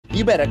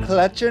You better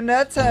clutch your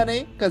nuts,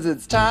 honey, because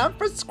it's time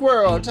for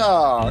Squirrel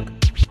Talk.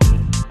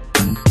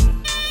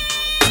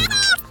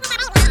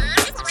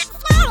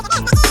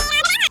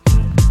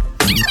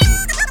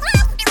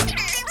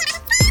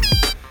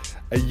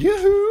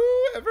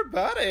 Yoo-hoo,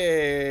 everybody!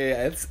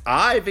 It's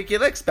I, Vicky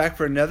Licks, back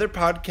for another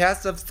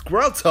podcast of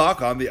Squirrel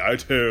Talk on the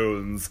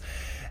iTunes.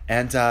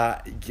 And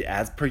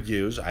as per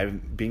usual,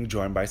 I'm being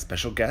joined by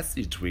special guests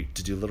each week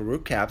to do little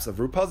recaps of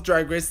RuPaul's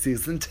Drag Race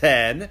Season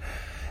 10.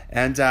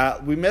 And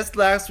we missed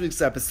last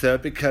week's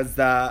episode because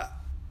a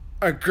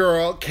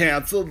girl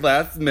canceled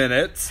last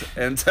minute.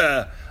 And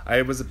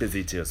I was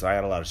busy too, so I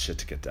had a lot of shit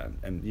to get done.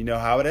 And you know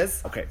how it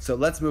is? Okay, so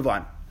let's move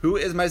on. Who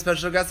is my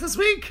special guest this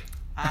week?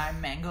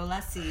 I'm MANGHOE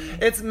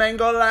LASSI. It's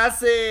MANGHOE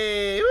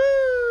LASSI!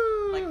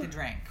 Woo! Like the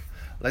drink.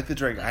 Like the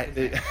drink.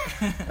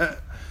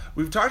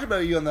 We've talked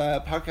about you on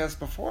the podcast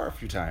before a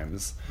few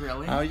times.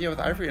 Really? Oh, yeah, with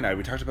Ivory and I.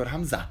 We talked about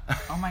Hamza.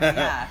 Oh, my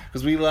God.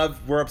 Because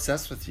we're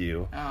obsessed with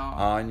you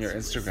on your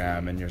Instagram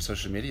really and your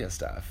social media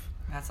stuff.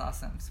 That's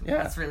awesome. Sweet.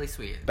 Yeah. That's really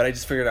sweet. But I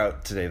just figured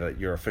out today that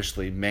you're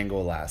officially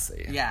MANGHOE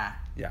LASSI. Yeah.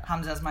 Yeah.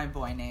 Hamza's my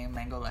boy name.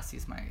 MANGHOE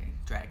LASSI's my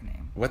drag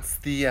name. What's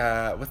the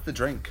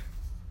drink?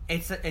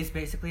 It's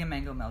basically a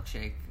mango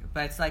milkshake,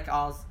 but it's like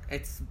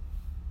it's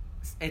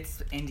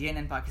Indian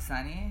and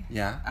Pakistani.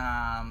 Yeah.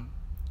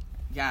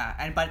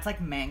 But it's like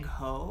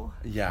MANGHOE.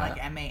 Yeah.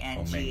 Like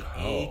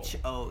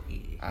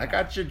MANGHOE. I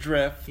got your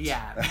drift.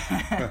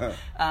 Yeah.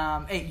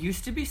 It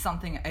used to be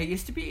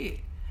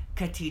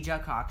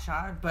Khatija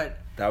Cockshot, but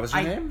that was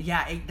your name?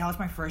 Yeah, that was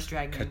my first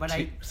drag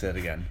name. Say it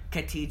again.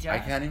 Khatija. I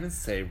can't even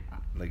say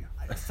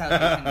South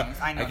Asian names.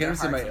 I know. I can't even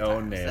say my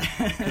own name.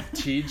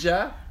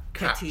 Khatija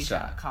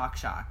Cockshot.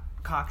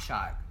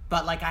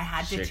 But I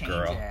had to change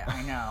it.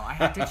 I know. I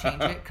had to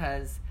change it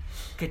because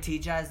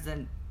Khatija is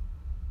the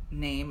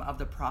name of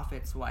the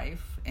Prophet's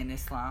wife in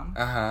Islam.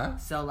 Uh-huh.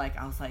 So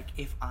I was like,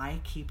 if I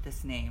keep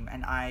this name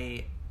and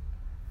I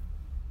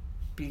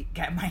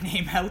get my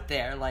name out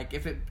there,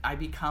 I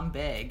become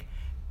big,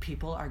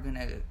 people are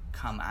gonna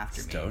come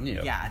after me. Stone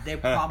you. Yeah, they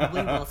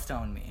probably will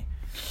stone me.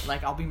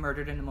 I'll be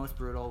murdered in the most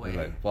brutal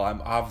way. Well,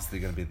 I'm obviously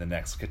going to be the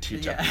next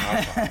Khatija.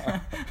 Yeah.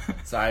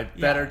 So I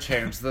better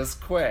change this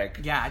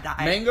quick. Yeah.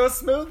 Mango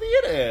smoothie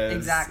it is.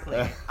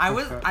 Exactly.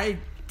 I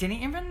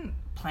didn't even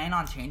plan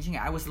on changing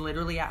it. I was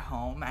literally at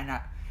home,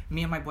 and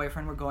me and my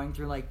boyfriend were going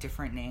through,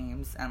 different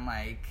names, and,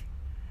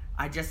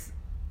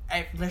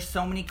 there's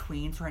so many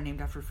queens who are named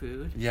after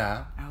food.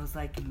 Yeah. I was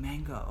like,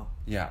 mango.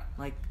 Yeah.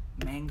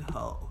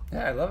 MANGHOE.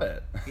 Yeah, I love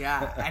it.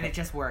 Yeah, and it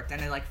just worked, and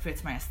it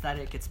fits my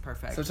aesthetic. It's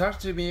perfect. So talk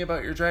to me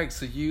about your drag.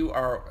 So you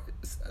are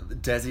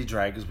Desi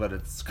drag is what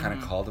it's kind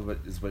of called.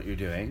 Is what you're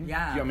doing.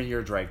 Yeah.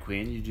 You're a drag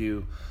queen. You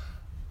do.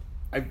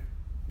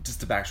 Just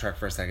to backtrack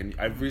for a second,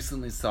 I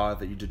recently saw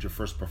that you did your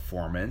first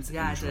performance in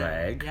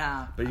drag.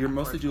 Yeah. But you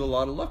mostly do a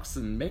lot of looks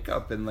and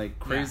makeup and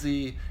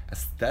crazy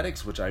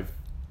aesthetics, which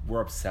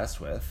we're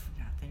obsessed with.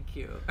 Yeah, thank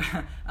you.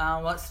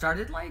 Well, it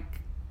started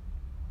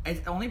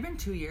it's only been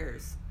 2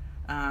 years.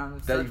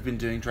 That you've been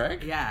doing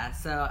drag? Yeah,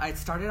 so I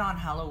started on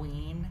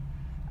Halloween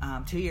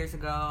 2 years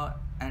ago,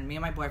 and me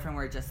and my boyfriend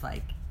were just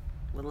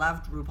we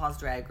loved RuPaul's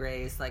Drag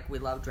Race, we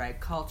love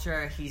drag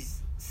culture. He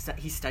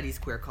studies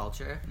queer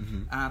culture,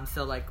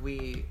 so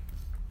we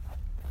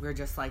were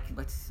just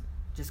let's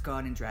just go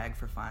out and drag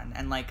for fun,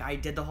 and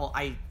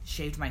I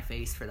shaved my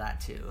face for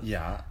that too.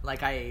 Yeah.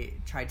 I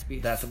tried to be.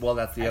 That's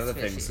the other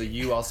thing. So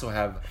you also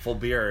have full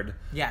beard.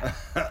 Yeah.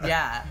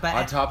 Yeah. But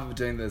on top of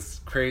doing this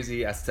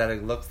crazy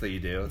aesthetic looks that you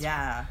do.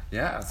 Yeah.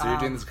 Yeah. So you're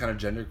doing this kind of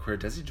genderqueer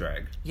Desi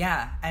drag.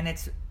 Yeah, and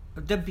it's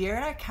the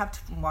beard I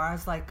kept more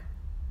as a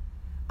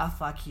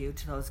fuck you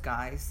to those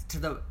guys, to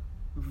the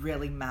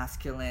really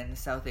masculine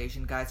South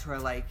Asian guys who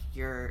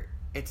are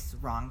it's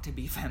wrong to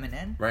be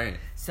feminine. Right.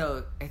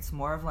 So it's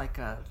more of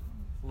a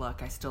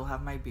look, I still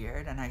have my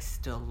beard and I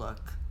still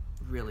look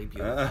really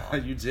beautiful.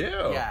 You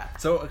do? Yeah.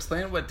 So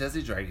explain what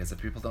Desi drag is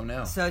if people don't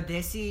know. So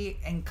Desi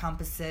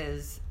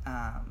encompasses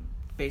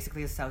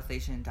basically the South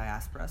Asian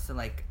diaspora. So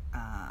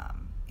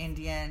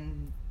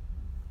Indian,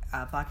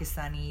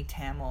 Pakistani,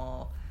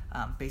 Tamil,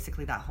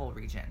 basically that whole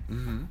region.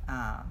 Mm-hmm.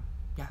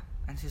 Yeah.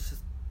 And it's just...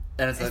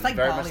 And it's very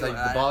Bollywood. much like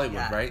the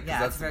Bollywood, right?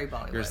 Yeah, it's very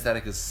Bollywood. Your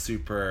aesthetic is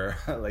super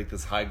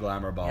this high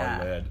glamour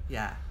Bollywood.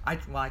 Yeah. I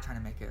try to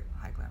make it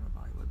high glamour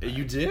Bollywood.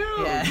 You do?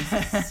 Yeah. You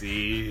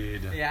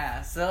succeed.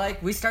 Yeah. So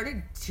we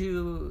started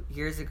 2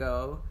 years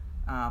ago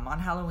on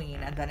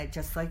Halloween, and then it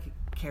just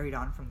carried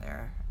on from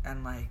there,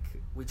 and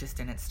we just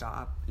didn't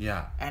stop.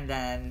 Yeah. And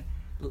then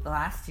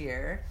last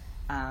year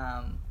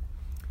I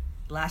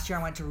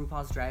went to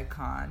RuPaul's Drag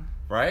Con.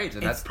 Right,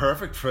 and that's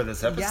perfect for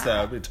this episode.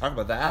 Yeah. We talk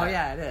about that. Oh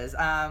yeah, it is.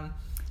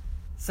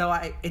 So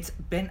it's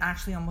been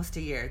actually almost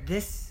a year.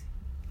 This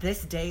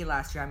day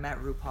last year I met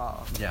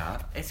RuPaul.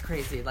 Yeah. It's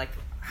crazy,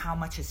 how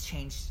much has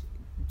changed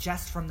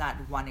just from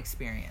that one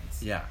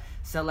experience. Yeah.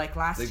 So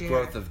last year... The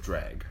growth of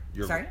drag.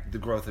 Sorry? The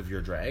growth of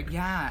your drag.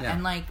 Yeah.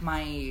 And my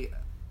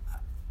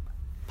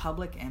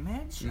public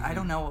image, Mm-hmm. I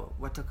don't know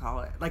what to call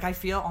it. I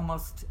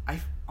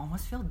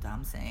almost feel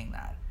dumb saying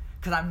that.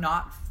 Because I'm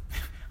not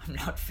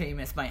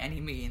famous by any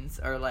means,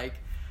 or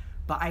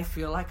But I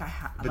feel like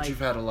But you've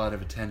had a lot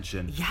of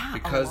attention. Yeah,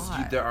 because a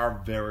lot. there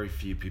are very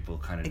few people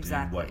kind of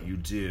doing what you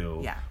do.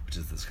 Yeah. Which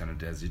is this kind of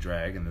Desi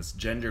drag and this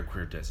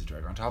genderqueer Desi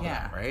drag on top of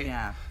that, right?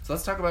 Yeah. So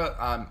let's talk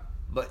about.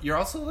 But you're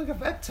also like a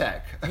vet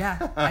tech.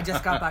 Yeah, I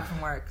just got back from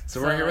work. So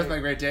we're here with my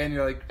great day, and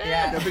you're like,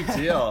 no big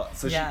deal.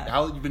 So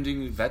how you've been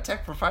doing vet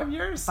tech for 5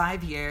 years?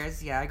 5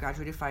 years, yeah. I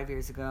graduated 5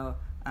 years ago.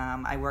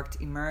 I worked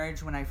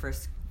Emerge when I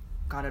first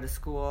got out of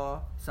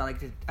school. So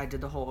I did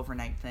the whole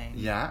overnight thing.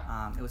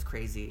 Yeah. It was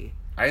crazy.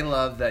 I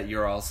love that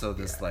you're also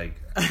this like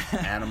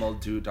animal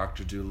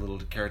Dr.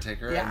 Doolittle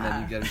caretaker, and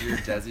then you get into your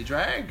Desi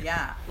drag.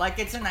 Yeah, like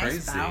it's a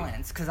nice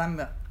balance because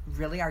I'm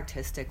really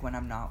artistic when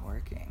I'm not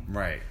working.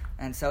 Right.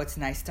 And so it's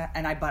nice to,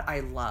 but I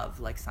love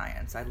like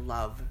science. I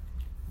love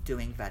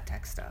doing vet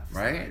tech stuff. So,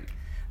 right.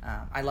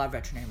 I love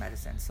veterinary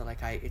medicine. So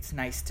it's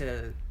nice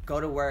to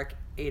go to work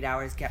 8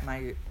 hours, get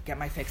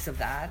my fix of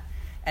that,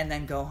 and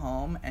then go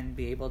home and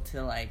be able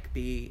to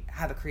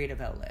have a creative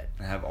outlet.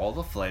 And have all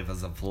the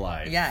flavors of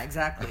life. Yeah,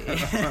 exactly.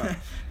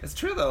 It's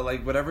true though.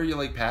 Like whatever you're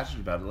like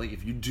passionate about, like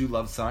if you do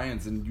love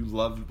science and you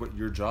love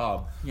your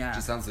job, it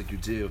just sounds like you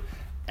do.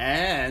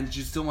 And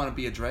you still want to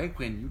be a drag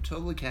queen, you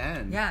totally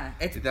can. Yeah,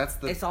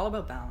 it's all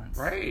about balance.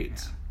 Right.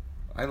 Yeah.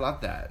 I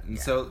love that. And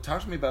so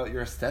talk to me about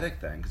your aesthetic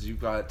then, because you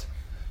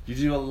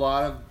do a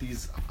lot of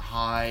these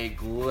high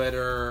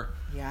glitter.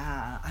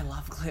 Yeah, I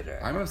love glitter.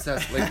 I'm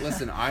obsessed. Like,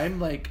 listen, I'm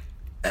like,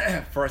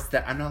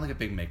 I'm not like a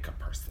big makeup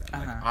person.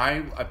 Like,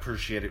 I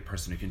appreciate a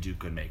person who can do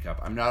good makeup.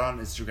 I'm not on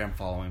Instagram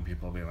following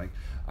people being like,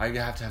 I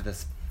have to have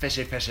this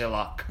fishy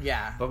look.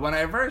 Yeah. But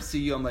whenever I see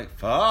you, I'm like,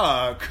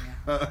 fuck.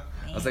 Yeah.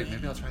 I was like,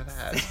 maybe I'll try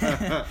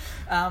that.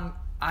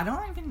 I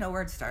don't even know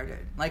where it started.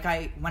 Like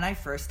when I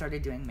first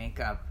started doing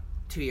makeup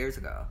 2 years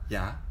ago.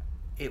 Yeah.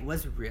 It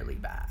was really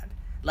bad.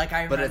 Like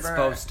I remember. But it's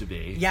supposed to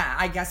be. Yeah,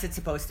 I guess it's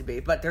supposed to be.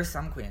 But there's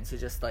some queens who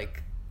just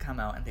come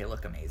out and they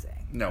look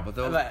amazing. No, but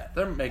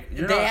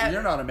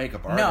you're not a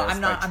makeup artist. No,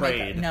 I'm not by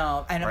trade, makeup.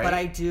 No, right? But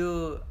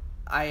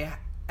I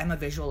am a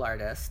visual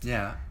artist.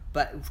 Yeah.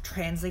 But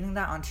translating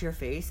that onto your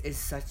face is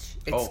such.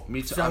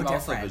 Me too. So I'm different.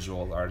 also a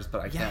visual artist,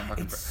 but I can't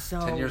fucking. It's so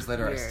 10 years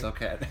later, weird. I still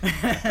can't.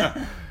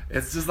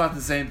 It's just not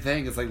the same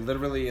thing. It's like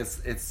literally,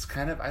 it's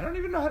kind of. I don't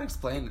even know how to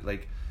explain it.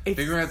 Like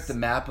figuring out the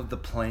map of the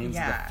planes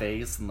of the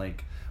face and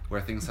like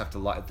where things have to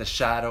lie, the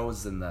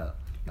shadows and the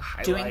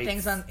highlights. Doing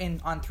things on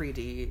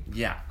 3D.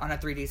 Yeah. On a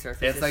 3D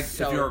surface. It's like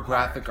so if you're a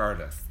graphic hard.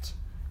 artist.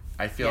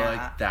 I feel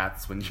like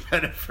that's when you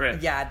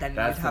benefit. Yeah, then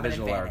that's you'd have the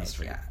visual an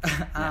artistry.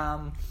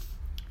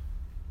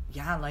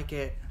 Yeah. Like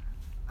it.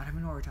 I don't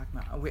even know what we're talking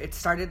about. It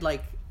started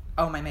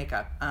my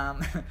makeup.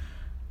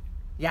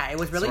 Yeah, it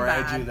was really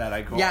bad. I do that.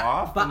 I go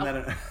off, but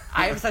and then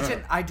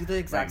I do the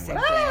exact same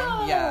thing.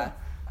 Yeah.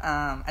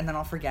 And then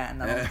I'll forget, and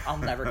then I'll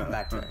never come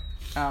back to it.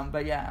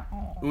 But yeah.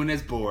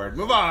 Una's bored.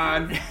 Move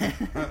on.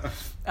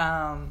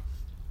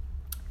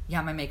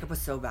 Yeah, my makeup was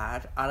so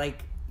bad. I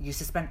used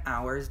to spend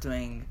hours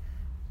doing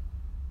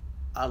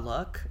a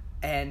look,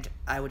 and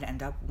I would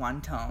end up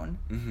one tone,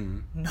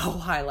 no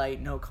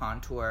highlight, no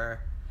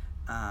contour,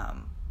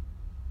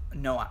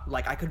 no,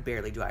 I could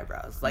barely do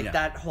eyebrows.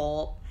 That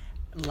whole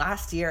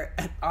last year,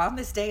 on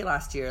this day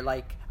last year,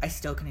 I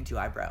still couldn't do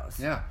eyebrows.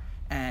 Yeah.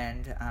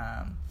 And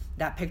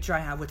that picture I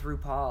have with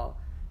RuPaul,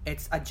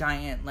 it's a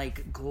giant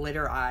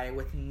glitter eye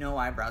with no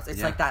eyebrows.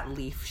 It's like that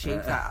leaf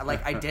shape that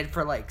I did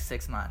for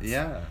 6 months.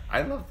 Yeah,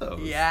 I love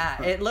those.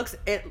 Yeah, it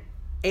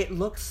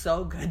looks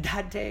so good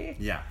that day.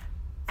 Yeah.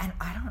 And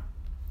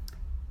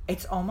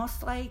it's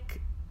almost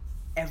like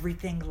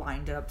everything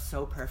lined up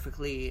so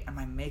perfectly, and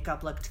my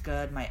makeup looked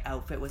good, my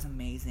outfit was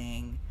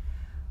amazing.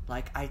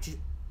 I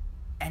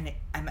met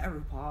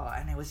RuPaul,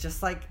 and it was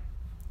just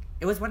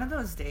it was one of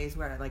those days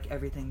where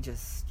everything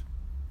just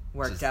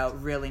worked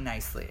out really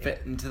nicely.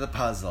 Fit into the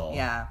puzzle.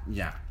 Yeah.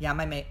 Yeah. Yeah,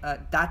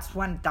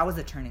 that was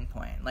a turning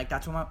point.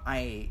 That's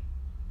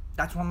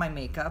when my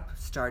makeup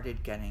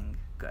started getting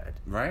good.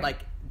 Right.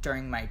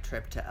 During my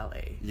trip to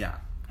LA. Yeah.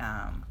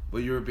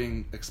 Well, you were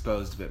being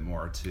exposed a bit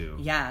more to.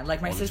 Yeah,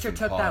 my sister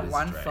took that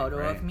one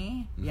photo of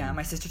me. Mm-hmm. Yeah,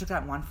 my sister took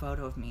that one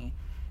photo of me,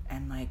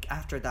 and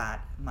after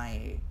that,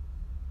 I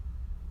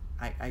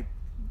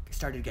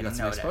started getting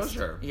noticed.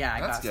 Exposure. Yeah, I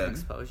got some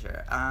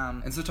exposure.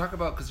 And so talk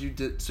about, because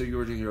you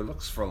were doing your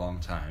looks for a long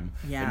time.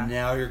 Yeah. And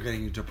now you're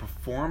getting into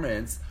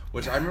performance,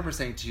 which I remember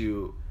saying to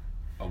you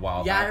a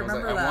while back. I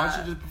remember that. I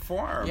want you to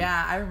perform.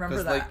 Yeah, I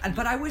remember that.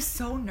 But I was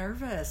so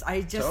nervous.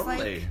 I just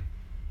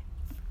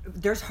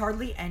there's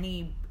hardly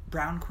any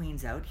brown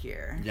queens out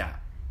here. Yeah.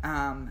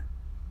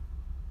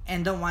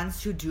 And the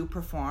ones who do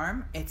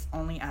perform, it's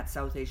only at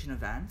South Asian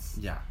events.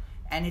 Yeah.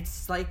 And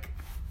it's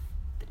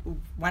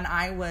when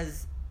I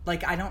was I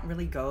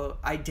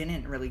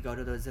didn't really go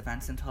to those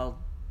events until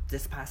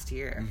this past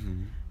year.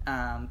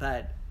 Mm-hmm.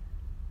 But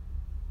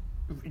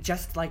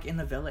just in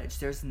the village,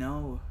 there's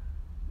no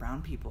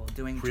brown people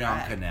doing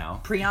Priyanka drag.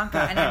 Now.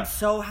 Priyanka, and I'm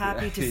so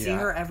happy to see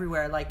her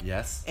everywhere.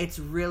 Yes. It's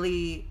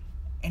really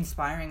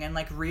inspiring and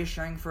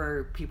reassuring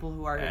for people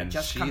who are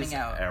just coming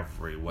out.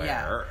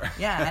 Everywhere.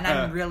 Yeah, and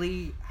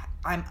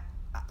I'm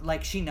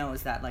she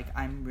knows that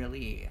I'm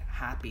really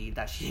happy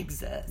that she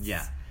exists.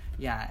 Yeah.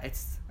 Yeah,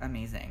 it's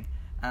amazing.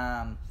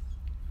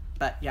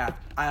 But yeah,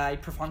 I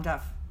performed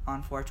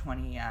on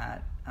 420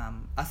 at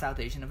a South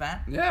Asian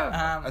event.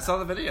 Yeah, I saw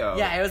the video.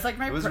 Yeah, it was like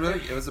it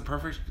was a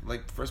perfect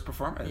like first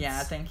performance.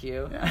 Yeah, thank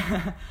you.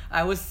 Yeah.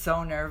 I was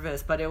so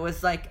nervous, but it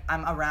was like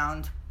I'm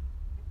around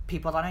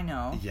people that I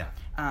know. Yeah.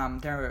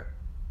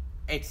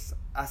 It's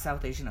a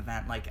South Asian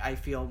event. Like I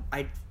feel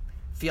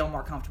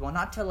more comfortable.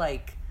 Not to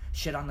like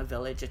shit on the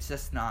village. It's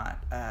just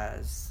not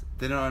as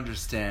they don't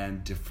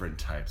understand different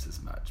types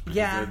as much. Because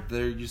yeah,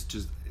 they're used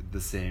to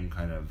the same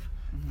kind of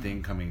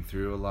thing coming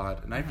through a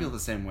lot, and I feel the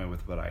same way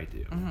with what I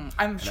do.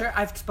 I'm sure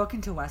I've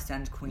spoken to West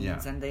End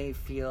queens, and they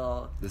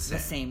feel the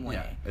same way.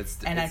 Yeah. It's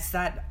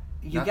that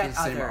you not get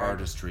the same othered.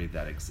 artistry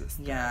that exists.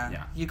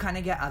 Yeah, you kind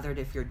of get othered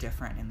if you're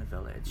different in the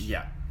village.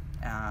 Yeah.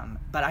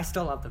 But I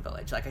still love the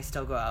village. Like I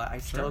still go out. I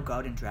still go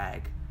out and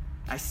drag.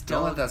 I still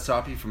don't let that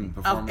stop you from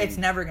performing. It's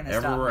never gonna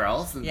stop everywhere me.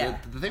 else. Yeah.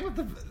 The thing with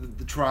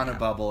the Toronto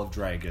bubble of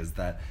drag is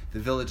that the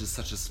village is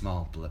such a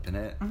small blip in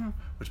it,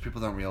 which people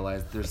don't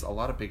realize. There's a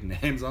lot of big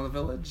names on the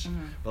village,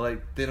 but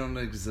like they don't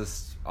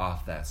exist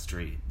off that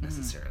street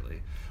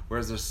necessarily.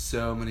 Whereas there's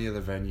so many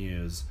other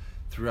venues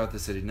throughout the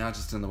city, not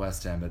just in the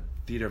West End, but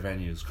theater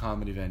venues,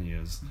 comedy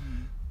venues.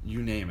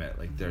 You name it.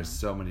 Like there's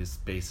so many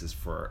spaces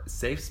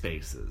safe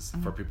spaces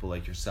for people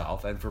like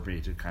yourself and for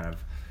me to kind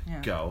of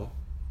go.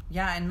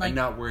 Yeah, and like and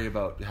not worry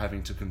about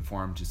having to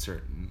conform to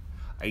certain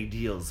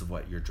ideals of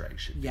what your drag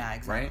should be. Yeah,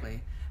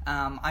 exactly.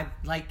 Right? I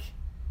like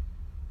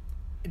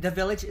the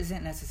village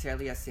isn't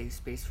necessarily a safe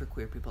space for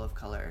queer people of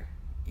color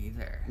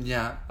either.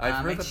 Yeah,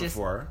 I've heard that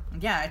before.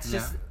 Yeah, it's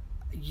just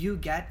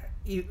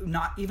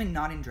not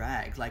in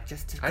drag, like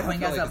just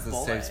going as a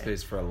bullet. It's a safe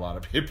space for a lot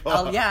of people.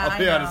 Oh yeah, I'll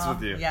be honest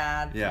with you.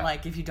 Yeah,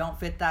 like if you don't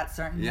fit that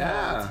certain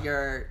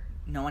mold,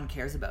 no one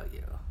cares about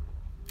you.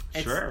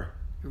 It's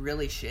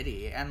really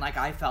shitty, and like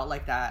I felt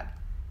like that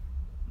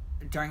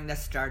during the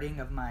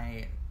starting of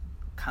my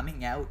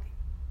coming out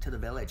to the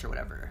village or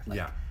whatever.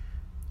 Like,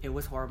 it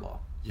was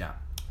horrible. Yeah.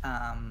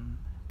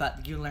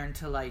 But you learn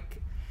to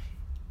like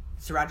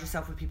surround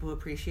yourself with people who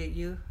appreciate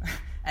you,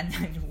 and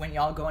then when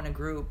y'all go in a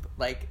group,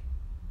 like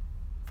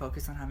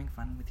focus on having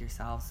fun with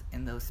yourselves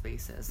in those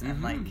spaces,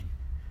 and like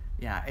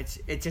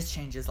it just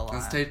changes a lot.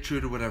 And stay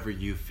true to whatever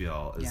you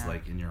feel is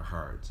like in your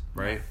heart,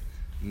 right?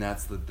 And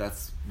that's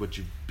what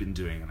you've been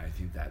doing, and I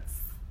think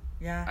that's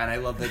and I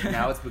love that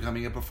now it's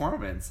becoming a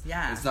performance.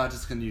 Yeah, it's not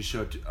just when you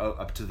show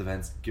up to the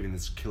events giving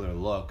this killer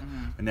look,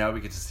 but now we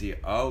get to see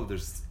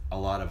there's a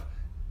lot of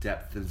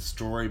depth and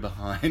story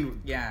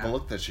behind the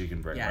look that she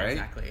can bring. Yeah, right?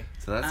 Exactly.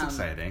 So that's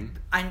exciting.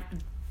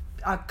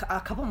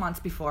 A couple months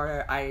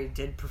before I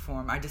did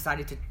perform, I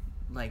decided to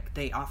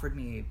they offered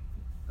me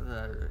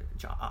the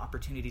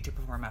opportunity to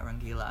perform at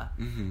Rangila.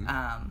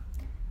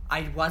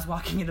 I was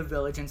walking in the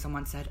village and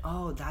someone said,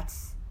 "Oh,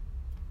 that's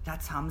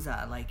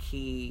Hamza. Like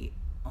he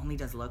only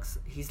does looks.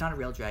 He's not a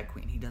real drag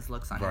queen. He does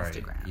looks on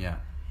Instagram." Yeah.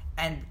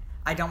 And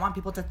I don't want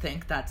people to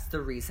think that's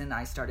the reason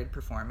I started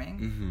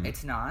performing.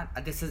 It's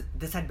not.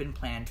 This had been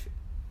planned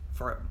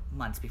for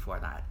months before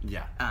that.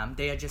 Yeah.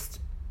 They had just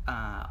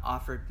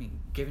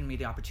given me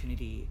the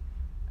opportunity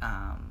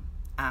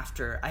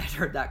after I had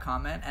heard that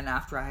comment and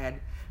after I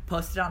had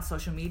posted on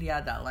social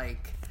media that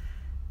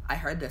I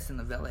heard this in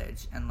the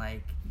village, and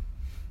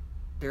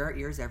there are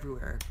ears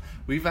everywhere.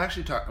 We've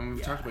actually talked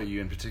about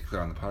you in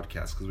particular on the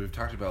podcast because we've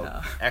talked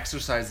about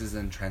exercises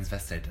in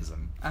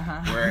transvestitism,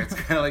 where it's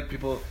kind of like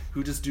people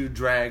who just do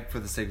drag for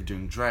the sake of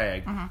doing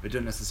drag, but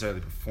don't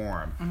necessarily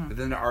perform. But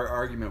then our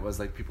argument was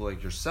people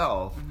like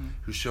yourself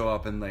who show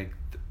up and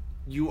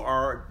you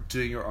are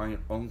doing your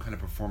own kind of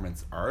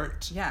performance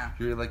art. Yeah,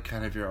 you're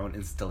kind of your own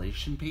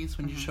installation piece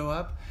when you show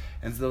up,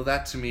 and so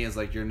that to me is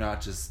you're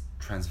not just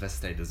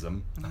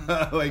transvestitism.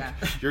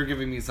 You're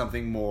giving me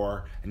something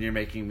more and you're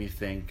making me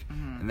think,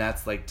 and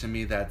that's to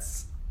me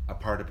that's a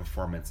part of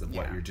performance of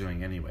what you're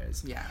doing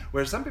anyways. Yeah,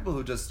 whereas some people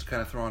who just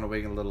kind of throw on a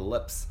wig and little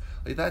lips,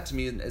 that to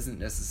me isn't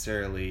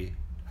necessarily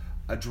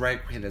a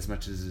drag queen as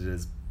much as it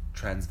is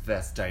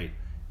transvestitism.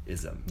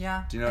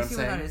 Yeah, do you know what I'm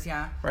saying? What that is,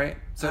 yeah, right.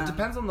 So it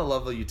depends on the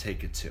level you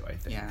take it to, I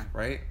think. Yeah,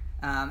 right.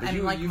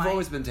 But you've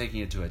always been taking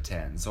it to a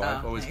 10, so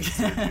I've always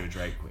considered you a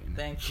drag queen.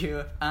 Thank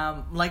you.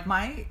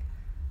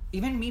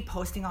 Even me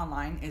posting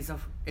online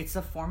it's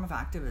a form of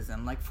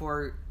activism,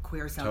 for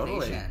queer South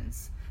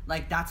Asians.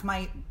 That's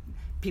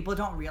people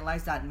don't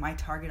realize that my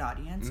target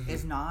audience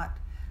is not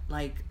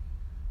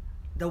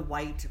the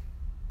white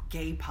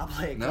gay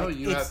public. No,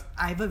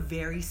 I have a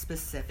very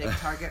specific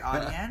target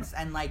audience,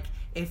 and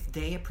if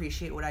they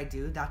appreciate what I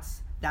do,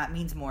 that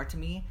means more to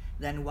me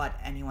than what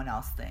anyone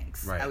else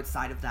thinks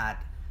outside of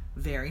that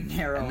very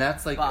narrow and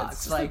that's box.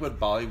 It's just what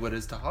Bollywood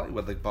is to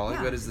Hollywood.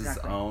 Bollywood is its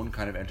own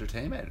kind of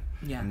entertainment.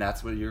 Yeah. And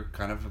that's what you're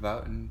kind of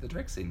about in the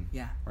drag scene.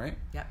 Yeah. Right?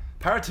 Yeah.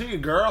 Power to you,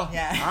 girl.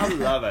 Yeah. I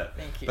love it.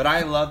 Thank you. But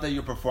I love that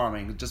you're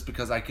performing just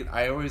because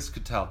I always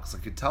could tell, because I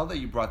could tell that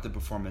you brought the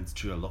performance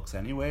to your looks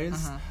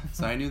anyways.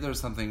 So I knew there was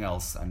something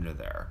else under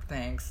there.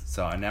 Thanks.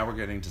 So and now we're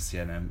getting to see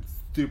it, and I'm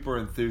super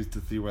enthused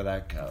to see where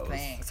that goes.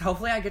 Thanks.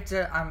 Hopefully I get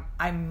to,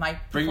 I might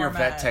Bring your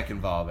vet perform tech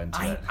involved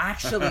into it.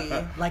 Actually,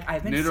 like,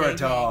 I've been Neuter saving... a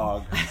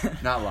dog.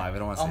 Not live, I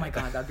don't want to Oh see my it.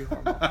 God, that'd be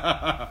horrible.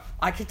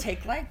 I could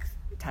take, like,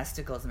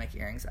 testicles and make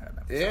earrings out of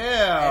them. Ew.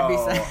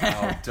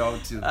 Oh,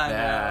 don't do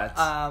that.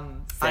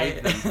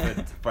 Save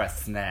them for a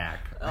snack.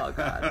 Oh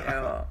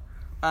God,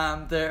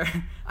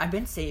 I've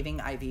been saving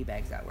IV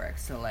bags at work,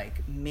 so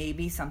like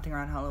maybe something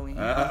around Halloween.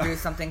 I'll do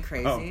something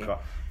crazy. Oh, God.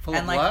 Full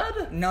and of like,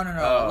 blood? No,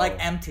 Oh.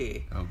 like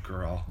empty. Oh,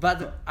 girl.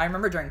 But I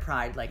remember during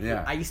Pride, like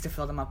Yeah. I used to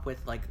fill them up with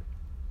like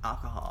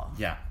alcohol.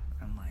 Yeah.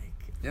 And like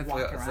Yeah,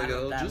 walk it's around like a with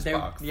little them. juice They're-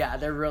 box. Yeah,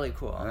 they're really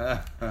cool.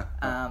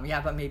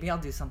 Yeah, but maybe I'll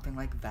do something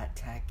like Vet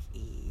Tech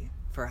E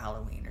for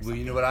Halloween or something. Well,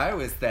 you know what I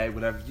always say?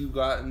 Whatever you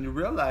got in your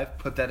real life,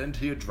 put that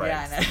into your drink.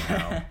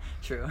 Yeah,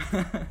 true.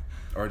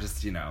 Or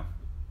just,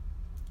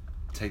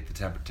 take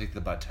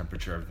the butt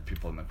temperature of the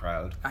people in the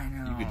crowd. I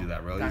know. You could do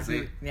that real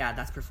easy.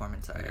 That's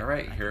performance art. All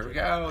right, here we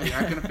go. You're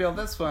not going to feel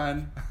this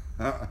one.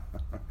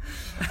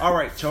 All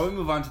right, shall we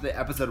move on to the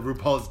episode of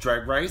RuPaul's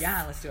Drag Race?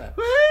 Yeah, let's do it.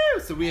 Woo!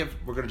 So we're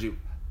going to do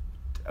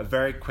a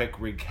very quick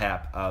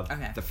recap of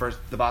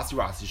the Bossy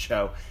Rossi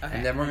show,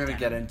 and then we're going to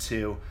get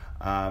into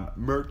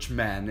Merch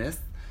Madness,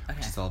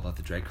 which is all about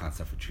the DragCon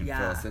stuff, which you can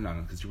fill us in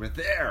on because you were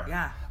there.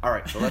 Yeah. All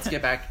right, so let's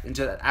get back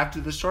into that after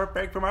the short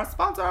break from our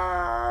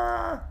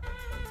sponsor.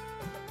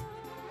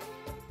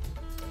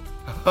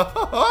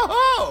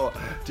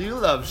 Do you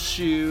love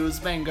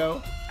shoes,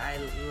 Mango? I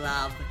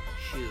love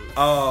shoes.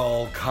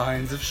 All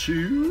kinds of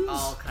shoes?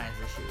 All kinds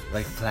of shoes.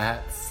 Like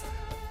flats?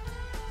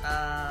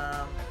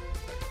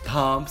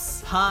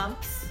 Pumps?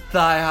 Pumps.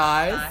 Thigh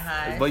highs? Thigh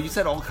highs. Well, you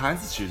said all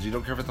kinds of shoes. You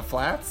don't care for the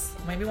flats?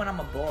 Maybe when I'm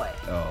a boy.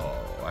 Oh,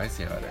 I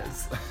see how it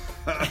is.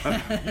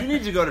 You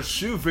need to go to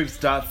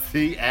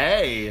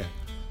shoefreaks.ca.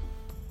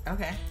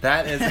 Okay.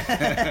 That is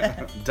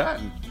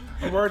done.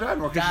 We're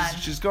done.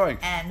 She's going.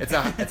 And it's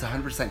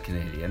 100%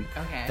 Canadian.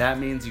 Okay. That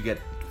means you get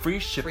free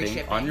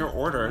shipping on your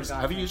orders. Oh my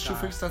God, Have you used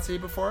shoefreaks.ca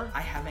before?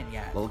 I haven't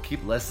yet. Well,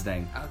 keep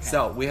listening. Okay.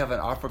 So we have an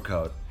offer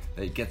code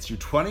that gets you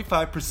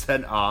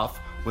 25% off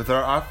with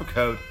our offer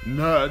code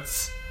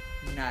NUTS.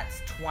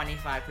 Nuts.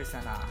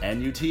 25% off.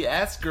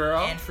 NUTS,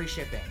 girl. And free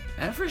shipping.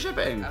 And free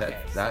shipping. Okay,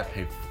 That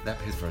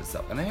pays for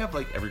itself. And they have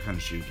like every kind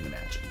of shoe you can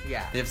imagine.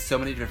 Yeah. They have so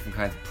many different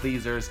kinds of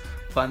pleasers,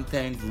 fun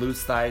things,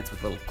 loose sides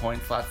with little coin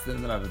slots in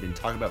them. I've been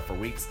talking about for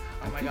weeks.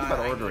 I'm thinking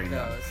about ordering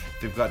them.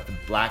 They've got the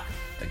black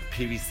like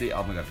PVC.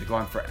 Oh my God, they go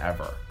on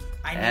forever.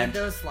 I need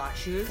those slot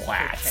shoes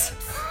flats.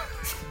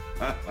 for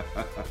tips.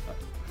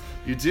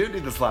 You do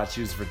need the slot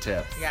shoes for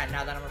tips. Yeah,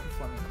 now that I'm a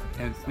performing artist.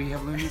 And we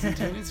have loonies and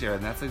toonies here,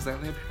 and that's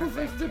exactly what people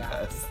think to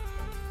us.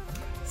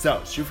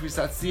 So,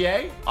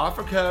 shoefreaks.ca,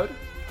 offer code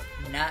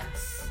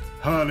Nuts.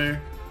 honey.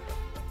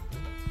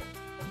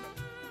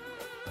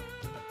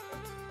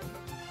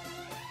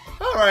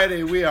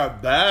 Alrighty, we are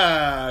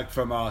back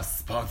from our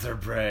sponsor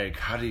break.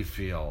 How do you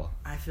feel?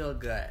 I feel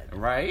good.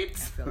 Right? I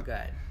feel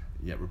good.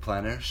 Yeah,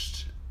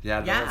 replenished? Yeah,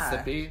 little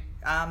sippy?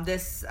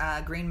 This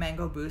green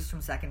mango boost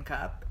from Second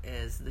Cup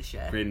is the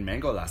shit. Green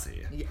mango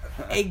lassi.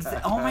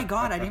 Yeah, oh my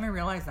God, I didn't even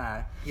realize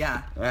that.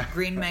 Yeah,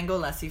 green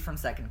mango lassi from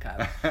Second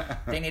Cup.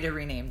 They need to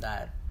rename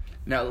that.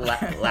 Now,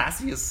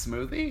 lassi is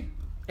smoothie?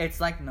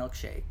 It's like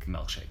milkshake.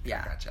 Milkshake.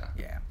 Yeah. Gotcha.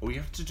 Yeah. We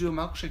have to do a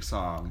milkshake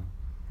song.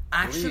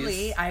 Actually,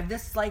 Please. I have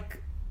this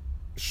like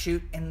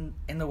shoot in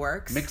the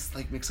works. Mix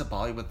a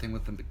Bollywood thing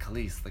with the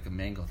Khalees, like a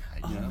mango.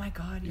 Oh my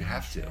God, you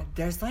have to.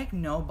 There's like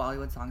no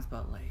Bollywood songs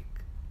about like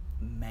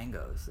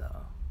mangoes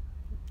though.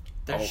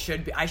 There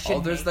should be. I should. Oh,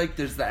 there's the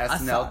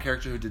SNL song.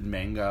 character who did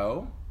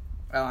Mango.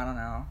 Oh, I don't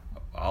know.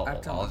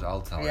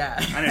 I'll tell Yeah.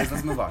 you. Anyways,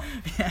 let's move on.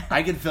 Yeah.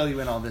 I can fill you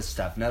in all this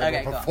stuff now that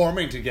Okay, we're go.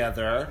 performing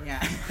together.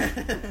 Yeah.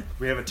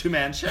 We have a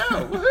 2-man show.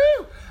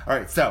 Woohoo! All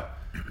right, so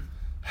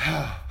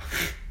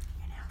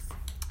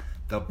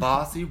the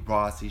Bossy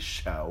Rossi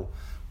show,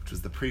 which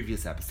was the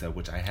previous episode,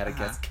 which I had a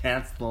guest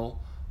cancel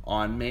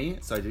on me,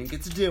 so I didn't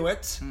get to do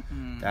it.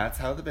 That's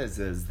how the biz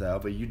is, though.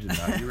 But you did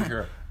not. You were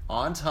here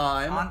on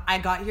time. I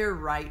got here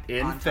right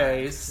in on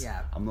face. Time.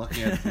 Yeah. I'm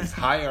looking at these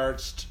high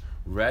arched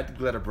red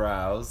glitter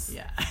brows.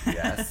 Yeah.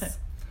 Yes.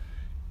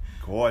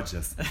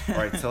 Gorgeous. All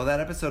right, so that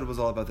episode was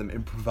all about them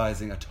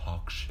improvising a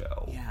talk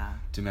show. Yeah.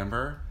 Do you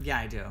remember? Yeah,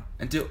 I do.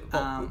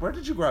 And where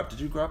did you grow up? Did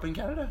you grow up in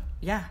Canada?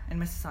 Yeah, in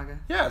Mississauga.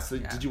 Yeah, so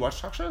did you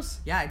watch talk shows?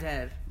 Yeah, I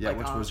did. Yeah, like,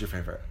 which was your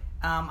favorite?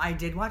 I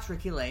did watch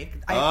Ricky Lake.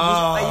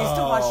 I used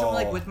to watch them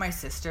like with my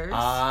sisters.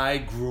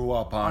 I grew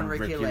up on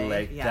Ricky Ricky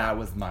Lake. Yeah. That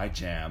was my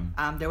jam.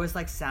 There was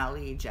like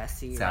Sally,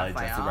 Jesse,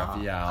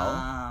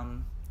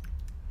 Raphael.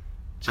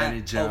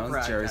 Jenny Jones,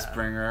 Oprah, Jerry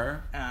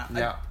Springer.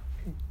 Yeah.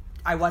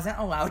 I wasn't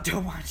allowed to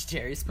watch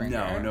Jerry Springer.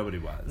 No, nobody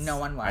was. No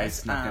one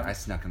was. I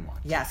snuck and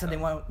watched. Yeah, so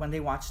when they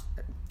watched,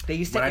 they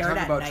used to air it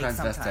at night When I talk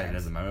about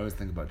transvestitism, I always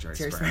think about Jerry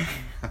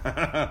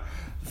Springer.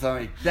 So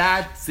I'm like,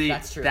 that's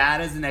true.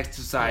 That is an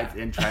exercise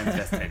in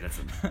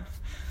transvestitism.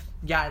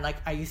 Yeah, like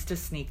I used to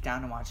sneak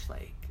down and watch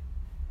like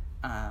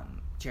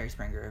Jerry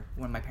Springer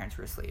when my parents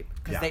were asleep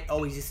because Yeah. they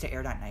always used to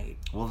air that night.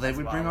 Well, they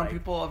would bring on like-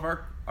 people of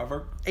our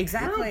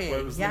Exactly, group, where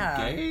it was yeah.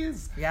 like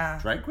gays, Yeah.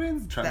 drag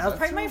queens, That was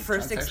probably my transsexuals,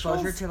 first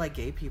exposure transsexuals. to like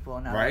gay people.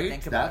 Now that I Right,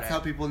 think about that's it. how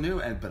people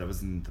knew, but it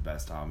wasn't the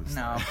best, obviously.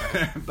 No, of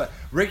course. But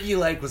Ricky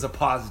Lake was a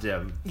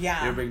positive. Yeah.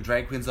 They would bring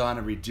drag queens on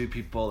and redo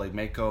people like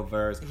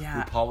makeovers.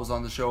 Yeah. RuPaul was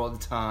on the show all the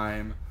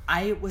time.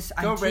 I'm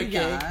Go too Ricky,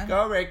 young.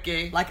 go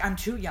Ricky. Like I'm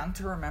too young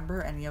to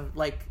remember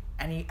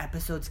any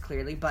episodes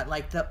clearly, but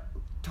like the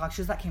talk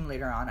shows that came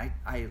later on,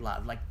 I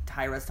love like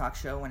Tyra's talk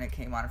show when it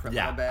came on for a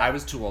little bit. I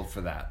was too old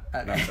for that.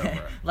 That's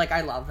over. Like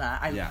I love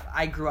that. Yeah.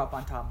 I grew up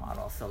on Top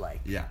Model, so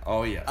like Yeah.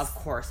 Oh yes. of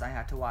course I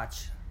had to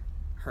watch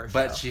her show.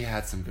 But she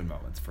had some good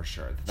moments for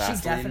sure. The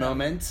Vaseline definitely-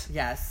 moment.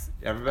 Yes.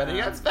 Everybody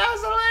gets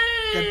Vaseline.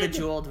 The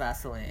bejeweled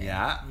Vaseline.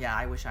 Yeah. Yeah,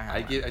 I wish I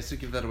had one. I used to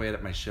give that away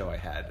at my show I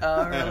had.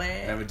 Oh, really?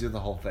 And I would do the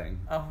whole thing.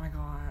 Oh my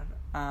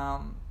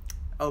god.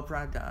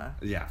 Oprah, duh.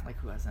 Yeah. Like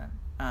who hasn't?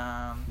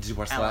 Did you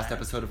watch the last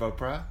episode of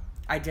Oprah?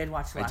 I did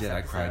watch the last episode.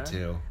 I cried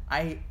too.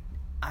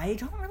 I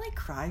don't really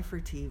cry for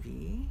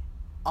TV.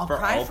 I'll For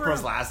cry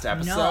Oprah's last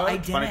episode? No, I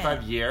didn't.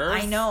 25 years?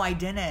 I know, I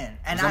didn't.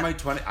 And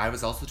I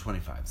was also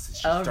 25. So she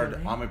started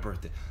really? on my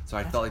birthday. So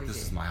I That's felt like this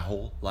crazy. is my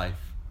whole life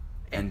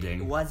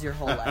ending. It was your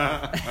whole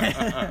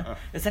life.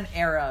 It's an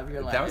era of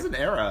your life. That was an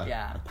era.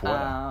 Yeah. A quarter.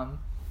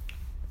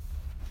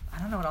 I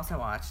don't know what else I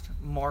watched.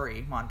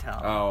 Maury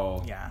Montel.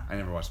 Oh. Yeah. I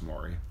never watched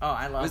Maury. Oh,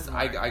 I love Listen,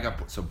 Maury. I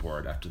got so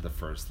bored after the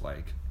first,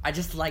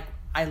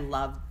 I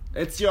love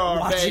it's your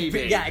watching,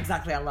 baby. yeah,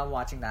 exactly. I love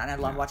watching that, and I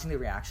love watching the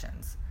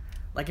reactions.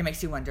 Like it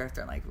makes you wonder if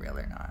they're like real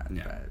or not.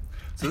 Yeah. But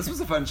So this was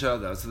a fun show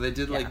though. So they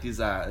did like Yeah. these.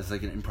 It's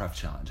like an improv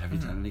challenge. Have you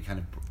done any kind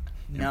of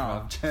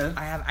no, improv?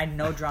 I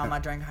no drama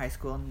during high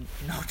school.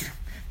 No,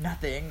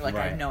 nothing. Like I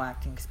Right. have no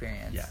acting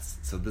experience. Yes.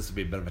 So this would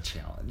be a bit of a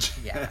challenge.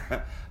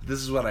 Yeah. This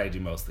is what I do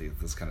mostly.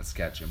 This kind of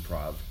sketch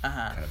improv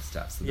kind of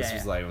stuff. So this Yeah,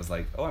 was yeah. like, I was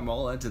like, oh, I'm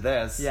all into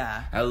this.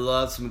 Yeah. I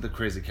love some of the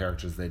crazy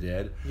characters they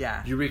did.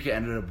 Yeah. Eureka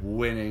ended up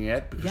winning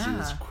it because she was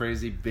Yeah. this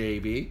crazy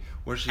baby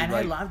where she And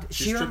like I loved.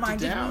 She stripped it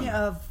reminded down. me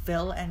of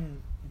Phil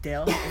and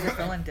Dill. Is it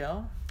Phil and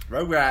Dill?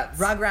 Rugrats.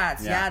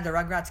 Rugrats. Yeah, the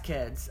Rugrats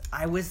kids.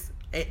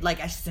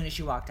 Like as soon as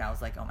she walked out, I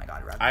was like, oh my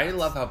god, Rugrats. I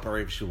love how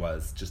brave she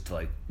was, just to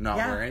like not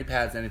Yeah. wear any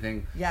pads,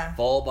 anything. Yeah.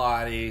 Full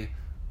body,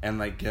 and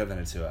like giving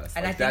it to us.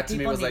 And like, I think that to me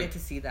people was needed like to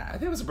see that. I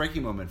think it was a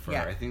breaking moment for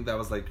Yeah. her. I think that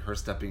was like her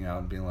stepping out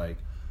and being like,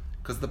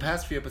 because the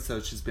past few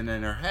episodes she's been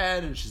in her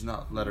head and she's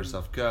not let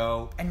herself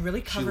go. And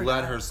really she covered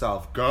let up.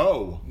 herself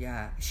go.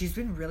 Yeah, she's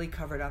been really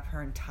covered up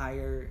her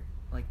entire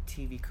like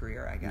TV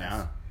career, I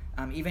guess.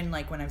 Yeah. Even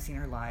like when I've seen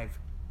her live,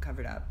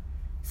 covered up.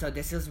 So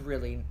it's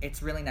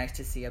really nice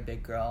to see a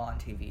big girl on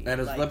TV. And it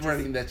was like,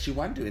 liberating that she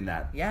won doing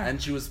that. Yeah.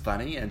 And she was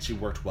funny and she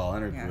worked well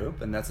in her Yeah.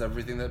 group, and that's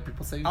everything that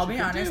people say. I'll she be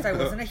can honest, do. I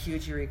wasn't a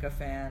huge Eureka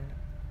fan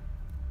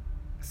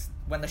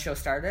when the show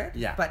started.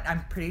 Yeah. But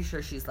I'm pretty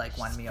sure she's like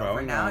won me over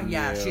growing now. on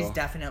Yeah, you. she's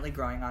definitely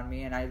growing on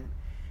me, and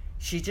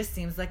she just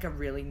seems like a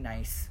really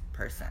nice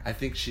person. I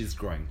think she's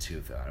growing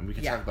too, though, and we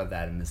can Yeah. talk about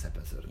that in this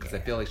episode because I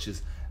Yeah. feel like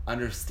she's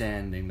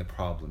understanding the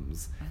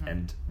problems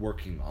and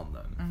working on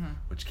them,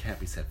 which can't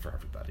be said for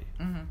everybody.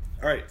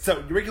 All right,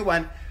 so Eureka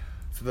won.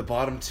 So the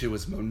bottom two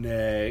was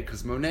Monet,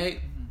 because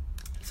Monet.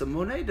 So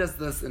Monet does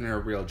this in her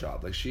real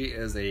job. Like she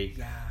is a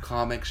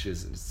comic,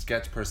 she's a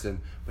sketch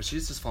person, but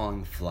she's just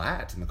falling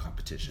flat in the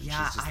competition.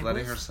 Yeah, she's just I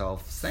letting was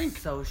herself sink.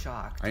 So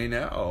shocked. I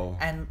know.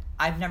 And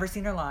I've never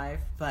seen her live,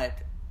 but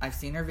I've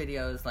seen her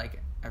videos like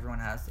everyone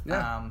has.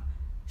 Yeah.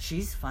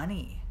 She's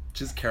funny.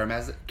 She's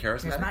charismatic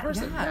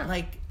person. Yeah,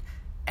 like,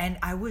 and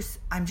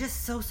I'm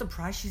just so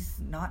surprised she's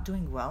not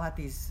doing well at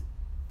these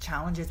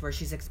challenges where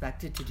she's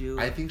expected to do.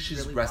 I think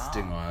she's really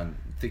resting well. on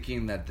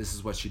thinking that this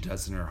is what she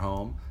does in her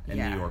home in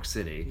Yeah. New York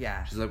City.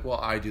 Yeah. She's like, well,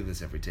 I do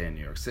this every day in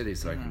New York City,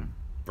 so I can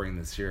bring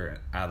this here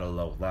at a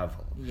low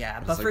level. Yeah,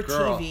 It's but like, for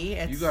girl, TV,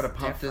 it's you gotta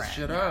pump this different,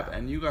 shit up,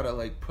 and you gotta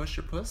like push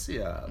your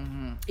pussy up.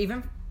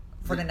 Even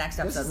for the next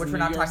This episode, is which we're New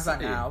not York talking about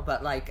City. now,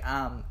 but like,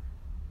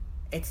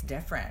 it's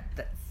different.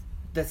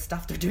 The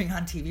stuff they're doing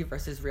on TV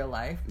versus real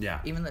life. Yeah.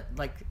 Even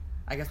like,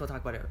 I guess we'll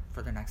talk about it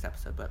for the next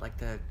episode, but like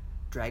the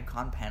drag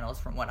con panels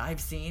from what I've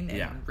seen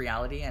in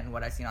reality and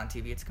what I've seen on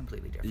TV, it's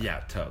completely different. Yeah,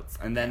 totes.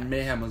 And then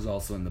Mayhem was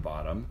also in the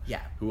bottom. Yeah.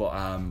 Who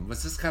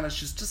was just kind of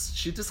she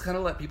just kind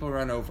of let people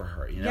run over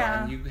her, you know.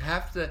 Yeah. And you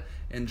have to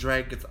in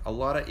drag it's a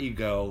lot of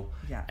ego.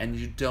 Yeah. And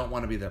you don't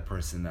want to be that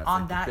person that's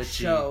On like, that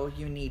bitchy, show,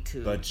 you need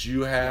to. but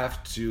you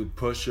have to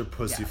push your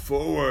pussy Yeah.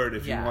 forward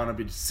if you Yeah. want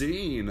to be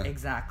seen.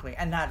 Exactly.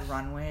 And that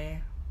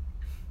runway.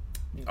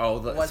 Oh,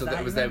 that was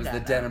the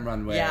even denim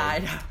runway. Yeah, I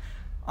know.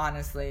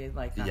 Honestly,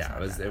 like that's Yeah,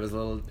 not it was a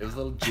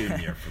little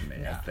junior for me,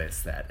 Yeah. as they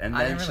said. And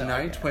I then didn't really Shania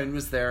like it. Twain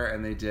was there,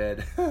 and they did.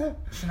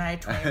 Shania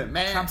Twain,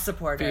 Man, Trump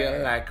supporter.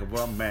 Feel like a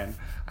woman.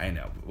 I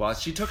know. Well,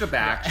 she took it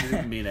back. She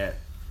didn't mean it.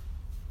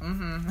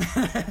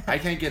 I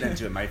can't get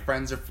into it. My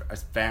friends are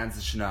fans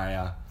of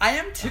Shania. I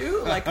am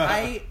too.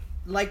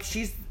 Like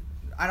she's.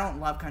 I don't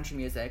love country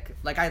music.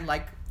 Like I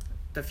like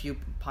the few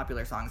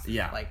popular songs.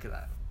 Yeah. Like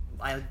that.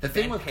 The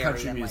thing Van with Perry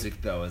country and, music,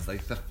 like, though, is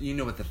like you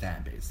know what the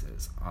fan base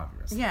is,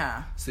 obviously.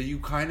 Yeah. So you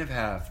kind of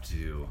have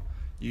to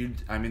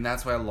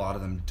That's why a lot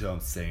of them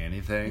don't say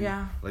anything.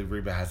 Yeah. Like,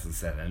 Reba hasn't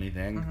said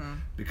anything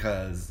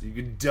because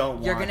you don't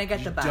want... You're going to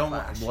get the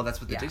backlash. Well, that's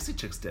what the Dixie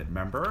Chicks did,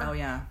 remember? Oh,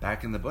 yeah.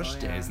 Back in the Bush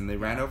days, and they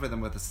ran over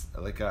them with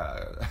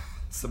a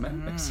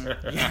cement mixer.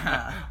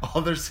 Yeah.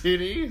 All their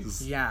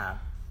CDs. Yeah.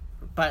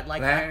 But,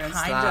 like, that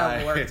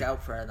kind of worked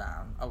out for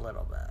them a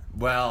little bit.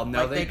 Well,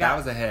 no, like, that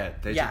was a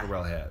hit. They took a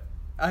real hit.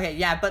 Okay,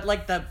 yeah, but,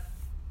 like, the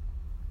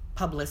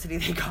publicity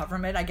they got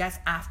from it, I guess,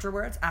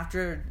 afterwards,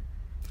 after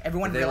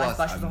everyone realized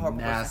Bush was a horrible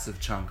person. They lost a massive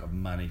chunk of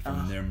money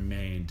from their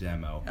main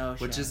demo.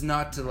 Which is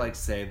not to, like,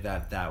 say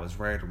that was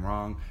right or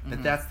wrong,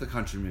 but that's the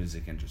country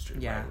music industry,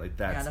 right? Like,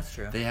 that's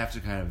true. They have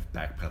to kind of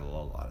backpedal a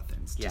lot of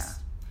things.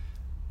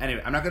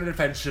 Anyway, I'm not going to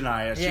defend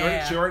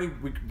Shania. She already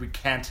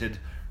recanted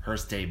her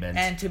statement.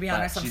 And to be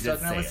honest, I'm still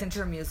going to listen to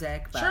her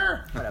music. But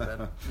sure.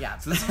 Whatever. Yeah.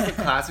 So this is a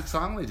classic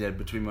song they did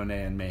between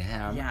Monet and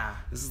Mayhem. Yeah.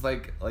 This is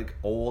like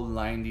old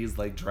 90s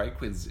like drag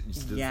queens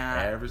used to do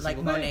every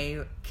single day.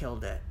 Monet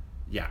killed it.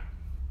 Yeah.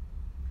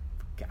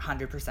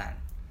 100%.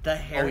 The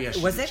hair.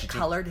 Was it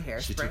colored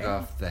hairspray? She took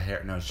off the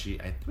hair. No, it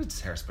was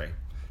just hairspray.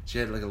 She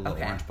had like a little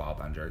orange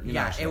bob under.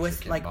 It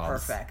was like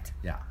perfect.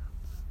 Yeah.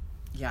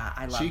 Yeah,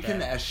 I loved it.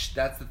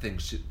 That's the thing.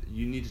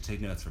 You need to take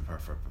notes from her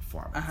for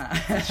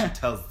performance. She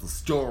tells the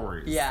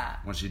stories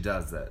when she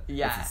does it.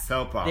 Yeah. It's a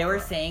soap opera. They were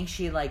saying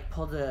she like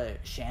pulled a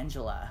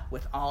Shangela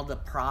with all the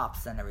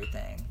props and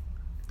everything.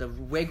 The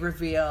wig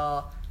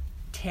reveal,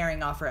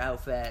 tearing off her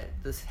outfit,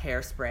 this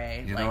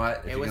hairspray. You know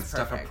what? If you can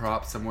stuff a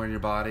prop somewhere in your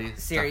body,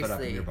 seriously, stuff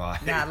it up in your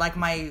body. Yeah, like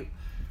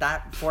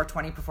that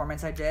 420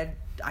 performance I did,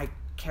 I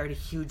carried a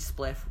huge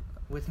spliff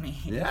with me.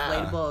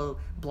 Inflatable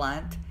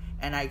blunt.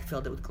 And I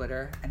filled it with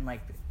glitter, and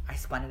like I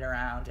spun it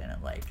around, and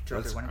it like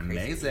drove everyone crazy.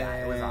 Amazing!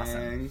 Yeah, it was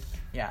awesome.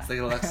 Yeah, it's like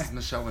Alexis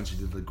Michelle when she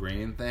did the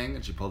green thing,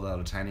 and she pulled out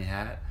a tiny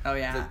hat. Oh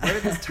yeah, like, where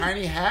did this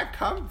tiny hat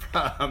come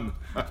from?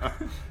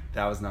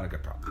 That was not a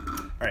good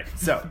problem. All right,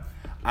 so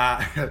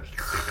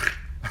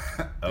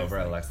over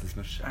Alexis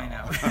Michelle. I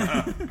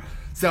know.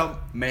 So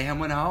Mayhem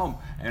went home,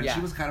 and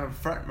she was kind of a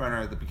front runner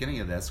at the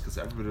beginning of this because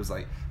everybody was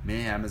like,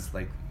 Mayhem is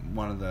like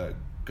one of the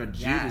good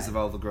duties of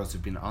all the girls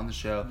who've been on the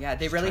show. Yeah,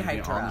 they really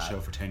hyped her on up. The show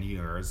for 10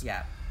 years.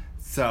 Yeah.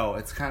 So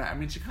it's kind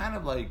of, she kind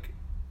of like,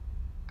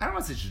 I don't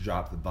want to say she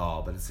dropped the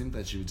ball, but it seemed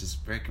that she was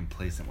just very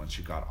complacent when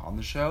she got on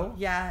the show.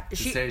 Yeah. To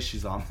say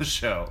she's on the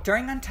show.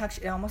 During Untouched,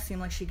 it almost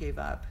seemed like she gave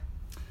up.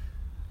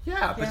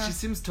 Yeah, but she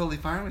seems totally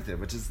fine with it,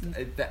 which is,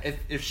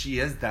 if she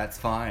is, that's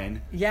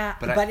fine. Yeah,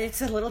 but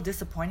it's a little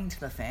disappointing to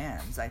the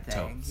fans, I think.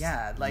 Totes.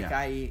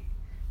 Yeah,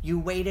 you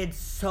waited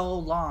so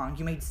long.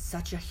 You made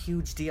such a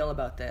huge deal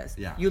about this.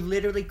 Yeah. You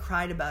literally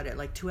cried about it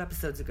like 2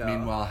 episodes ago.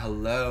 Meanwhile,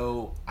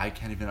 hello, I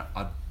can't even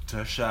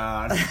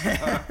audition.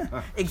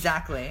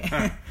 Exactly.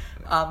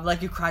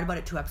 Like you cried about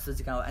it 2 episodes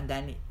ago, and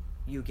then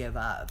you give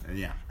up.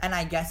 Yeah. And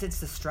I guess it's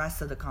the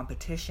stress of the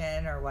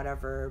competition or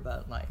whatever,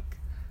 but like,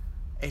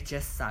 it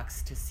just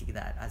sucks to see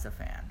that as a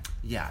fan.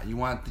 Yeah, you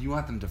want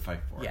them to fight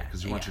for it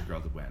because you want your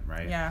girl to win,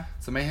 right? Yeah.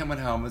 So Mayhem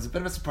went home. It was a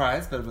bit of a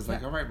surprise, but it was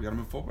like, all right, we got to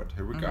move forward.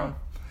 Here we go.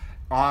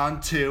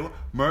 On to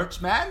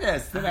Merch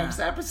Madness, the next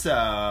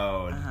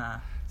episode.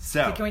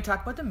 So, can we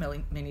talk about the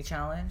mini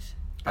challenge?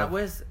 That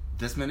was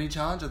this mini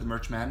challenge or the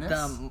Merch Madness?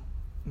 The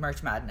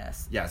Merch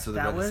Madness. Yeah, so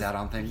the really sat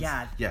on things.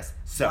 Yeah. Yes.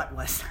 So what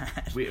was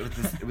that?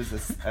 It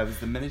was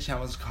the mini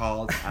challenge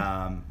called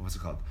what's it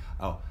called?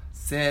 Oh,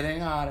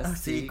 Sitting on a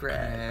Secret.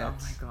 Oh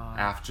my god.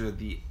 After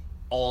the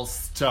All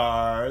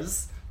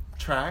Stars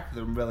track,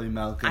 they're really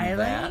milking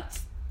that.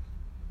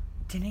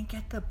 Didn't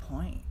get the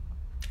point.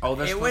 Oh,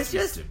 that's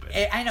just stupid.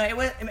 I know it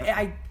was.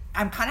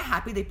 I'm kind of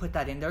happy they put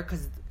that in there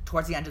because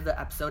towards the end of the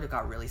episode it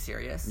got really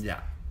serious.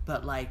 Yeah.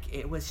 But like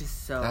it was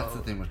just so. That's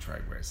the thing with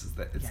Drag Race is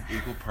that it's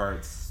equal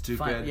parts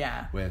stupid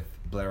with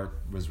Blair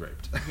was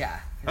raped. Yeah,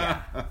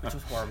 which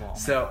was horrible.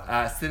 So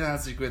sitting on a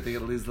secret, they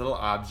get these little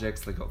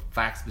objects like a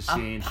fax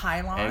machine, a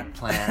pylon,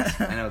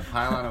 eggplant. I know the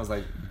pylon. I was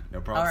like,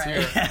 no problems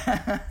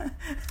here.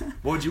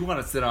 What would you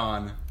want to sit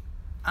on?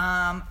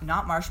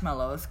 Not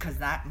marshmallows, because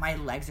my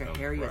legs are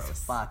hairy as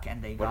fuck,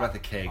 and they. What about the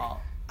cake?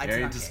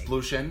 Hairy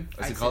splooshin?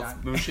 Is it called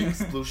smooshing?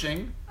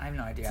 Splooshing? I have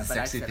no idea. It's a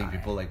sexy thing.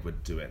 People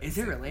would do it. Is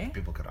it really?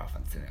 People get off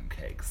on sitting on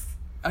cakes.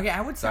 Okay, I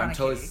would sit on a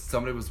cake.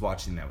 Somebody was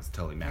watching that was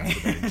totally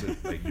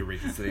masturbating to like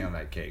Eureka sitting on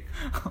that cake.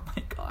 Oh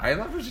my god! I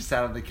love when she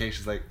sat on the cake.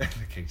 She's like, the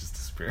cake just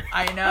disappeared.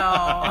 I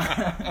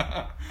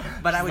know.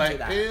 But I would do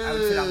that. Ew. I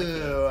would sit on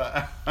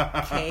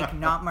the cake. Cake,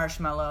 not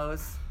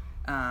marshmallows.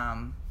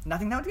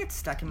 Nothing that would get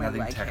stuck in my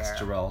leg hair. Nothing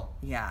textural.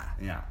 Yeah.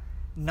 Yeah.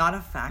 Not a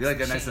fax machine. You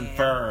like it nice and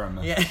firm.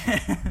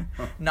 Yeah.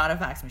 Not a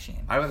fax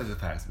machine. I would like the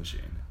fax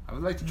machine. I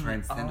would like to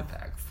transcend a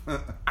fax.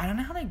 I don't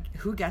know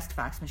who guessed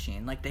fax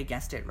machine. Like they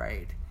guessed it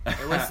right.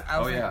 It was.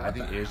 I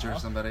think Asia or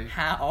somebody.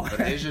 How? But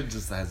Asia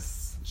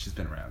she's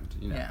been around.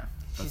 You know. Yeah.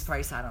 She's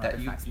probably sat on the fax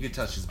machine. You can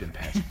tell she's been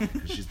patchy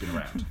because she's been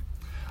around.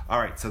 All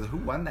right. So who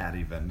won that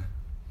even?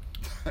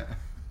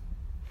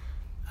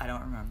 I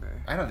don't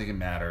remember. I don't think it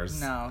matters.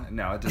 No,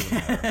 it doesn't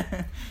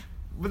matter.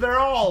 But they're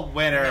all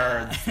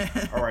winners.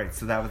 Yeah. All right,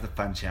 so that was the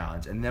fun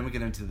challenge, and then we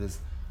get into this.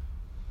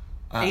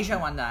 Asia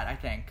won that, I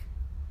think.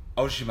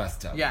 Oh, she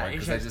must have. Yeah, right?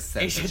 Because I just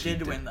said Aisha that she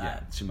did win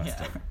that. Yeah, she must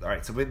Yeah. have. All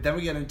right, so then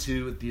we get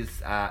into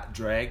this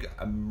drag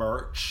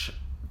merch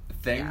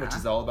thing, which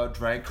is all about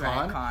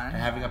DragCon and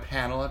having a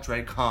panel at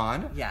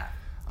DragCon. Yeah.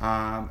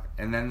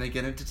 And then they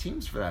get into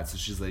teams for that. So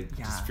she's like,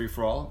 just free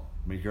for all,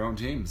 make your own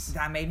teams.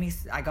 That made me.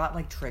 I got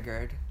like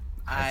triggered.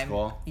 High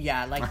school.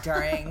 Yeah, like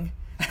during.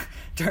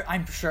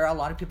 I'm sure a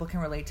lot of people can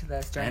relate to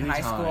this during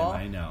high school.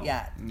 I know.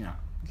 Yeah. Yeah.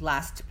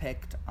 Last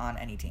picked on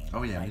any team.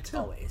 Oh yeah, like, me too.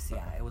 Always.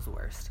 Yeah, it was the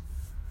worst.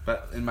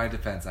 But in my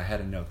defense, I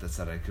had a note that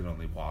said I could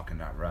only walk and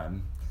not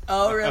run.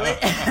 Oh really?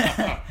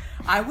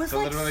 I was so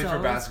like literally for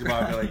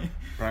basketball, I'd be like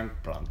blank,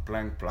 blank,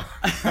 blank, blank.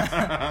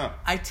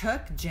 I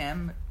took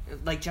gym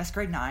like just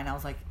grade 9. I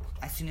was like,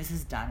 as soon as this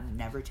is done, I'm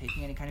never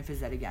taking any kind of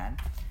phys ed again.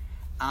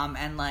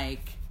 And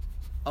like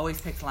always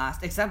picked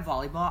last, except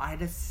volleyball.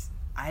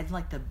 I had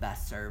like the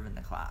best serve in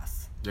the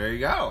class. There you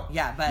go.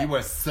 Yeah, but you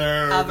were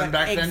serving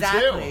back then too.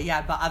 Exactly.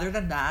 Yeah, but other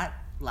than that,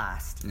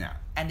 last. Yeah.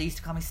 And they used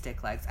to call me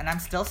stick legs, and I'm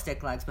still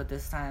stick legs, but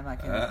this time I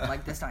can I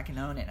can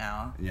own it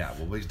now. Yeah,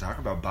 well, we can talk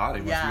about body.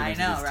 Once Yeah, we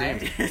get I into know, these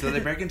right? teams. So they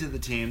break into the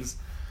teams.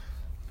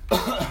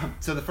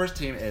 So the first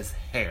team is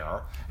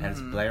Hair, and it's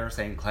Blair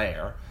St.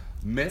 Clair,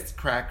 Miss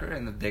Cracker,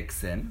 and the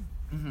Vixen.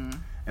 Mm-hmm.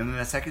 And then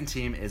the second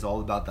team is all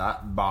about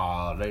that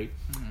body,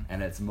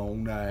 and it's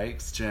Monet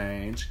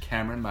Exchange,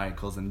 Cameron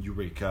Michaels, and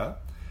Eureka.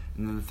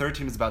 And then the third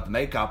team is about the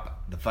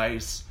makeup, the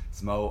face.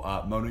 It's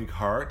Monique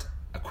Hart,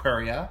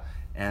 Aquaria,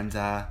 and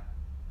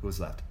who was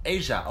left?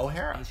 Asia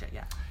O'Hara. Asia,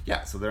 yeah.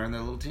 Yeah, so they're in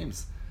their little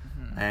teams.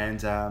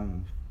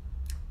 And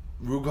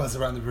Rue goes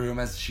around the room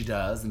as she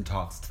does and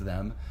talks to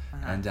them.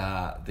 And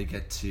they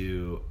get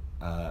to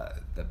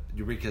the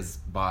Eureka's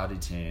body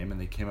team,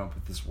 and they came up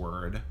with this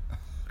word.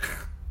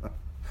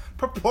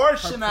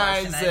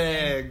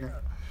 Proportionizing.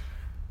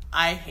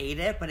 I hate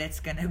it, but it's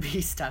gonna be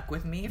stuck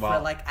with me for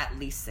like at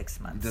least 6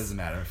 months. It doesn't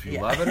matter if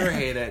you love it or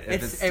hate it.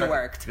 If it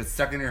worked. If it's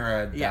stuck in your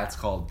head, that's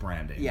called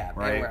branding. Yeah,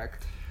 right? it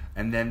worked.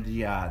 And then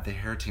the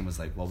hair team was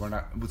like, well, we're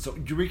not. So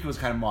Eureka was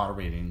kind of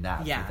moderating that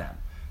for them.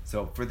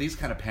 So for these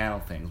kind of panel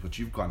things, which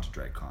you've gone to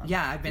DragCon,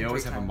 I've been. You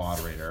always 3 have times. a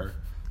moderator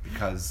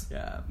because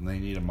they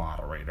need a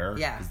moderator.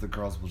 Yeah, because the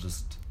girls will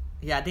just.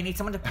 Yeah, they need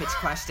someone to pitch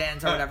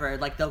questions or whatever.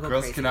 Like they'll go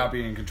Girls crazy. cannot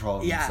be in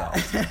control of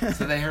themselves.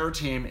 So the hair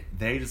team,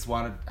 they just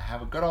want to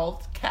have a good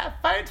old cat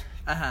fight,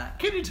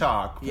 kitty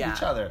talk with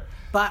each other.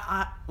 But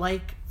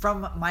like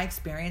from my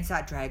experience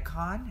at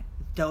DragCon,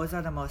 those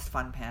are the most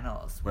fun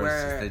panels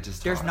where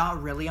there's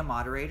not really a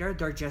moderator.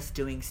 They're just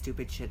doing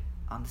stupid shit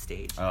on the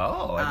stage.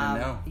 Oh, I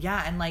didn't know.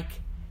 Yeah, and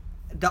like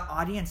the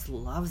audience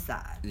loves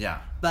that. Yeah.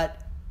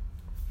 But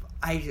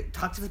I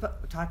talked to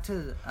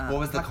what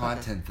was the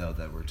content though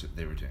that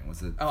they were doing?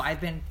 Was it? Oh, I've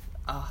been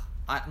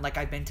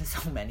to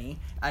so many.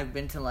 I've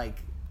been to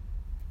like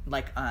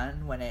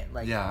when it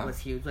was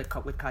huge,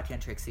 like with Katya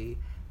and Trixie.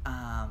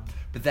 But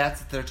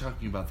they're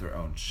talking about their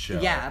own show.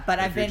 Yeah, but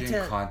I've been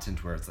to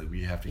content where it's like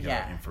we have to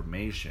get our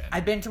information.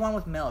 I've been to one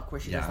with Milk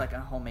where she does like a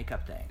whole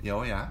makeup thing.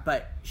 Oh yeah.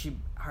 But she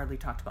hardly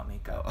talked about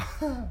makeup.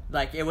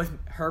 Like it was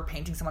her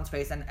painting someone's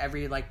face, and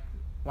every like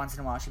once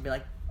in a while she'd be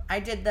like, I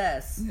did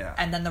this. Yeah.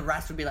 And then the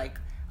rest would be like,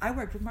 I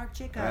worked with Marc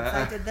Jacobs.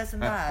 I did this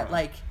and that.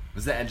 Like,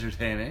 was that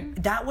entertaining?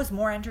 That was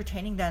more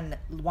entertaining than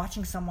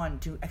watching someone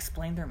to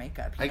explain their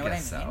makeup. You know what I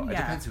mean? So. It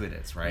depends who it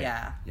is, right?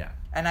 Yeah. Yeah.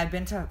 And I've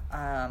been to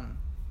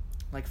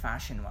like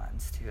fashion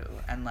ones too,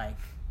 and like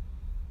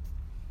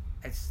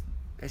it's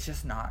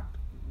just not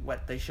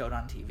what they showed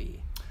on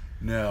TV.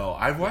 No,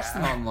 I've watched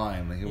them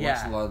online. Like I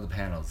watched a lot of the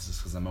panels just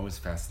because I'm always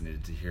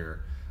fascinated to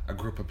hear a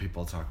group of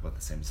people talk about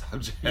the same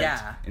subject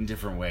in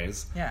different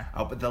ways. Yeah.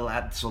 But the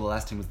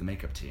last team was the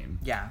makeup team.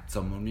 Yeah.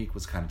 So Monique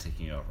was kind of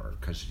taking over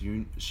because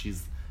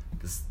she's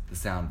the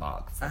sound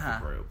box of the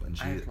group, and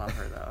I love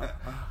her though.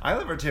 I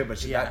love her too, but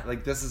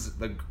this is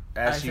like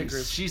as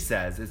she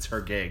says, it's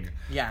her gig.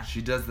 Yeah.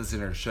 She does this in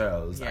her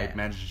shows. Yeah. I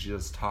imagine she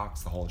just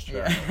talks the whole show.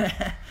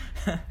 Yeah.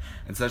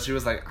 And so she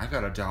was like, I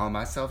gotta dial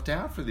myself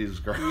down for these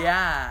girls.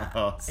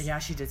 Yeah. Yeah,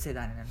 she did say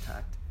that in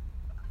Untucked.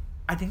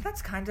 I think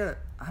that's kind of,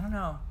 I don't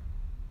know.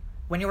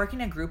 When you're working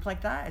in a group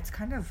like that, it's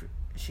kind of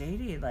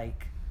shady,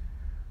 like.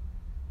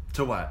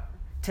 To what?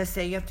 To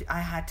say I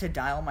had to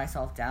dial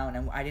myself down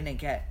and I didn't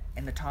get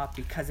in the top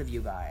because of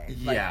you guys.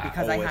 Yeah,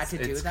 because I had to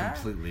do that.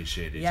 It's completely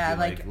shady. Yeah, to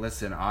be like,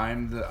 listen,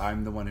 I'm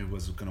the one who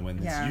was going to win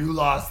this. Yeah. You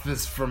lost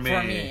this for me.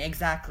 For me,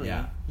 exactly.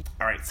 Yeah.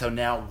 All right, so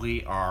now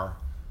we are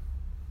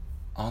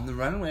on the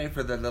runway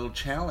for the little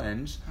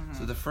challenge. Mm-hmm.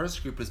 So the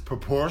first group is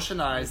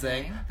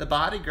proportionizing the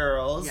body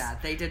girls. Yeah,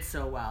 they did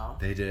so well.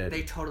 They did.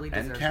 They totally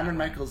deserved And Cameron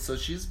Michaels, so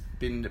she's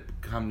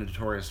become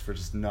notorious for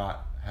just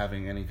not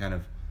having any kind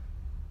of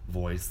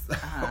voice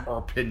or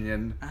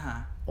opinion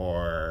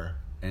or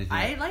anything.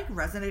 I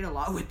resonate a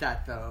lot with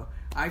that though.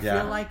 I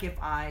feel like if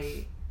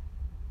I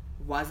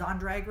was on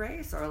Drag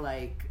Race or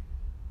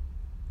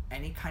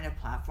any kind of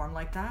platform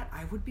like that,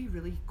 I would be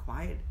really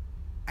quiet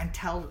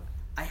until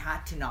I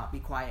had to not be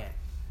quiet.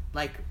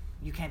 Like,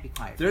 you can't be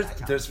quiet.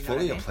 There's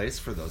fully a place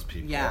for those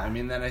people. Yeah. I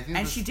mean, then I think.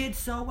 And she did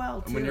so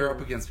well too. When you're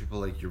up against people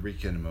like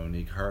Eureka and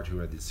Monique Hart, who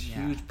are these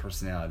huge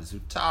personalities who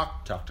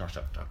talk.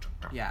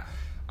 Yeah.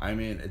 I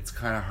mean, it's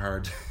kind of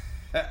hard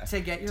to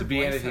get your to be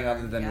voice anything heard.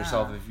 other than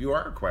yourself if you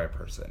are a quiet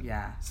person.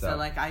 Yeah. So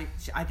like, I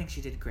think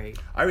she did great.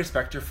 I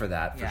respect her for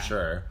that, for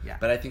sure. Yeah.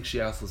 But I think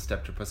she also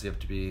stepped her pussy up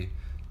to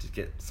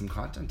get some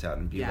content out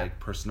and be like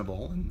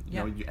personable and you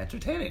know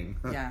entertaining.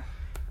 Yeah.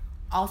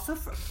 Also,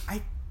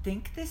 I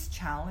think this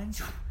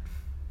challenge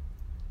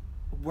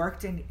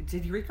worked in.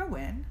 Did Eureka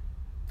win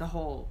the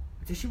whole?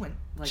 Did she win?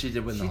 Like, she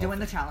did win. She did win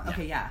the challenge. Yeah.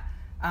 Okay, yeah.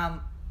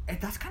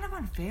 That's kind of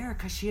unfair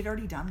because she had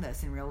already done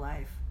this in real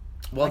life.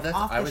 Well, like,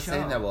 I was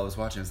saying that while I was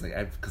watching. It's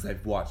like because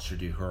I've watched her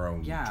do her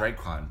own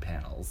DragCon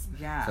panels.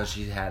 Yeah. So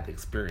she had the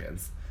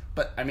experience.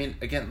 But I mean,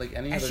 again, like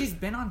any. And she's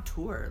been on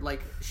tour.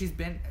 Like she's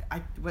been.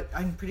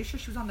 I'm pretty sure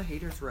she was on the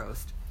Haters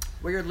Roast,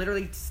 where you're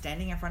literally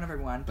standing in front of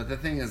everyone. But the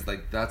thing is,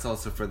 like, that's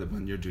also for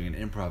when you're doing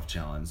an improv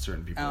challenge.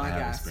 Certain people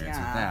have experience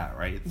with that,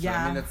 right? So,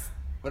 I mean, it's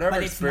whatever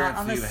but it's experience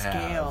not on the you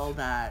scale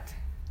that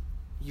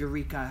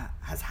Eureka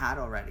has had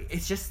already.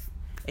 It's just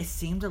it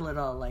seemed a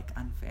little like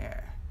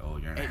unfair. Oh,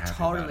 you're not it happy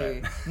totally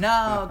about it.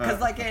 No, because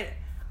like it.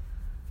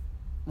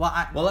 Well,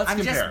 let's I'm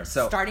compare. just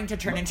starting to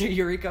turn into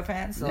Eureka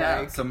fans.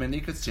 So so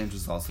Monique Exchange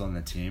was also on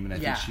the team, and I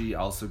think she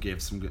also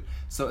gave some good.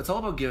 So it's all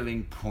about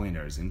giving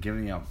pointers and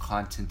giving out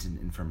content and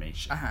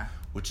information,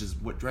 which is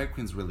what drag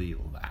queens really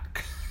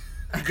lack.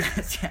 I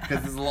guess,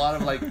 because there's a lot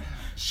of like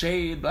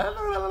shade, blah,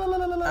 blah, blah, blah,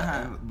 blah,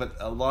 blah, but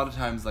a lot of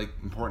times like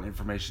important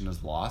information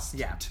is lost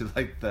to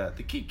like the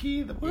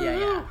kiki, the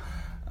woo.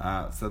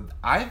 So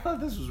I thought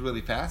this was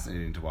really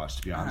fascinating to watch,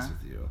 to be honest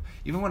with you.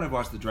 Even when I've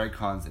watched the drag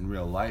cons in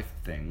real life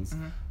things,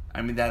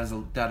 I mean that is a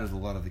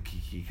lot of the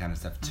kiki kind of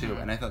stuff too.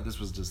 And I thought this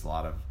was just a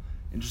lot of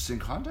interesting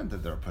content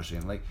that they were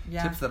pushing, like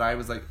tips that I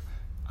was like,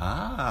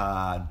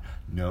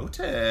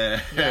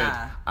 noted.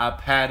 A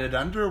padded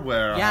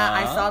underwear. Yeah,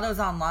 I saw those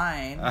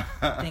online.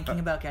 Thinking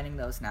about getting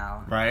those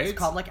now. Right? It's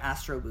called like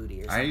Astro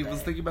Booty or something. I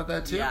was thinking about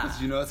that too,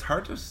 because you know it's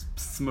hard to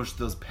smush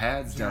those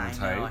pads down the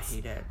tights. I know, I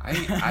hate it.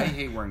 I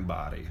hate wearing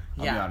body.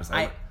 I'll be honest.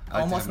 I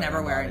almost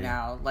never wear it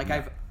now.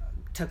 Like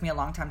took me a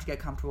long time to get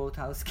comfortable with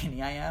how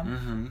skinny I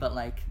am, but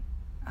like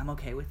I'm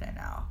okay with it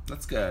now.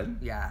 That's good.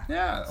 Yeah.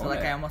 Yeah. So like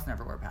I almost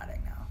never wear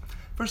padding now.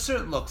 For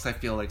certain looks, I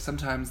feel like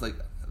sometimes like.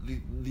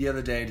 The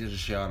other day I did a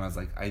show and I was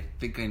like, I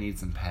think I need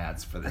some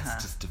pads for this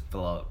just to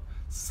fill out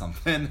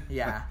something.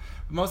 Yeah.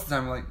 But most of the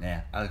time I'm like, nah,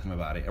 I like my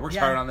body. I worked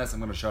hard on this,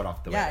 I'm going to show it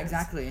off the way it is.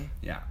 Exactly.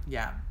 Yeah.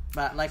 Yeah.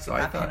 But like so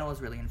that panel was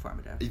really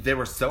informative. They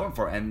were so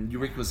informative. And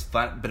Eureka was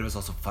fun, but it was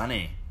also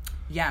funny.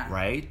 Yeah.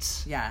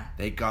 Right? Yeah.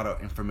 They got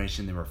out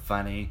information, they were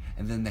funny,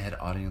 and then they had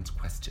audience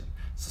question.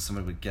 So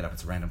somebody would get up,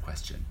 it's a random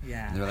question.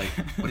 Yeah. And they were like,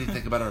 what do you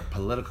think about our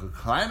political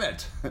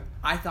climate?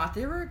 I thought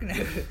it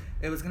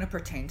was going to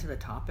pertain to the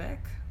topic.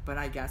 But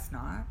I guess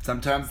not.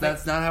 Sometimes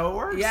that's not how it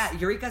works. Yeah,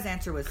 Eureka's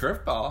answer was...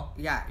 Curveball.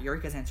 Yeah,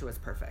 Eureka's answer was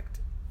perfect.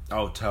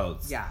 Oh,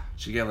 toads. Yeah.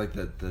 She gave like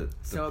the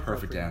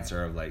perfect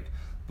answer of like,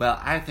 well,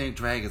 I think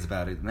drag is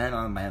about it. Man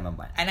on man on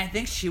man. And I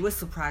think she was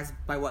surprised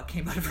by what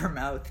came out of her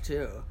mouth,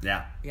 too.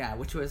 Yeah. Yeah,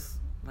 which was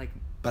like...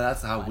 But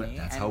that's how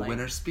like,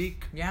 winners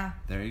speak. Yeah.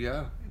 There you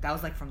go. That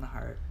was like from the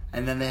heart.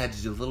 And then they had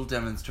to do a little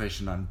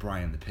demonstration on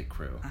Brian, the pit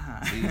crew.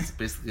 So he's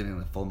basically getting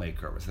the full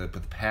makeover. So they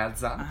put the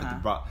pads on, put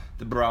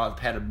the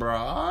padded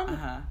bra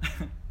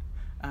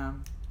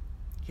on.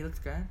 He looks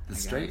good.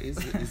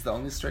 He's the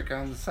only straight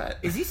guy on the set.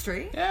 Is he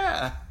straight?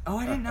 Yeah. Oh,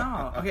 I didn't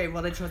know. Okay,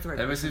 well they chose the right person.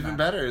 That makes it even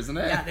better, isn't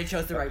it? Yeah, they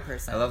chose the right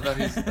person. I love that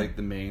he's like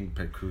the main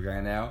pit crew guy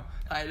now.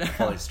 I know.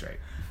 Fully straight.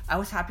 I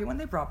was happy when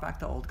they brought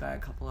back the old guy a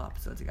couple of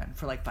episodes again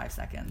for like 5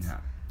 seconds. Yeah.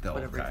 The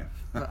old guy.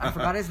 I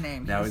forgot his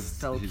name. Now he's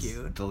so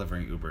cute.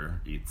 Delivering Uber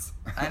Eats.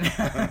 I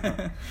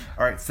know.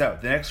 All right, so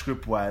the next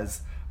group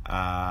was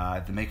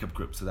the makeup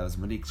group. So that was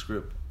Monique's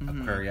group,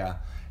 Aquaria,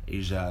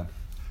 Asia.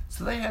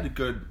 So they had a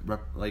good,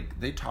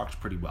 they talked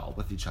pretty well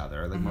with each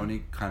other. Like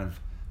Monique kind of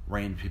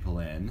reined people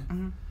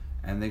in.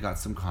 And they got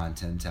some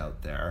content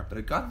out there. But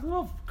it got a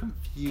little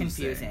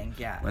confusing.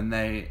 Yeah. When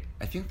I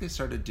think they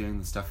started doing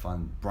the stuff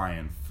on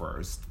Brian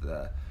first,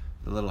 the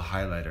little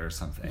highlighter or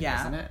something,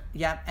 wasn't it?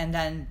 Yeah, and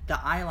then the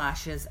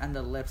eyelashes and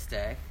the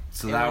lipstick.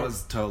 So that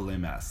was totally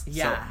messed.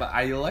 Yeah. So, but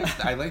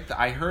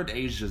I heard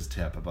Asia's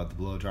tip about the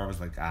blow dry. I was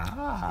like,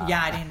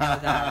 Yeah, I didn't know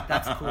that.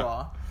 That's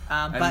cool.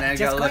 And but then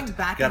just going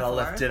back and forth.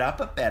 Gotta lift it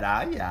up a bit,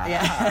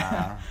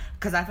 Yeah.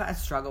 Because I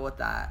struggle with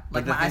that.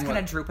 Like my eyes kind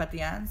of droop at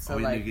the end, so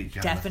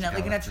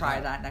definitely gonna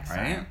try that next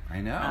time. I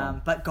know.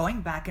 But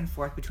going back and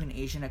forth between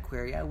Asia and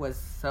Aquaria was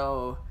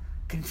so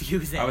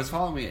confusing. I was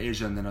following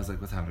Asia, and then I was like,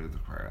 "What's happening with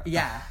Aquaria?"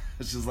 Yeah.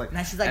 She's like,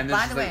 and she's like,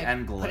 by the way,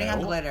 putting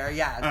on glitter,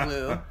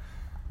 glue.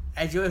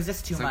 It was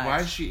just too much. Like, why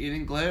is she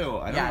eating glue?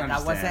 I don't understand.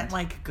 That wasn't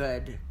like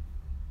good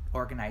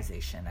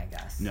organization, I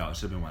guess. No, it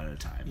should have been one at a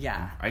time.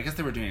 Yeah. I guess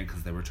they were doing it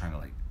because they were trying to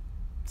like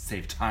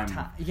save time.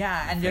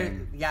 Yeah, and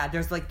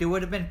there's like there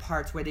would have been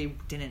parts where they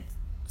didn't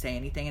say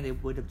anything, and they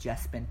would have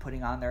just been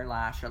putting on their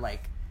lash or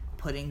like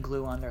putting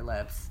glue on their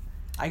lips.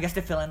 I guess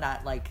to fill in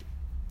that like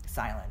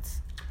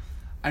silence.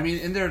 I mean,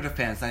 in their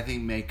defense, I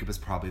think makeup is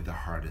probably the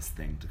hardest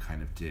thing to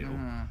kind of do.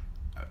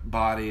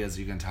 Body, as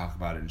you can talk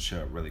about it and show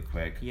it really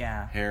quick.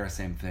 Yeah. Hair,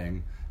 same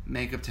thing.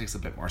 makeup takes a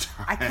bit more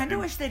time. I kind of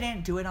wish they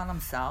didn't do it on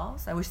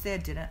themselves. I wish they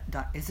didn't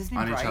done. Is his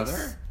name on Bryce? each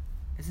other?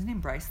 Is his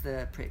name Bryce,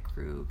 the Prit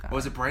Crew guy?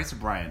 Was it Bryce or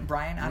Brian?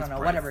 Brian? I don't know.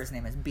 Bryce. Whatever his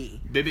name is.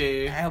 B.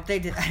 Baby. I hope they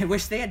did. I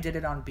wish they had did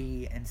it on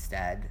B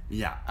instead.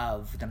 Yeah.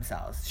 Of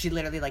themselves. She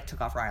literally like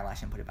took off her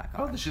eyelash and put it back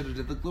on. Oh, they should have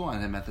did the glue on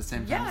him at the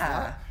same time as Yeah.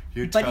 that.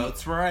 You're But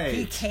totes right.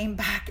 He came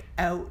back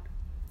out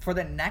for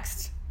the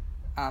next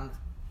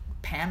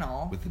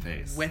panel with the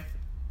face. With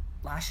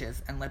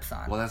lashes and lips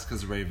on. Well, that's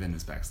because Raven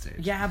is backstage.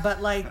 Yeah,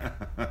 but like,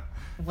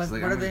 what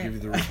like are they? Give you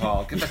the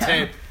RuPaul. Get the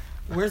tape.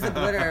 Where's the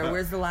glitter?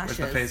 Where's the lashes?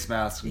 Where's the face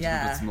mask?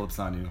 Yeah. Put some lips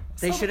on you.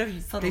 They should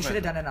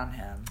have done it on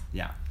him.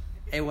 Yeah.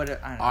 It would have.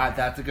 All right,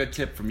 that's a good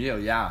tip from you.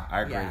 Yeah,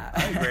 I agree. Yeah.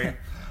 I agree.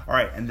 All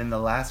right, and then the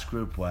last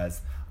group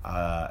was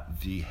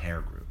the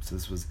hair group. So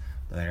this was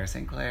Blair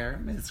St. Clair,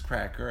 Ms.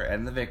 Cracker,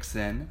 and the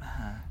Vixen.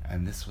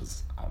 And this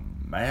was a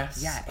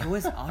mess. Yeah, it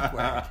was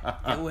awkward.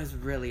 It was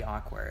really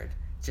awkward.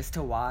 Just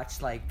to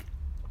watch, like,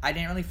 I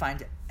didn't really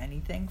find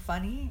anything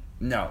funny.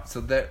 No,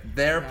 so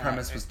their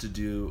premise was to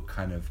do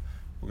kind of,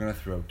 we're going to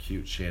throw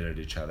cute shade at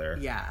each other.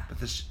 Yeah. But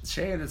the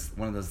shade is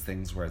one of those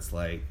things where it's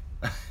like,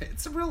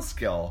 it's a real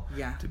skill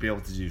to be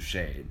able to do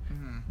shade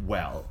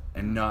well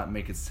and not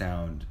make it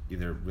sound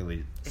either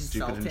really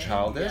stupid and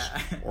childish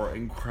or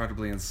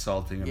incredibly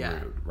insulting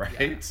and rude,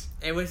 right?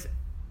 Yeah.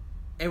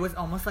 It was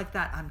almost like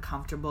that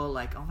uncomfortable,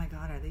 like, oh my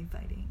god, are they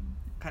fighting?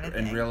 Kind of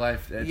thing. In real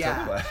life, it's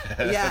yeah.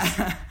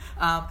 Yeah.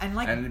 And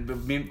like, and I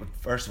mean,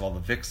 first of all, the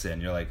Vixen,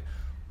 you're like,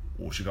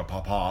 oh, she got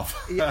pop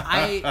off.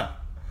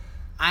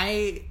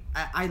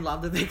 I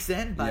love the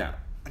Vixen, but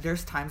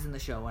there's times in the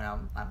show when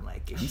I'm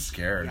like, I'm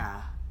scared.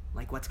 Yeah.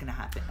 Like, what's gonna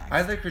happen next?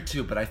 I like her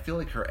too, but I feel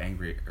like her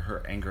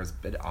anger is a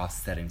bit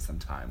offsetting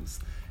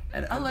sometimes.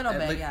 And a little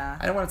bit, like, yeah.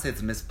 I don't want to say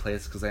it's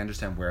misplaced because I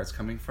understand where it's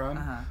coming from,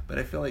 but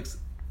I feel like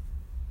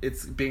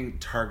it's being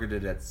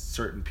targeted at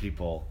certain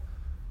people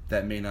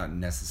that may not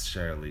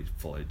necessarily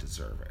fully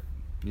deserve it.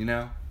 You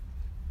know?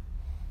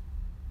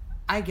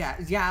 I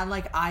guess, yeah.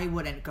 Like, I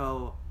wouldn't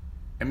go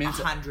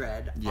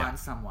 100 on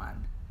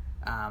someone,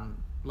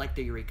 like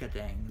the Eureka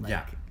thing.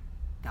 Like,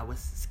 that was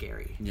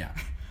scary. Yeah.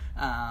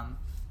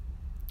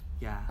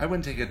 Yeah. I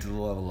wouldn't take it to the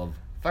level of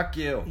fuck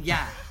you.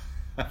 Yeah.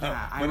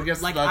 Yeah. I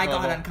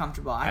got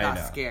uncomfortable. I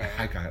got scared.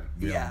 I got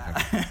real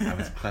uncomfortable. I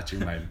was clutching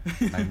my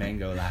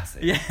mango lassi.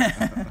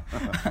 Yeah.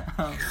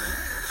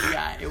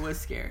 Yeah, it was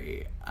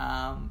scary.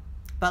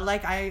 But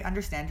like, I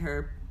understand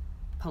her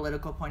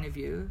political point of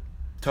view.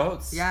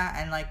 Totes.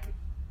 Yeah, and like,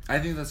 I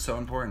think that's so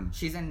important.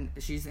 She's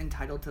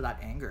entitled to that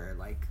anger.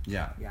 Like.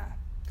 Yeah. Yeah.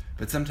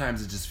 But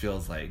sometimes it just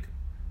feels like,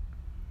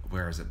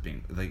 where is it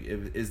being, like,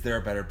 is there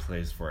a better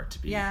place for it to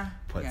be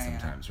put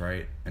sometimes,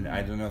 right? And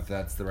I don't know if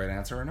that's the right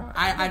answer or not.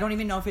 I don't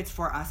even know if it's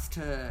for us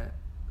to,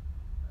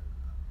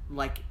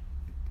 like,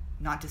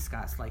 not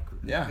discuss, like,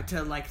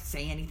 to, like,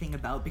 say anything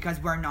about, because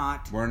we're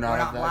not of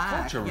that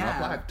black. culture. We're not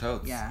black,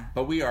 totes. Yeah.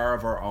 But we are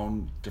of our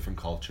own different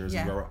cultures,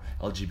 and we're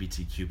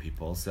LGBTQ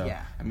people, so,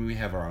 I mean, we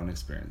have our own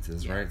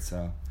experiences, right?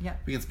 So,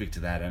 we can speak to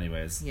that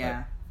anyways.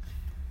 Yeah.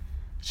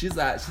 She's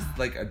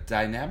like a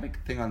dynamic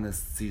thing on this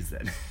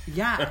season.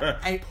 Yeah.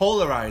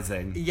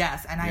 Polarizing.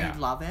 Yes, and I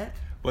love it.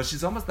 Well,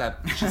 she's almost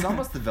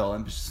the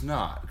villain, but she's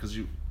not, because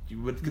you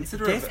would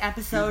consider this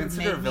episode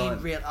made me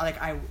real.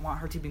 Like, I want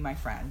her to be my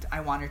friend.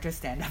 I want her to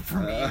stand up for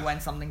me when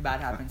something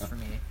bad happens for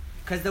me.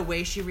 Because the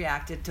way she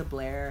reacted to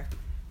Blair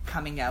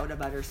coming out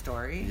about her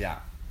story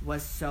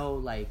was so,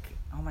 like,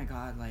 oh my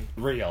god, like,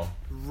 real.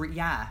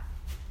 Yeah.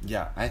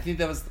 Yeah, I think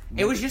that was...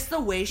 It was just the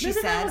way she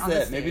said on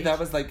the stage. Maybe that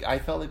was like... I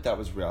felt like that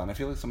was real. And I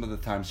feel like some of the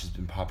times she's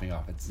been popping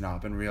off, it's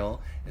not been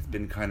real. It's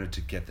been kind of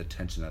to get the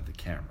attention of the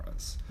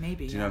cameras.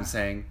 Maybe, Do you know what I'm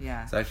saying?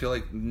 Yeah. So I feel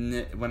like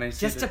when I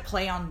see... Just to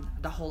play on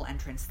the whole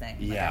entrance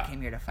thing. Like, I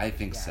came here to fight. I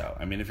think so.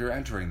 I mean, if you're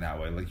entering that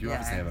way, like, you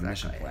obviously have a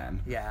mission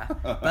plan. Yeah.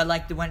 But,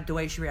 like, the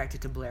way she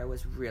reacted to Blair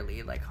was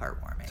really, like,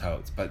 heartwarming.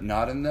 Totes. But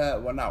not when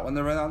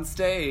they were on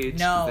stage.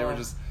 No. They were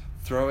just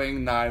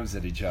throwing knives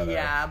at each other.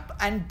 Yeah.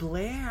 And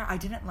Blair, I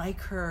didn't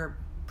like her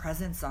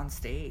presence on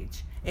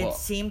stage. It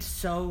seemed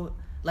so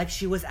like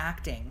she was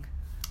acting,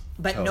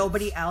 but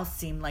nobody else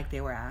seemed like they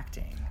were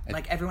acting.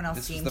 Like, everyone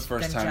else seemed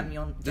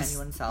genuine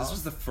self. This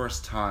was the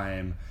first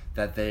time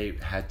that they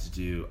had to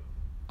do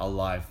a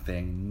live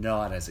thing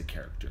not as a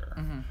character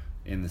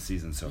in the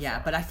season so far. Yeah,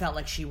 but I felt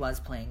like she was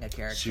playing a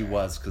character. She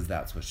was, because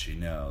that's what she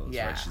knows.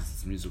 Yeah. Right? She's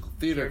this musical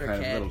theater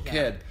kind of little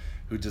kid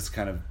who just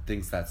kind of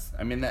thinks that's...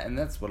 I mean, and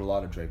that's what a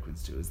lot of drag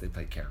queens do, is they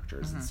play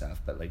characters and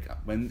stuff. But, like,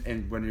 when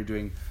you're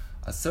doing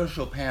a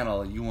social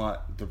panel, you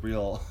want the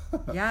real...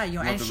 Yeah,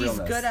 and she's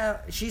realness. Good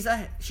at...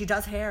 She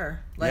does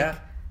hair. Like,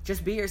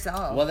 just be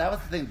yourself. Well, that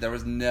was the thing. There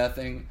was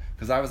nothing...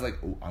 Because I was like,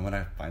 I want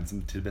to find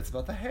some tidbits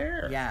about the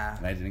hair. Yeah.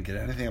 And I didn't get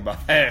anything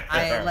about the hair.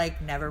 I,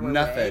 like, never wear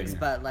wigs,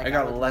 but, like, I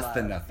got less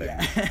than nothing.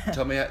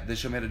 Yeah. They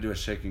showed me how to do a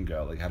shake and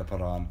go, like how to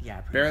put on...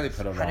 Yeah, barely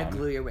put it on. How to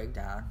glue your wig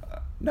down.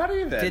 Not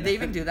even. Did they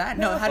even do that?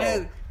 No, how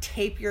to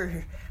tape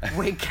your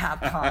wig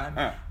cap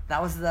on.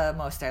 That was the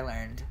most I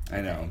learned.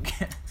 I know.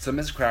 So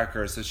Miss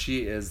Cracker,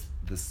 she is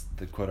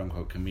the quote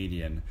unquote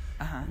comedian,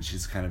 and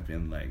she's kind of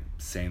been like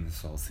saying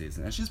this whole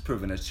season, and she's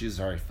proven it. She's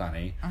very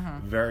funny,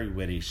 very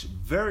witty,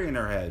 very in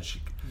her head.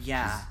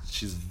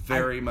 She's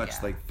very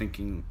much like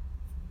thinking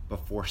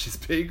before she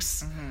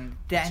speaks.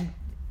 Then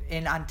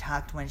in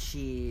Untucked, when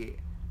she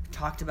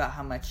talked about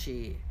how much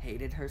she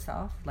hated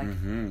herself, like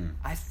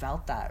I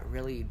felt that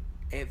really.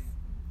 It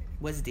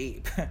was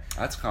deep.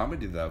 That's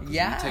comedy though, because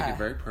you take it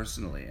very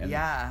personally. And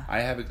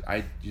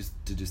I used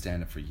to do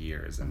stand up for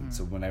years, and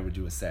so when I would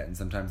do a set, and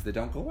sometimes they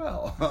don't go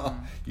well,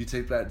 you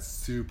take that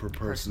super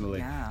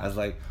personally as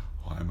like,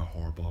 oh, I'm a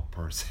horrible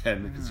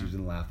person because you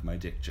didn't laugh at my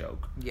dick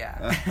joke.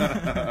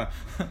 Right?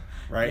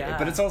 Yeah.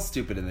 But it's all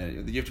stupid, and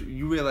then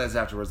you realize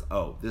afterwards,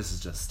 oh, this is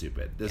just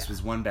stupid. This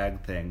was one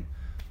bad thing.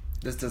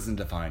 This doesn't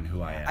define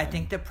who I am. I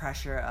think the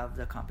pressure of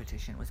the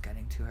competition was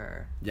getting to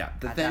her. Yeah,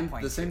 the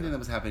same thing that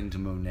was happening to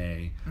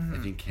Monet, I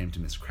think, came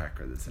to Miss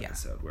Cracker this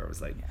episode, where it was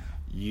like,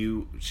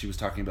 she was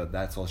talking about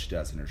that's all she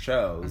does in her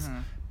shows,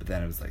 but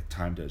then it was like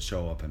time to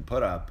show up and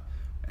put up,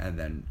 and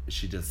then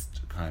she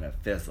just kind of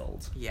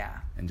fizzled. Yeah.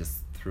 And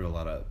just threw a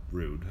lot of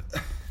rude.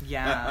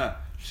 Yeah.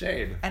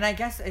 Shade. And I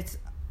guess it's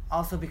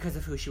also because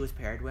of who she was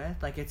paired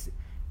with. Like, it's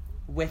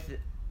with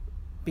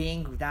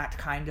being that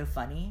kind of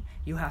funny,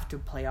 you have to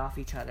play off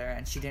each other,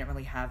 and she didn't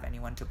really have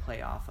anyone to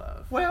play off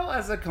of. Well,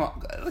 as a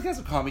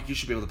comic, you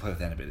should be able to play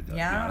with anybody, though.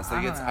 Yeah, to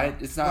be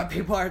honest. It's not when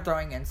people are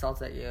throwing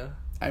insults at you.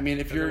 I mean,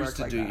 if you're used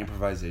to doing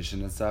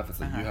improvisation and stuff, it's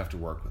like you have to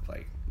work with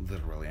like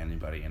literally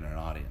anybody in an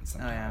audience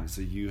sometimes. So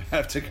you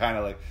have to kind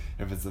of like,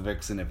 if it's the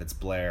Vixen, if it's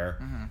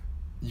Blair,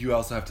 you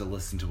also have to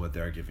listen to what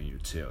they're giving you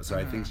too. So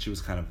I think she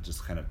was kind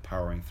of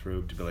powering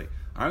through to be like,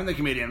 I'm the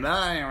comedian,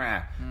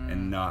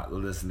 and not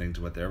listening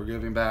to what they were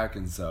giving back,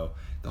 and so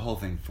the whole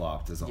thing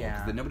flopped as a whole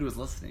because nobody was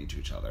listening to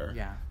each other.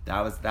 Yeah,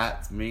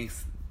 that's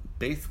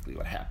basically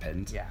what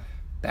happened. Yeah,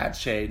 bad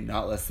shade,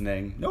 not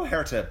listening, no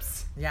hair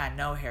tips. Yeah,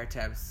 no hair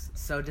tips.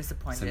 So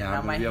disappointed. So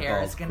now my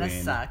hair is gonna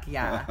suck.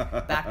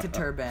 Yeah, back to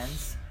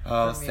turbans.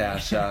 Oh,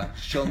 Sasha,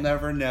 she'll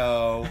never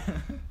know.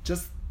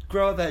 Just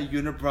grow that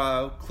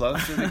unibrow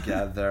closer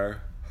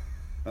together.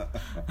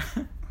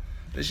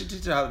 They should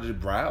teach you how to do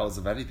brows,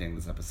 if anything,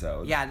 this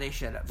episode. Yeah, they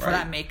should. Right? For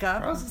that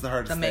makeup. Brows is the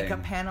hardest thing. The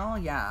makeup panel,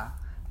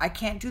 I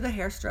can't do the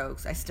hair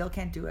strokes. I still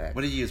can't do it.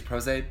 What do you use,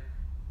 Pros-Aid?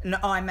 No,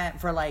 I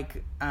meant for,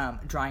 like,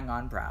 drawing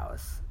on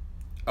brows.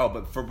 Oh,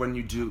 but for when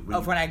you do...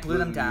 When I glue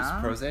them down.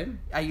 Use Pros-Aid?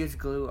 I use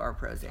glue or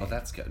Pros-Aid. Oh,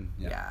 that's good.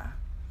 Yeah.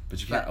 But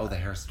you can't... the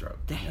hair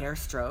stroke. The hair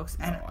strokes.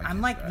 And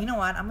I'm like, you know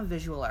what? I'm a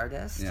visual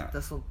artist. Yeah.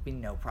 This will be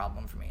no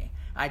problem for me.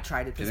 I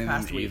tried it this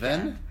past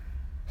weekend. Even?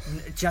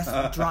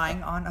 Just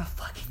drawing on a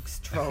fucking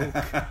stroke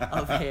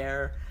of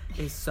hair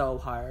is so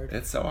hard.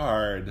 It's so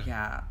hard.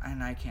 Yeah,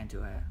 and I can't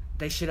do it.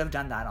 They should have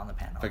done that on the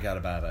panel. Forget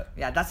about it.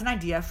 Yeah, that's an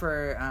idea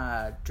for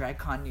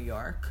DragCon New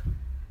York.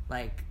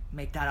 Like,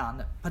 put that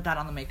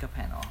on the makeup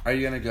panel. Are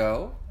you gonna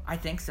go? I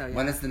think so. Yeah.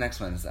 When is the next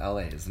one? It's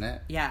LA, isn't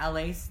it? Yeah,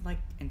 LA's like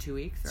in 2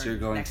 weeks. So you're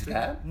going to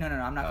that? No,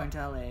 I'm not going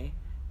to LA.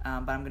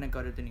 But I'm gonna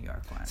go to the New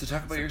York one. So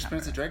talk about your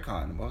experience at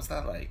DragCon. What was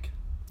that like?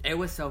 It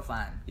was so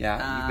fun.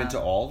 Yeah? You've been to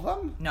all of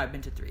them? No, I've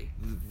been to 3.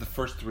 The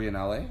first 3 in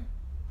LA?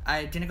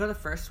 I didn't go to the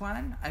first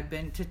one. I've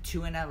been to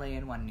 2 in LA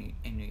and 1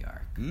 in New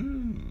York.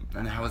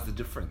 And how was the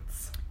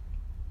difference?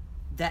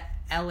 The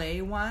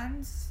LA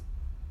ones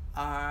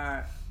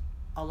are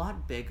a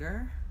lot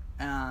bigger.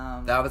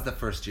 That was the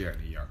first year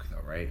in New York,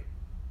 though, right?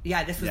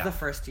 Yeah, this was the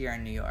first year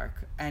in New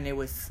York. And it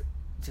was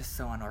just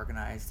so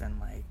unorganized and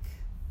like...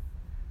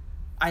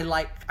 I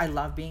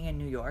love being in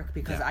New York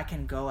because I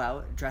can go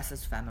out, dress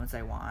as femme as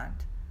I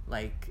want.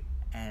 Like,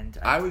 and...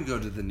 I would go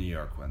to the New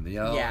York one. The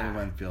LA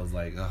one feels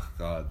like, oh,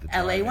 God. The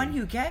LA one,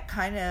 you get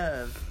kind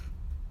of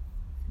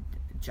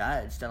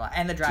judged a lot.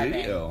 And the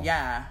driving. Do you?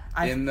 Yeah.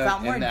 I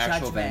felt more in the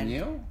actual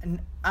judgment.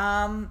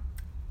 venue?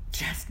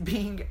 Just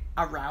being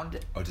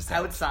around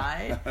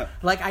outside.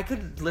 Like, I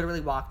could literally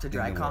walk to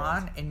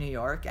DragCon in New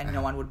York and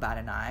no one would bat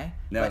an eye.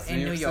 No, but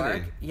in New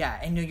York,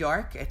 in New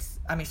York,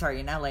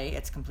 in LA,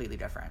 it's completely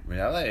different.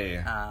 Really?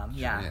 Yeah.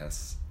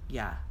 Yes.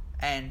 Yeah.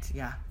 And,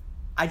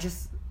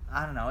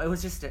 I don't know. It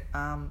was just,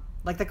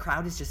 like, the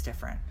crowd is just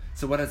different.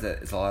 So what is it?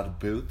 It's a lot of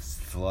booths.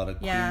 It's a lot of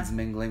queens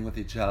mingling with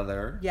each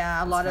other.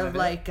 Yeah, a lot of,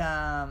 like...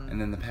 and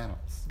then the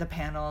panels. The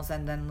panels,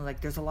 and then, like,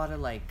 there's a lot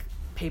of, like...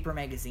 Paper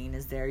Magazine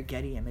is there,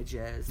 Getty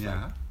Images.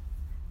 Yeah. Like,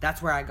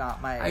 that's where I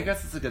got my... I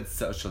guess it's a good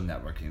social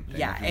networking thing.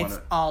 Yeah, it's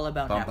all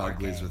about bump networking.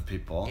 uglies with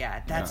people.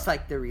 Yeah, that's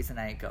like the reason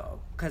I go.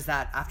 Because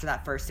after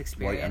that first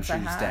experience I'm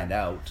sure you stand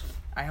out.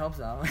 I hope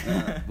so.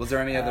 Was there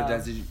any other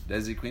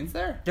Desi queens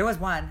there? There was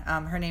one.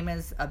 Her name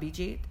is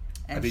Abhijit.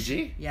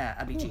 Abhijit? Yeah,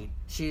 Abhijit.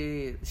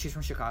 She's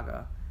from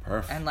Chicago.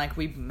 Perfect. And like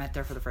we met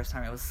there for the first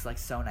time. It was like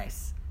so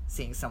nice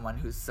seeing someone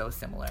who's so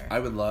similar. I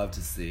would love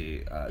to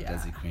see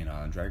Desi Queen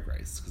on Drag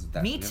Race.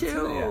 Me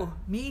too.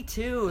 Me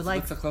too.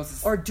 Like, what's the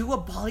closest? Or do a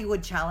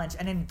Bollywood challenge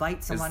and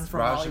invite someone from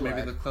Raja Bollywood.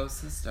 Maybe the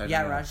closest?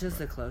 Raja's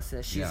the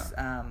closest. She's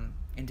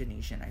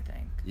Indonesian, I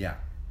think. Yeah.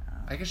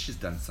 I guess she's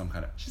done some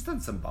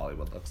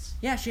Bollywood looks.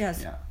 Yeah, she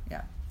has.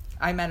 Yeah.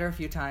 I met her a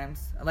few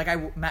times. Like,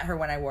 I met her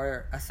when I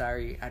wore a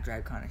sari at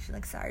DragCon, and she's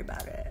like, sorry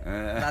about it.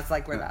 That's,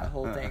 like, where that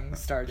whole thing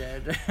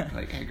started.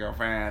 Like, hey,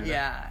 girlfriend.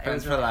 Yeah.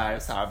 Friends for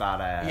life. Sorry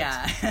about it.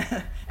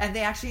 Yeah. And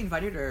they actually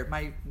invited her.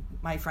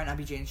 My friend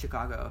Abby Jane in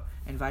Chicago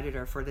invited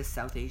her for this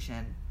South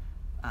Asian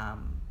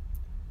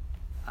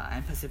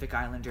and Pacific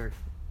Islander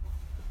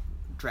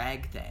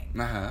drag thing.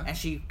 And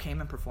she came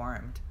and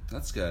performed.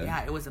 That's good.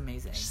 Yeah, it was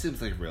amazing. She seems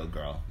like a real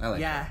girl. I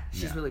like her.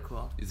 She's really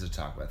cool. Easy to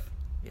talk with.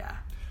 Yeah.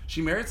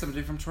 She married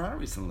somebody from Toronto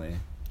recently.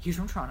 He's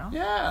from Toronto?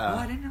 Yeah. Oh,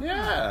 I didn't know that.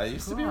 Yeah, he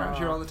used to be around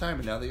here all the time,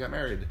 and now they got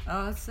married.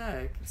 Oh, that's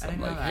sick. So I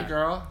didn't I'm know like, that. hey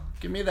girl,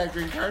 give me that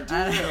green card too.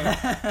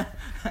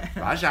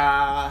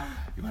 Raja,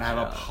 you want to have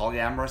a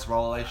polyamorous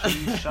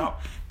relationship?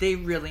 They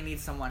really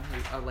need someone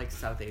who are like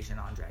South Asian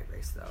on Drag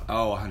Race, though.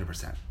 Oh,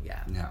 100%.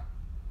 Yeah. Yeah.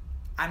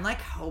 I'm like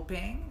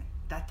hoping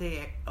that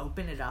they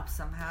open it up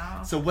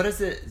somehow. So what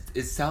is it?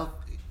 Is South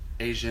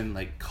Asian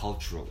like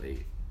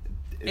culturally?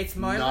 It's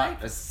more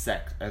not like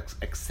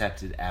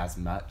accepted as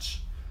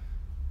much.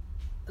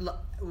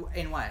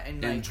 In what? In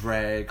like,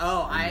 drag.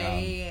 Oh,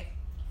 I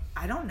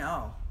don't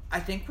know. I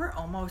think we're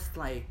almost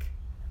like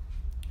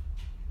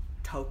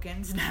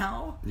tokens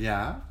now.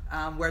 Yeah.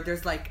 Where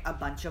there's like a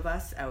bunch of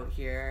us out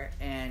here,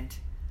 and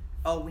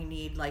we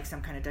need like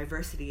some kind of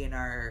diversity in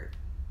our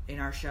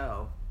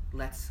show.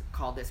 Let's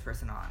call this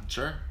person on.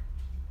 Sure.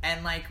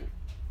 And like,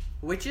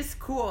 which is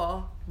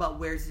cool, but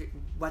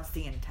what's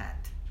the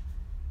intent?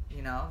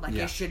 You know, like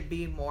it should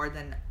be more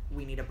than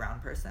we need a brown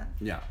person.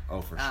 Yeah.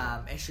 Oh, for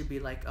sure. It should be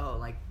like,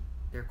 like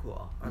they're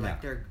cool or like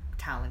they're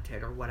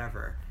talented or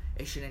whatever.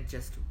 It shouldn't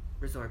just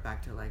resort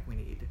back to like we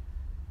need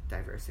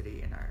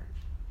diversity in our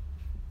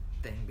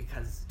thing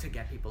because to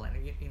get people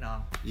in, you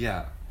know.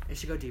 Yeah. It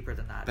should go deeper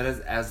than that. But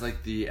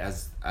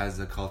as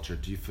a culture,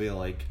 do you feel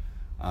like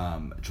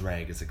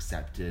drag is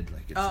accepted?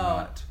 Like it's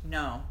not.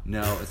 No,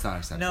 it's not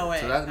accepted. No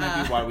way. So that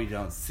might be why we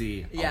don't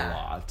see a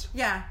lot.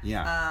 Yeah.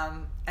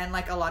 Yeah. And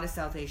like a lot of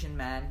South Asian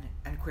men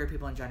and queer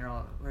people in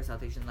general who are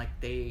South Asian, like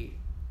they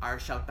are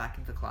shoved back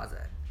into the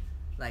closet.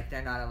 Like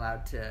they're not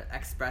allowed to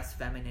express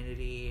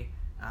femininity.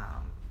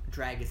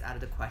 Drag is out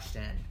of the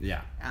question.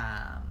 Yeah.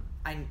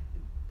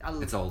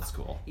 It's old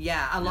school.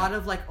 Yeah, a lot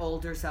of like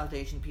older South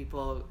Asian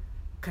people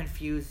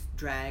confuse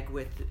drag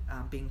with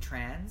being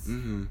trans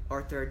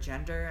or third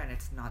gender, and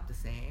it's not the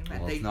same.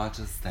 And it's not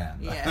just them.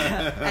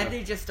 Yeah, and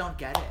they just don't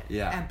get it.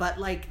 Yeah. But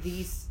like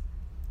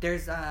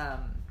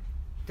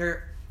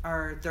there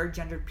are third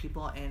gendered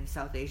people in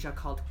South Asia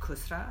called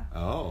Kusra.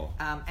 Oh.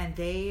 And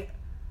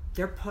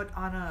they're put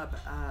on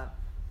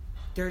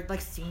they're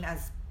like seen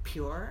as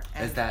pure.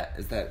 And is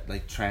that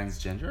like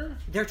transgender?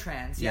 They're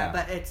trans. Yeah.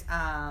 But it's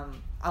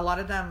a lot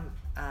of them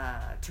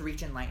to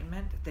reach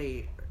enlightenment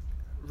they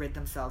rid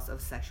themselves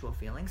of sexual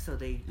feelings, so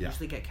they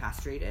usually get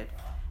castrated,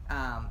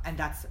 and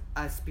that's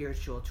a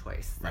spiritual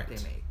choice that they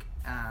make.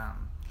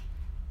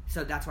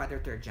 So that's why they're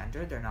third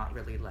gender. They're not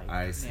really like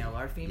male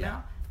or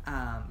female.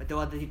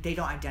 They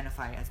don't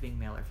identify as being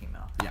male or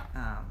female.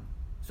 Yeah.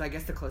 So I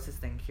guess the closest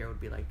thing here would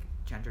be like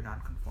gender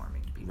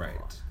non-conforming people.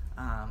 Right.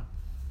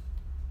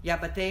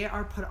 But they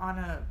are put on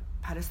a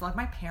pedestal. Like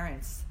my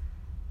parents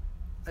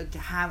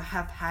have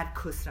had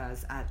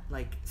kusras at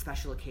like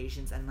special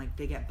occasions, and like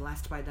they get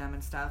blessed by them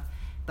and stuff.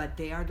 But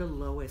they are the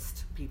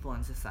lowest people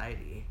in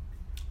society.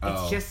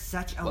 It's just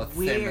such a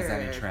weird. Same as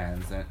any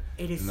trans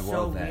it is in the so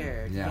world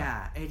weird. Then.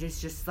 Yeah, it is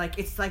just like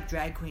it's like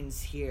drag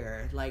queens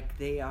here. Like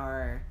they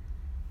are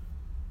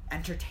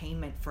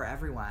entertainment for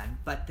everyone,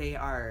 but they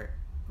are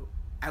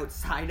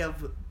outside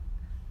of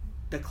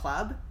the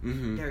club.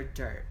 They're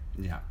dirt.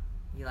 Yeah,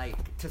 you like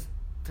to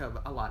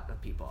a lot of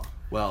people.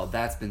 Well,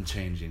 that's been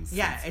changing. It's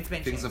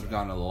been things changing. have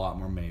gone a lot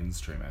more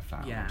mainstream. I've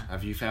found. Yeah.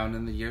 Have you found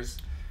in the years?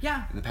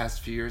 Yeah. In the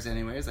past few years,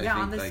 anyways. I think,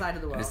 on this side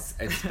of the world.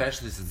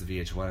 Especially since the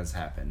VH1 has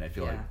happened, I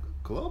feel like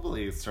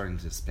globally it's starting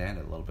to expand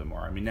it a little bit more.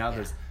 I mean, now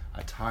there's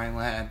a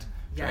Thailand,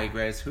 Drag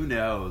Race. Who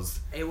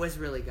knows? It was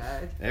really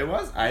good. It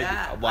was.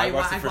 I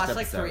watched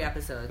like 3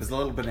 episodes. It was a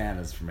little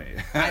bananas for me.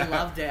 I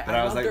loved it. But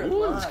I was like,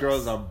 ooh, these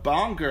girls are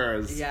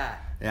bonkers. Yeah.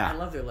 I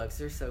love their looks.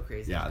 They're so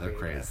crazy. Yeah, they're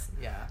crazy.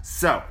 Yeah.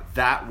 So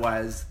that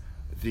was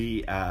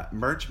the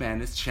Merch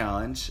Madness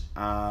Challenge.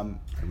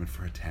 I went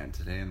for a 10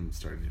 today, and I'm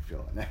starting to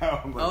feel it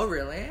now. Oh,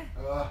 really?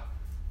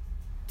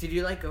 Did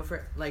you like go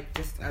for like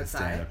just like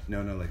outside?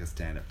 No, like a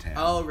stand-up 10.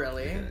 Oh,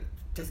 really?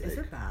 Is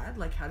it bad?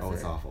 Like how does it? Oh,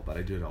 it's awful, but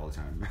I do it all the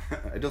time.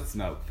 I don't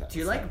smoke. Do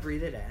you like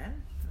breathe it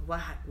in?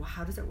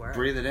 How does it work?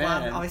 Breathe it in.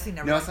 Well, I've obviously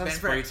never. No, it's not a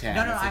spray tan.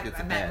 No,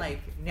 I meant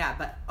like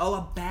but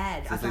a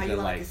bed. So I thought you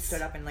like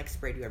stood up and like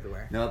sprayed you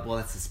everywhere. No, well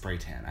that's a spray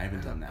tan. I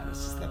haven't done that.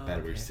 It's just that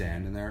bed where you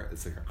stand in there.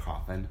 It's like a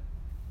coffin.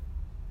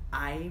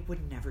 I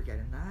would never get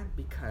in that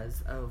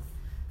because of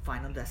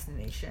Final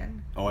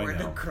Destination, where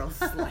the girl's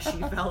slushy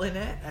fell in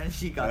it and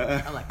she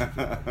got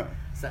electrocuted.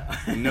 So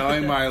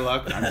knowing my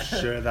luck, I'm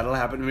sure that'll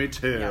happen to me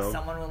too. Yeah,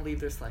 someone will leave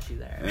their slushy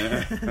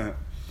there.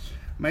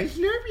 My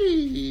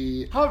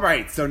Slurpee. All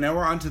right, so now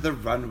we're on to the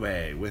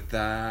runway with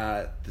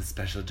the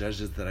special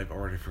judges that I've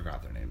already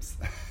forgot their names.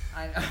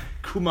 I know.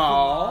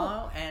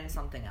 Kumal and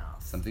something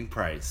else. Something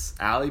Price.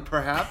 Allie,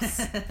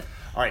 perhaps?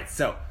 All right,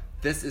 so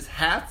this is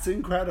Hats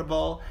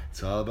Incredible.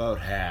 It's all about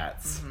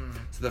hats. Mm-hmm.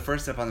 So the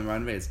first step on the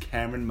runway is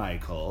Cameron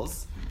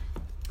Michaels.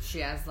 She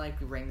has, like,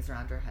 rings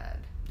around her head.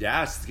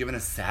 Yeah, she's giving a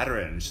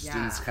Saturn. She's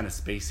doing this kind of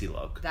spacey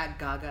look. That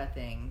Gaga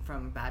thing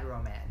from Bad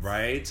Romance.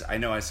 Right? I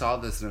know, I saw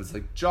this and I was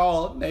like,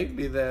 Joel, make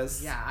me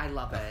this. Yeah, I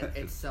love it.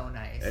 It's so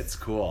nice. It's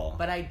cool.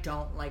 But I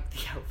don't like the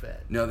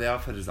outfit. No, the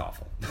outfit is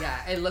awful.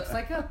 Yeah, it looks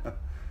like a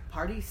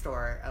party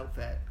store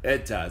outfit.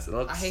 It does. It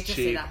looks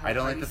cheap. I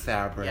don't like the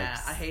fabrics.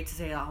 Yeah, I hate to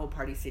say that whole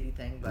Party City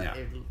thing, but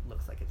it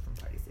looks like it's from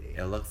Party City.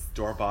 It looks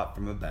store-bought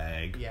from a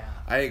bag. Yeah.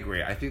 I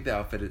agree. I think the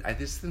outfit, I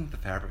just think the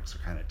fabrics are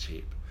kind of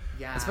cheap.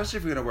 Yeah. Especially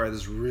if you're going to wear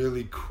this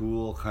really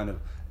cool kind of,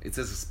 it's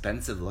this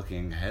expensive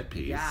looking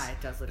headpiece. Yeah, it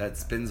does look that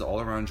spins all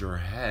around your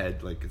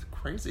head. Like, it's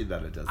crazy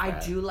that it does that. I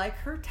do like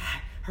her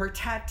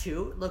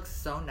tattoo. It looks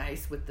so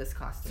nice with this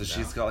costume. So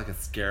she's got like a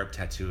scarab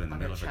tattoo in the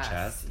middle of her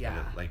chest.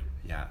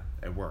 Yeah.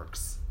 It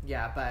works.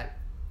 Yeah, but...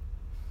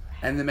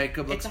 And the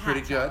makeup looks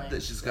pretty good.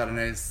 That she's got a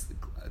nice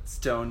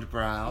stoned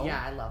brow.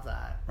 Yeah, I love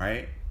that.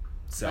 Right?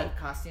 So but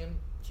costume,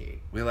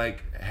 cheap. We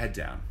like head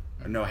down.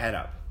 Or no, head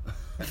up.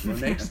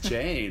 Monet's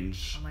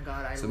change. Oh my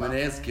god, I love it. So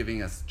Monet is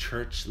giving us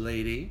church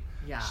lady.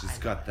 Yeah, she's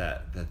got the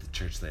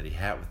church lady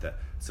hat with the.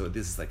 So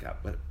this is like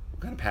what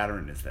kind of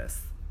pattern is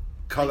this?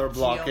 Color like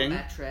blocking.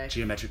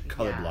 Geometric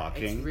color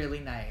blocking. It's really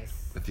nice.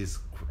 With these,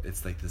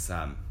 it's like this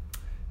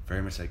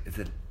very much like it's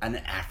an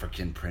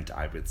African print,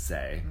 I would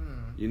say.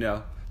 You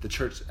know,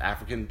 the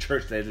African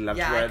church lady loves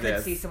to wear this. Yeah, I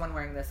could see someone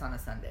wearing this on a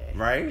Sunday.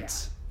 Right?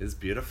 Yeah. It's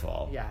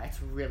beautiful. Yeah,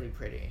 it's really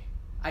pretty.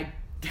 I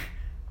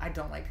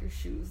don't like her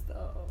shoes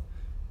though.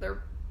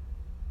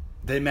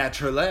 They match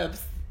her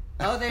lips.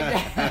 Oh, they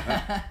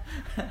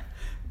do.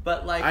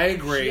 But like, I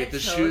agree. The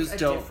shoes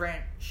don't.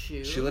 Different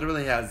shoe. She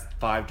literally has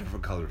 5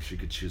 different colors she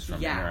could choose from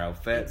in her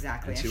outfit.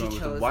 Exactly. And she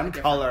went with one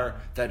color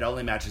that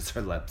only matches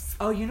her lips.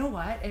 Oh, you know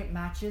what? It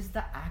matches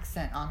the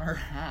accent on her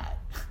hat.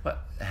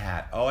 What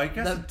hat? Oh, I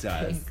guess it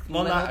does.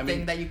 Well, not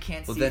thing that you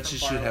can't see. Well, then she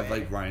should have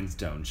like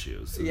rhinestone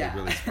shoes, so they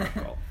really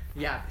sparkle.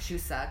 Yeah,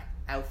 shoes suck.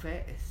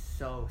 Outfit is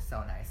so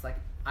nice. Like,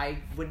 I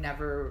would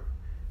never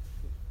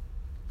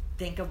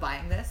think of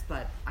buying this,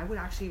 but I would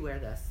actually wear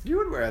this. You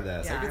would wear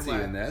this. Yeah, I could see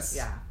you in this.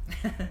 Yeah.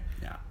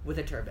 Yeah. With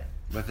a turban.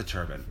 With a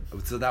turban.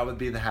 So that would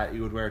be the hat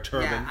you would wear, a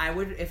turban. Yeah, I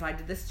would, if I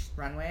did this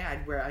runway,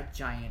 I'd wear a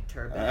giant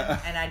turban.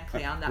 And I'd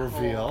play on that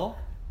reveal?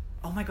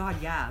 Oh my god,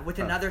 yeah. With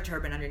another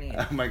turban underneath.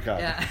 Oh my god.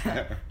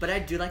 Yeah. But I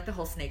do like the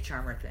whole snake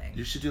charmer thing.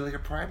 You should do like a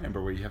Pride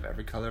number where you have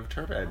every color of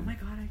turban. Oh my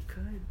god, I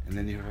could. And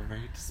then you have a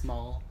very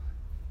small...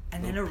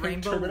 And then a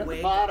rainbow wig. At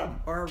the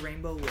bottom. Or a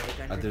rainbow wig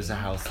underneath. There's a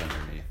house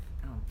underneath.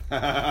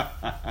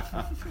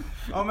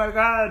 Oh my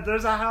god,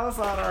 there's a house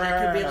on her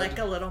head. It could be like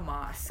a little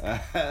mosque.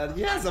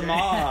 Yes, a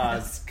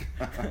mosque.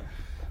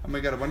 Oh my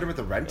god, I wonder what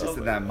the rent is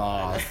in that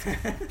mosque.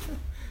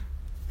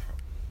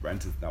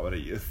 Rent is not what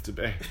it used to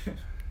be.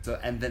 So,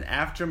 and then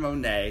after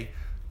Monet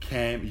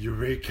came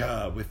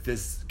Eureka with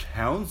this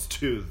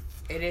houndstooth.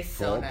 It is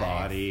so full nice.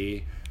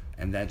 Body.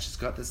 And then she's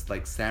got this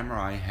like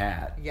samurai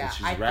hat. Yeah, that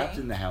she's wrapped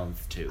in the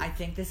houndstooth. I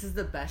think this is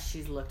the best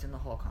she's looked in the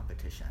whole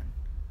competition.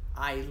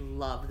 I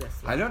love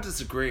this look. I don't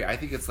disagree. I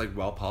think it's like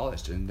well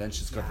polished, and then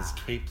she's got this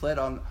capelet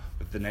on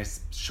with the nice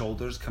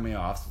shoulders coming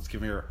off, so it's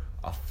giving her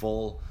a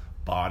full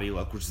body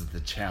look, which is the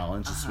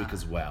challenge this week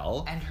as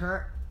well. And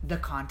the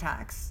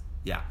contacts.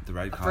 Yeah, the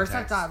red contacts. First,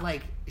 I thought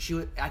like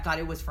I thought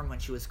it was from when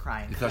she was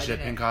crying. You thought she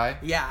had pink eye?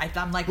 Yeah, I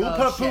thought like who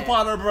put poop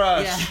on her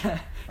brush? Yeah,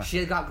 she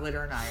had got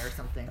glitter in eye or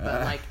something.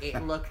 But like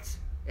it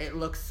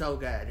looked so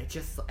good. It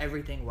just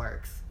everything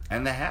works.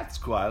 And the hat's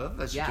cool. I love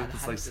that she took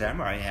this like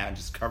samurai hat and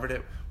just covered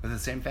it with the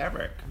same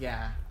fabric.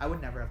 Yeah, I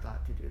would never have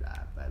thought to do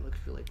that, but it looks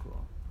really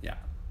cool. Yeah,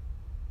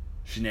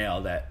 she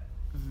nailed it.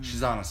 Mm-hmm.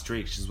 She's on a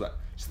streak. She's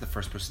the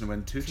first person to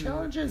win 2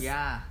 challenges.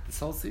 Yeah, this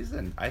whole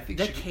season. I think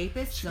cape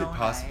is she so could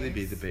possibly nice.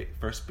 be the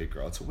first big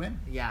girl to win.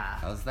 Yeah,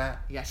 how's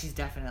that? Yeah, she's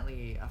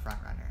definitely a front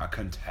runner, a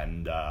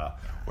contender.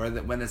 Yeah.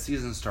 When the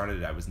season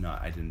started,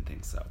 I didn't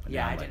think so. But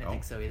yeah, I didn't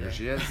think so either. Here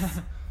she is.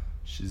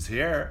 She's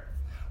here.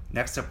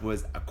 Next up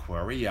was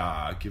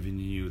Aquaria, giving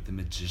you the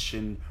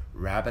magician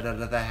rabbit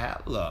out of the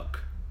hat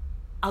look.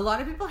 A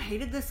lot of people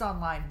hated this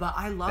online, but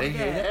I loved it.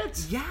 They hate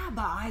it? Yeah,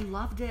 but I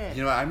loved it.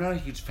 You know, I'm not a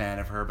huge fan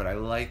of her, but I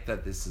like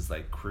that this is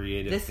like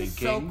creative thinking. This is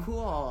so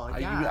cool.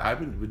 Yeah.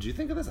 Would you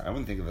think of this? I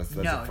wouldn't think of this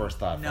as a first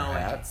thought for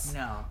hats.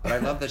 No. But I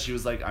love that she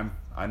was like,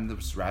 I'm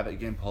this rabbit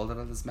getting pulled out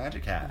of this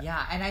magic hat.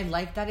 Yeah, and I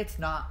like that it's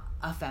not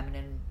a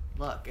feminine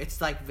look.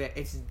 It's like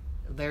it's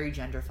very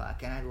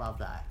genderfuck, and I love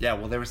that. Yeah,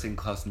 well, they were saying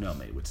Klaus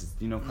Nomi, which is,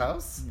 you know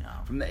Klaus? No.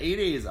 From the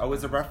 80s.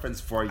 Always a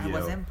reference for you. I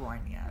wasn't born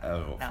yet.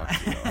 Oh, no.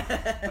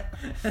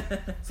 Fuck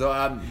you. So,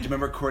 do you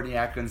remember Courtney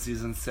Act in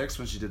season 6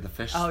 when she did the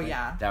fish thing?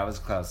 Yeah. That was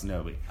Klaus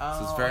Nomi. Oh,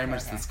 so it's very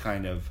much this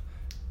kind of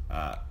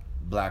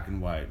black and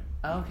white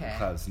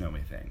Klaus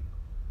Nomi thing.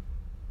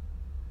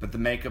 But the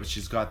makeup,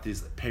 she's got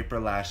these paper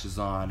lashes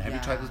on. Have you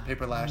tried those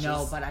paper lashes?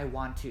 No, but I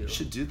want to. You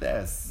should do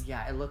this.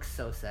 Yeah, it looks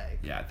so sick.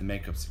 Yeah, the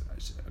makeup's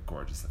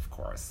gorgeous, of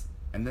course.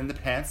 And then the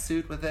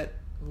pantsuit with it.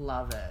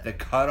 Love it. The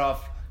cut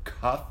off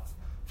cuff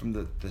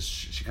from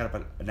she cut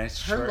up a nice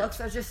shirt. Her looks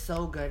are just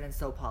so good and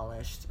so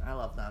polished. I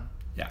love them.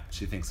 Yeah,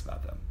 she thinks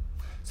about them.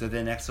 So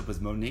then next up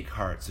was Monique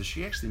Hart. So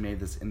she actually made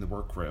this in the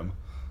workroom.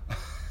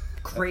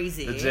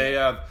 Crazy. The day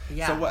of.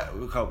 Yeah.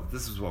 So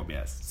this is what we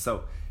missed.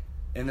 So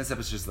in this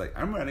episode, she's like,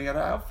 I'm running out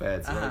of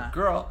outfits. I'm like,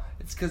 girl,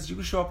 it's because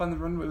you show up on the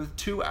runway with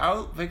 2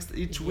 outfits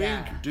each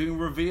week doing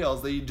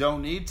reveals that you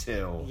don't need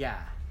to.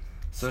 Yeah.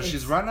 So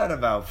she's run out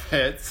of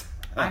outfits.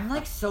 I'm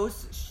like so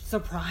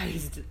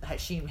surprised that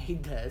she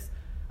made this.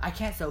 I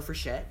can't sew for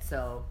shit,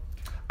 so...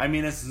 I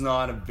mean, it's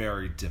not a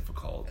very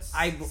difficult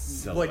I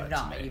would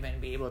not even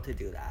be able to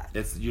do that.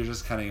 You're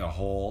just cutting a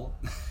hole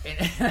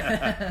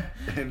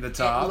in the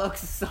top. It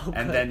looks so good,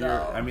 and then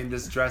though.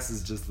 this dress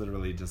is just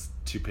literally just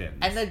 2 pins.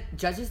 And the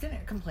judges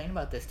didn't complain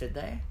about this, did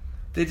they?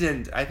 They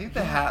didn't. I think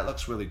the hat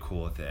looks really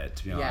cool with it,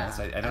 to be honest.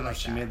 I don't know like if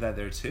she that. made that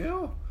there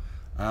too.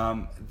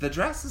 The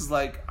dress is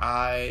like,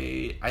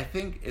 I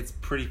think it's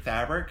pretty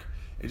fabric.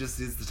 It just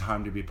needs the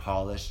time to be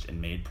polished and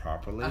made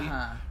properly.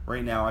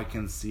 Right now, I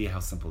can see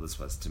how simple this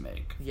was to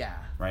make. Yeah.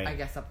 Right? I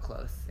guess up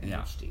close in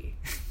HD.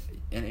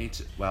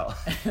 Well.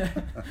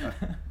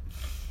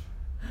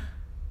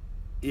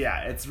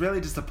 Yeah, it's really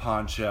just a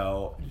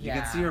poncho. You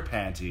can see her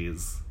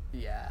panties.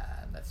 Yeah,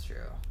 that's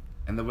true.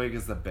 And the wig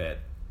is a bit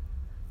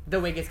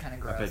kind of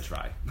gross. A bit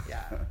dry.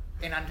 Yeah.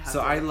 And untidy.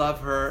 So I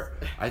love her.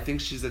 I think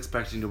she's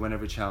expecting to win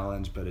every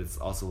challenge, but it's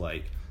also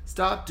like,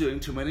 stop doing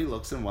too many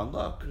looks in one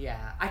look.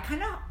 Yeah.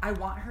 I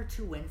want her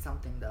to win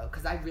something, though,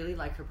 because I really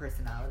like her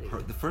personality.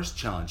 The first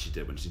challenge she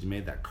did, when she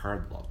made that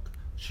card look,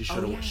 she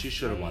should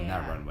have won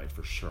that runway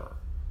for sure.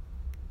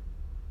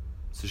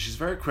 So she's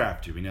very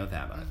crafty, we know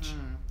that much.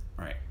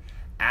 Right.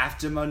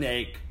 After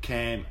Monique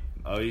came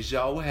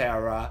Aisha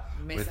O'Hara.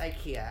 Miss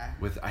IKEA.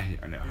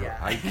 I know her.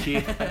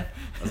 IKEA.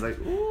 I was like,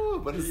 ooh,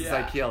 what is this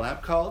IKEA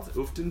lamp called?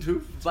 Ooften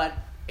Toof? But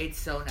it's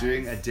so nice.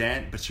 Doing a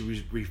dent, but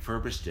she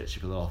refurbished it. She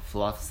put little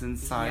fluffs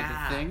inside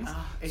the things.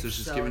 So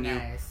she's giving you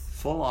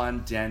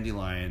full-on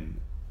dandelion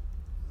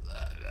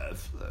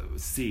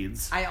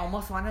seeds. I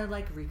almost want to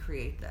like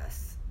recreate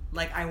this.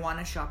 Like I want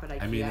to shop at IKEA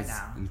now. I mean, it's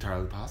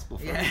entirely possible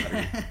for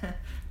everybody.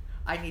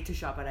 I need to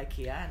shop at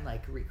IKEA and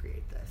like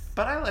recreate this.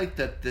 But I like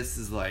that this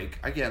is like,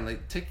 again,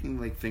 like taking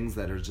like things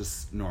that are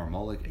just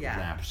normal, like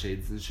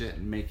lampshades and shit,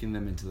 and making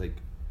them into like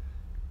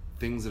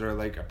things that are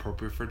like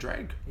appropriate for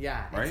drag.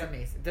 Yeah, right? It's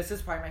amazing. This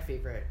is probably my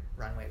favorite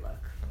runway look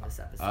from this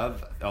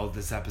episode.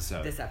 This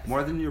episode. This episode.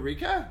 More than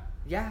Eureka?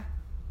 Yeah.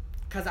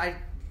 Because I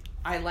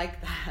like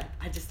that.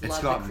 I just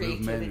love the creativity.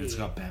 It's got movement, it's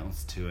got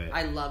bounce to it.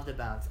 I love the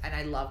bounce, and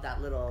I love that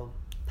little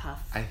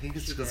puff. I think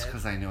it's just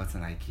because I know it's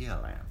an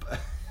IKEA lamp.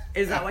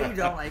 Is that why you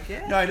don't like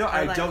it? No, I don't.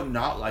 I don't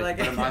not like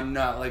it, but I'm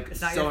not like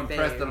so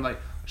impressed that I'm like,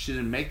 she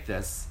didn't make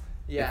this.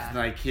 Yeah. It's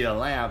an IKEA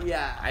lamp.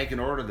 Yeah. I can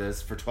order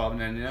this for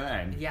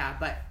 $12.99. Yeah,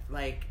 but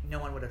like no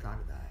one would have thought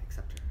of that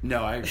except her.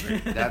 No, I agree.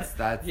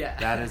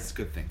 That is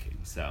good thinking.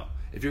 So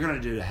if you're gonna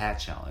do a hat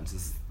challenge,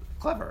 this is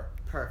clever.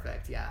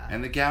 Perfect. Yeah.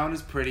 And the gown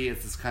is pretty.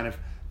 It's this kind of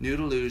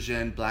nude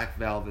illusion, black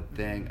velvet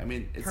thing. I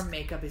mean, her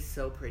makeup is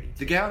so pretty too.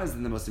 The gown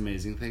isn't the most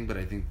amazing thing, but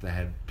I think the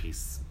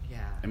headpiece.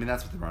 Yeah. I mean,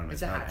 that's what the runway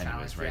is about,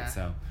 anyways, right? Yeah.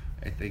 So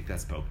I think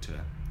that spoke to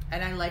it.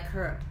 And I like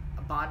her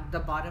the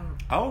bottom.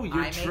 Oh, you're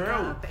eye true.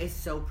 Makeup is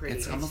so pretty.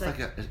 It's almost like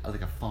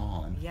a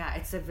fawn. Yeah,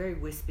 it's a very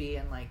wispy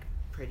and like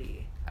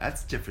pretty.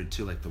 That's different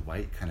too, like the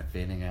white kind of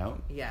fading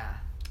out. Yeah.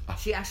 Oh.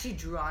 She actually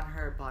drew on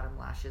her bottom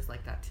lashes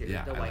like that too.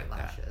 Yeah, the white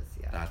lashes.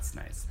 That. Yeah. That's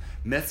nice.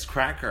 Miss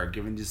Cracker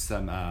giving you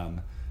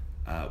some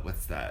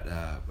what's that?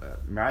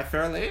 My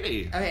Fair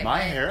Lady. Okay, my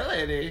Hair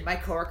Lady. My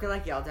coworker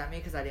like yelled at me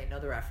because I didn't know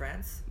the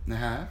reference.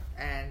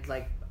 And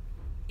like,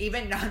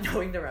 even not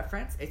knowing the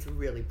reference, it's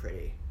really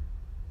pretty.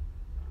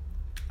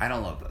 I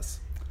don't love this.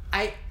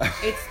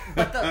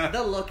 But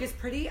the look is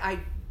pretty. I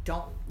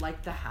don't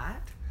like the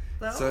hat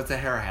though. So it's a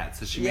hair hat.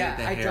 So she made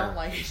the hair. I don't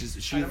like.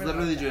 She's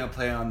literally doing a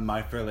play on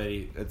My Fair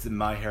Lady. It's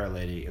My Hair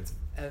Lady. It's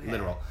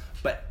literal.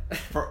 But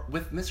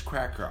with Miss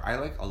Cracker, I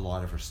like a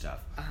lot of her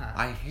stuff.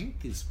 I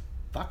hate these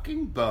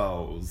fucking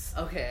bows.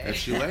 Okay. That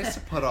she likes to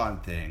put on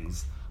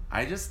things.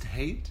 I just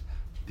hate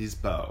these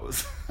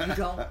bows. You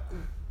don't.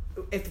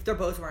 If their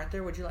bows weren't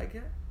there, would you like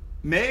it?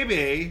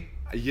 Maybe.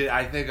 Yeah,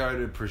 I think I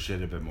would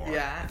appreciate it a bit more.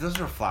 Yeah. If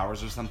those are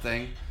flowers or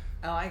something.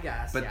 Oh, I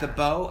guess. But the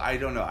bow, I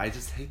don't know. I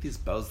just hate these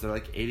bows. They're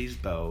like 80s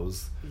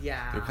bows.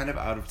 Yeah. They're kind of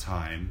out of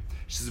time.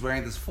 She's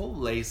wearing this full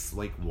lace,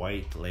 like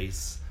white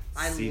lace.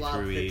 I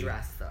love the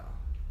dress though.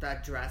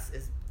 That dress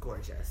is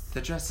gorgeous.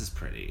 The dress is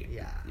pretty.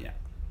 Yeah. Yeah.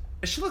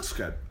 She looks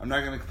good. I'm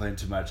not going to complain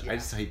too much. Yeah. I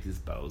just hate these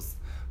bows.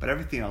 But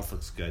everything else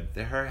looks good.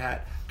 Her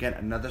hat, again,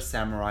 another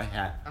samurai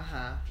hat.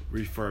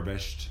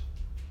 Refurbished.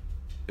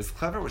 It's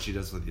clever what she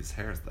does with these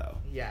hairs, though.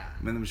 Yeah.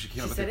 I mean, when she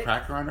came up with a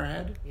cracker on her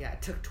head. Yeah,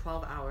 it took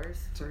 12 hours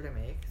for her to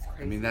make. It's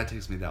crazy. I mean, that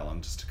takes me that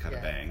long just to cut a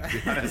bang,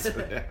 to be honest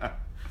with you.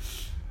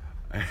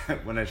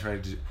 when I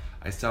tried to,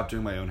 I stopped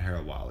doing my own hair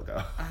a while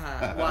ago.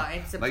 Well,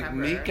 in September. Like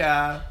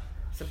Mika.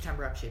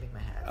 September, I'm shaving my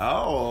head.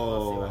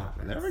 Oh,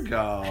 there we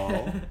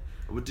go.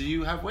 Do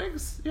you have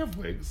wigs? You have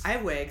wigs. I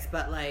have wigs,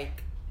 but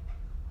like,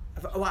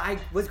 well, I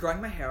was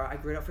growing my hair. I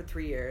grew it out for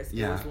 3 years.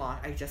 Yeah. It was long.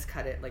 I just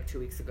cut it like 2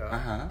 weeks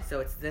ago. So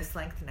it's this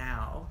length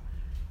now.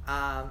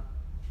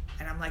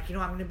 And I'm like, I'm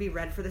going to be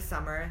ready for the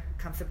summer.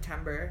 Come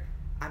September,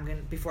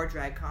 before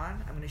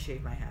DragCon, I'm going to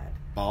shave my head.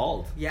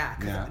 Bald? Yeah,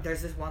 because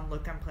there's this one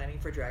look I'm planning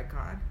for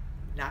DragCon.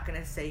 Not going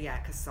to say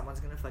yet because someone's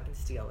going to fucking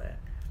steal it.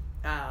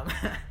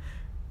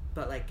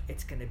 But like,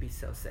 it's going to be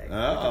so sick. With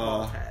a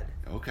bald head.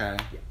 Okay.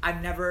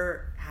 I've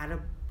never had a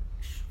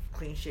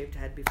clean shaved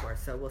head before,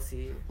 so we'll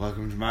see.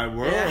 Welcome to my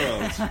world.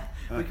 Yeah.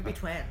 We could be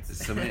twins.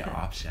 There's so many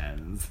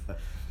options.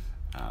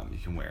 You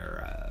can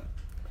wear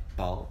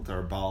bald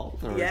or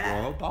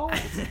grow bald.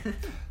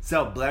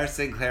 So Blair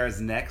St. Clair is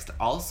next,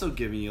 also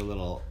giving you a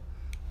little.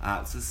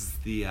 So this is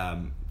the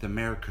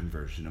American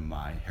version of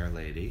my hair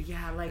lady.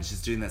 Yeah, like. And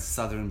she's doing that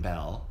Southern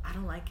Belle. I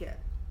don't like it.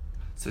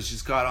 So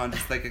she's got on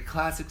just like a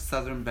classic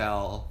Southern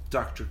Belle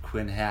Dr.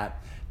 Quinn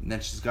hat, and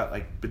then she's got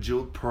like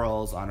bejeweled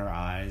pearls on her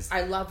eyes.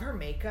 I love her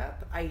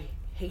makeup. I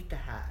hate the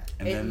hat.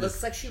 And it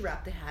looks like she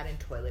wrapped the hat in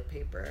toilet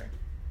paper.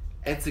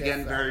 It's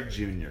again very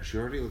junior. She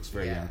already looks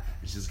very young.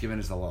 And she's given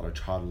us a lot of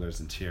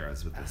toddlers and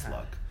tiaras with this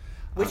look.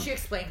 Which she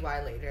explained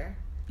why later.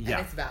 Yeah.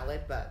 And it's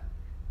valid, but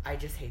I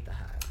just hate the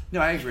hat.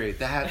 No, I agree.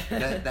 The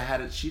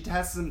hat, she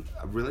has some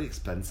really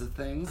expensive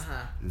things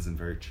and some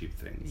very cheap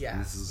things. Yeah,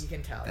 and this is, you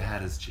can tell. The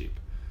hat is cheap.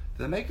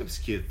 The makeup's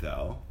cute,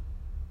 though.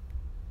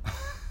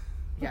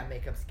 Yeah,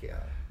 makeup's cute.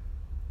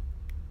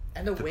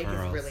 And the wig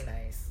pearls. is really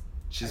nice.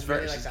 She's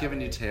like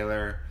giving you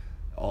Taylor,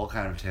 all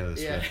kind of Taylor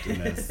Swift in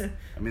this.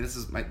 I mean, this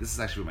is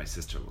actually what my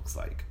sister looks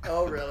like.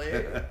 Oh,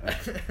 really?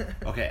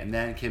 Okay, and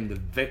then came the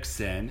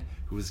Vixen,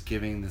 who was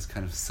giving this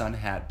kind of sun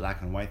hat,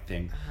 black and white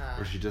thing,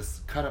 where she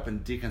just cut up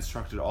and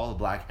deconstructed all the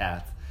black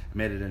hats and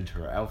made it into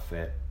her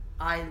outfit.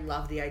 I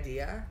love the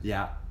idea.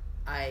 Yeah.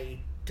 I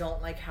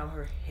don't like how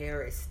her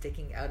hair is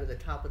sticking out of the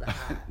top of the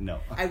hat. No.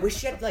 I wish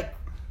she had like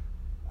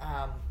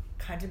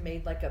kind of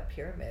made like a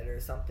pyramid or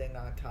something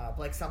on top,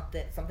 like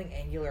something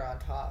angular on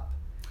top.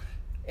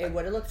 It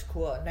would have looked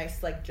cool. A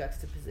nice like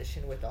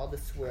juxtaposition with all the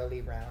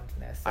swirly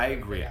roundness. I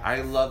agree.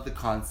 I love the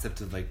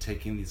concept of like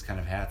taking these kind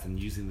of hats and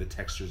using the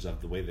textures of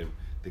the way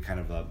they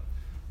kind of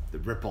the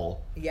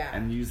ripple. Yeah.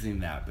 And using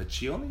that, but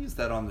she only used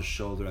that on the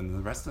shoulder, and the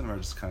rest of them are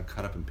just kind of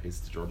cut up and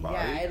pasted to her body.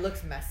 Yeah, it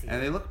looks messy. And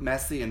they look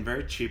messy and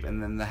very cheap.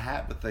 And then the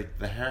hat with like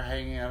the hair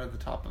hanging out at the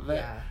top of it.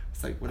 Yeah.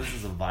 It's like, what is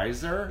this, a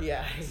visor?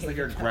 Yeah. It's like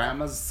your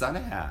grandma's sun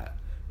hat.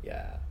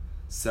 Yeah.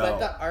 So. But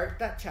the art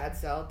that Chad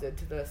Sell did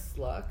to this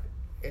look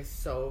is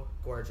so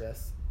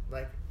gorgeous.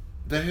 Like.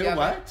 The who?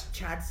 What?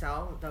 Chad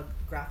Sell, the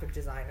graphic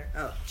designer.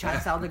 Oh,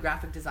 Chad Sell, the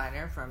graphic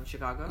designer from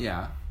Chicago.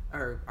 Yeah.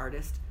 Or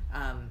artist.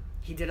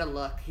 He did a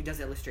look. He does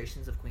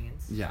illustrations of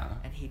queens. Yeah.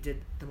 And he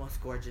did the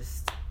most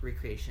gorgeous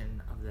recreation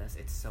of this.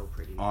 It's so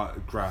pretty.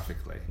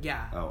 Graphically.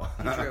 Yeah. Oh.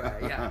 He drew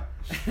it, yeah.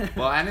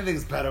 Well,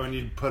 anything's better when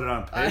you put it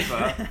on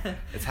paper.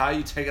 It's how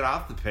you take it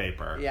off the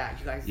paper. Yeah,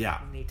 you guys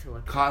need to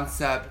look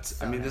Concept.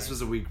 So I mean, nice. This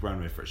was a week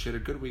runway for her. She had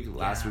a good week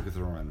last week with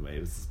her runway.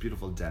 It was this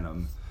beautiful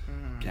denim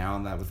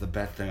gown. That was the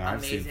best thing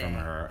I've seen from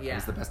her. Yeah. It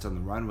was the best on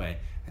the runway.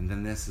 And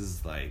then this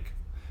is like...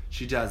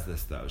 She does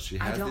this, though. She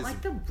has I don't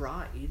like the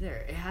bra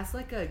either. It has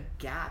like a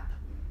gap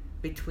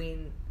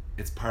between...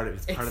 It's part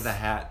of the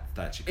hat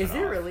that she cut off. Is it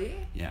really?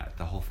 Yeah,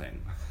 the whole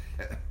thing.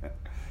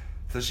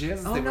 So she has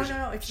this Oh, thing no, where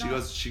no, it's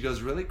not. she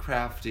goes really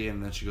crafty,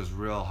 and then she goes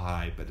real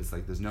high, but it's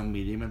like there's no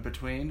medium in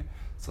between.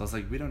 So I was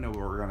like, we don't know what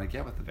we're gonna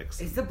get with the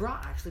Vixen. Is the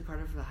bra actually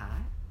part of the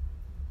hat?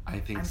 I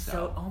think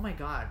so. Oh my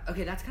god.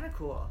 Okay, that's kind of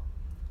cool.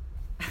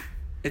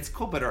 It's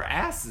cool, but her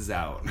ass is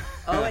out.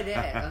 Oh, it is.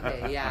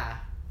 Okay, yeah.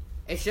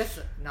 It's just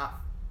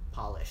not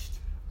polished.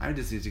 I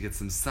just need to get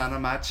some sun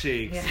on my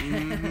cheeks. Yeah.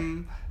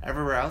 Mm-hmm.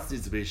 Everywhere else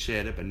needs to be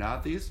shaded, but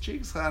not these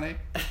cheeks, honey.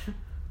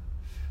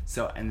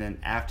 So, and then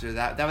after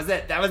that, that was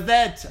it. That was it.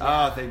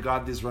 Yeah. Oh, thank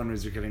God these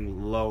runways are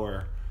getting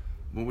lower.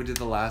 When we did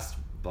the last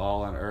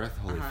ball on Earth,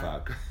 holy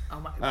fuck. Oh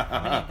my!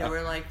 How many? There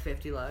were like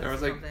 50 loves.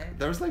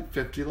 There was like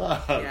 50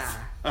 loves.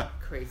 Yeah,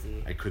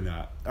 crazy. I could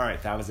not. All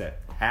right, that was it.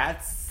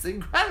 Hats,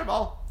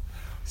 incredible.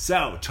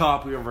 So,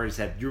 top, we already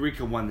said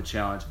Eureka won the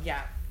challenge.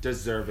 Yeah.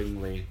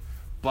 Deservingly.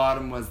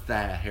 Bottom was the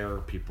hair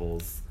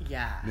people's.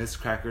 Yeah. Miss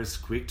Cracker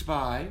squeaked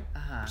by.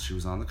 She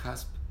was on the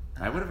cusp.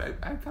 I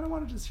kind of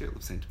wanted to just hear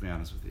lip sync, to be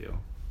honest with you.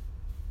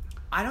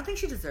 I don't think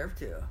she deserved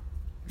to.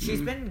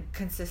 She's been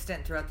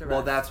consistent throughout the rest.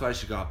 Well, that's why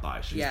she got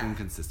by. She's been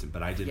consistent,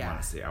 but I didn't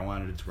want to see. I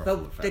wanted it to ruffle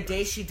the But feathers. the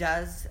day she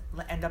does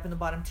end up in the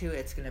bottom two,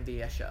 it's going to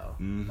be a show.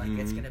 Like,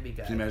 it's going to be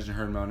good. Can you imagine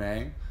her and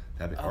Monet?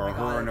 Or my her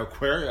God. and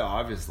Aquaria,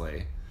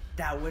 obviously.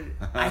 That would...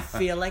 I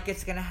feel like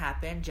it's going to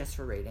happen just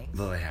for ratings.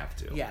 Well, they have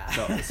to.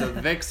 Yeah. So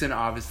Vixen,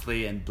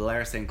 obviously, and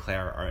Blair St.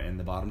 Clair are in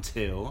the bottom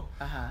two.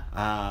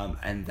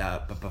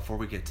 But before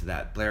we get to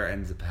that, Blair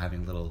ends up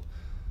having little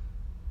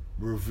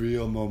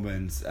reveal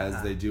moments,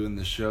 as they do in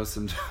the show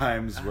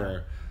sometimes,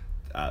 where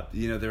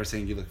they were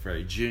saying you look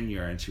very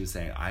junior, and she was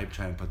saying, I'm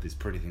trying to put these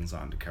pretty things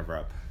on to cover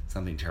up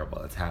something terrible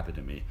that's happened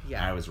to me.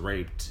 Yeah. I was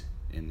raped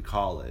in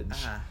college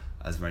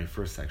as my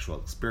first sexual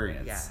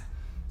experience. Yeah.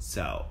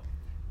 So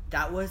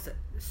that was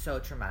so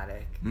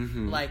traumatic.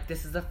 Mm-hmm. Like,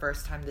 this is the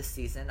first time this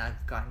season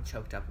I've gotten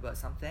choked up about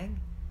something,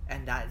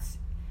 and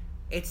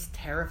it's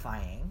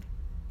terrifying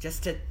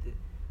just to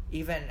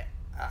even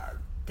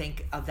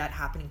think of that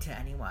happening to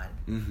anyone.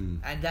 Mm-hmm.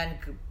 And then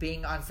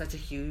being on such a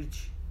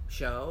huge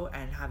show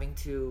and having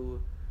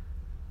to,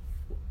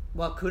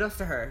 well, kudos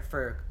to her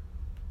for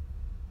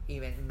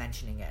even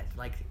mentioning it.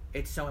 Like,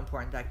 it's so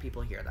important that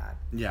people hear that.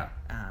 Yeah.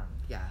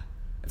 Yeah.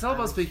 It's all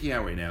about speaking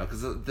out right now,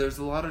 because there's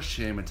a lot of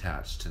shame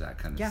attached to that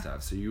kind of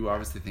stuff. So you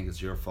obviously think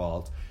it's your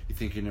fault. You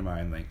think in your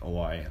mind, like, oh,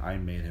 I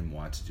made him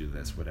want to do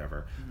this,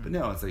 whatever. Mm-hmm. But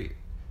no, it's like,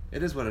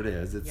 it is what it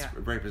is. It's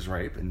rape is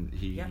rape, and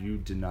you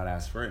did not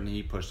ask for it, and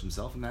he pushed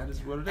himself, and that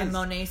is what it is. And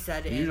Monet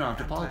said and you don't have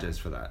to apologize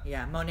for that.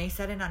 Yeah, Monet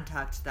said in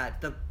Untucked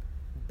that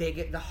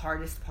the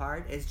hardest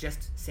part is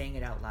just saying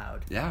it out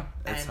loud. Yeah,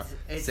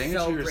 it's saying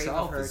so it to yourself brave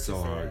of her is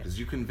so hard, because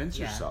you convince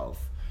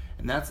yourself.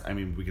 And that's, I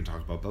mean, we can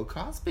talk about Bill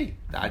Cosby.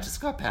 That just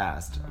got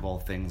passed, of all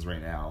things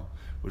right now,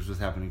 which was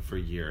happening for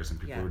years, and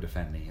people were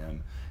defending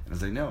him. And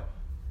it's like, no,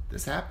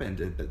 this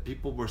happened. But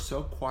people were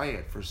so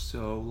quiet for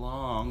so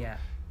long. Yeah.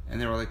 And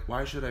they were like,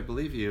 why should I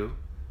believe you?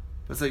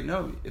 But it's like,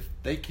 no, if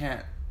they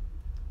can't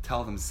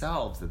tell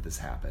themselves that this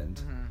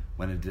happened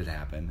when it did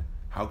happen,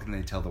 how can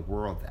they tell the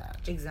world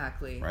that?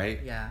 Exactly. Right?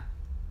 Yeah.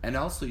 And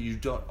also, you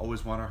don't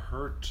always want to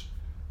hurt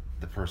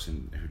the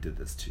person who did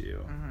this to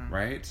you,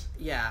 right?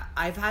 Yeah.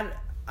 I've had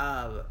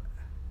a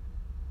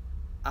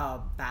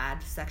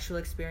bad sexual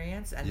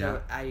experience, and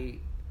I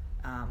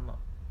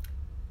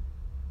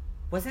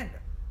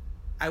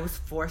was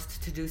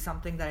forced to do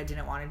something that I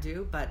didn't want to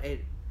do,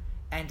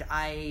 and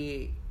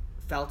I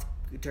felt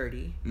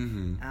dirty.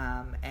 And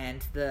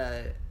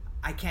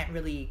I can't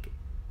really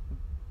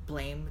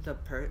blame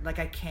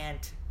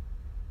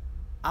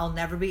I'll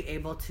never be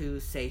able to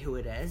say who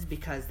it is,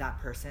 because that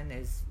person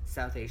is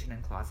South Asian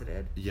and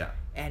closeted. Yeah.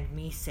 And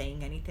me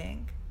saying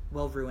anything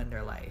will ruin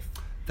their life.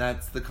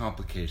 That's the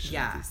complication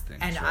of these things.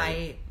 And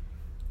right?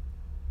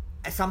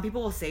 some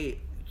people will say,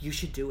 you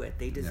should do it.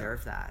 They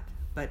deserve that.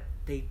 But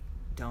they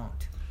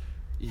don't.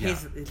 Yeah.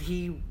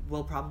 He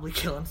will probably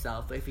kill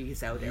himself if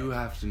he's out there. You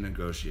have to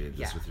negotiate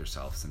this with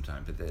yourself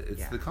sometime. But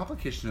it's the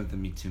complication of the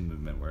Me Too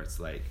movement, where it's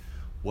like,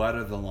 what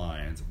are the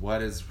lines?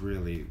 What is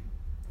really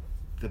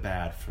the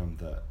bad from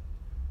the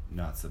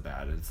not so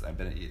bad? It's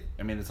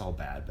all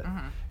bad, but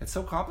it's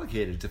so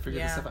complicated to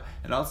figure this stuff out.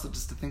 And also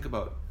just to think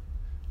about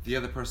the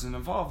other person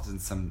involved in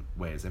some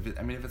ways. If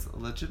it's a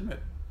legitimate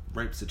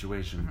rape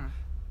situation,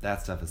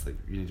 that stuff is like,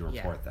 you need to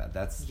report that.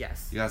 That's you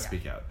gotta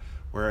speak out.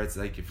 Where it's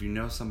like, if you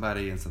know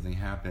somebody and something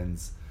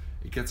happens,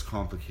 it gets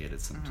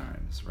complicated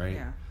sometimes, right?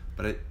 Yeah.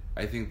 But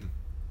I think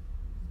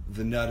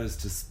the nut is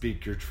to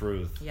speak your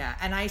truth. Yeah,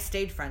 and I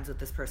stayed friends with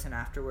this person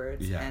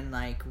afterwards, and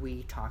like,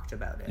 we talked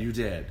about it. You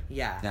did.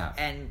 Yeah.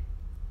 And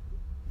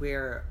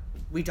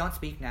we don't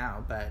speak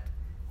now, but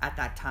at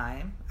that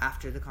time,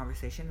 after the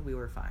conversation, we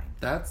were fine.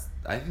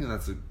 I think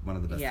that's one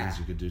of the best things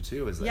you could do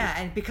too. Is like,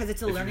 and because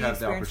it's a learning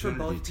experience for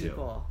both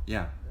people.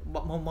 Yeah.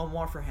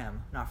 More for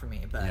him, not for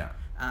me. But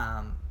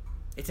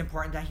it's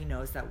important that he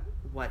knows that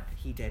what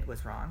he did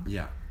was wrong.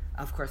 Yeah.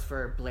 Of course,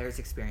 for Blair's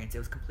experience, it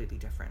was completely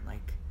different.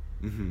 Like,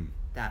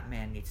 that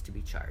man needs to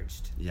be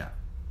charged. Yeah.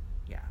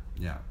 Yeah.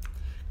 Yeah.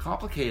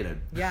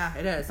 Complicated. Yeah,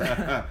 it is.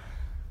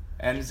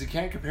 And you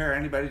can't compare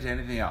anybody to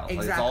anything else.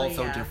 Exactly, like, it's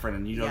all so different,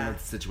 and you don't know the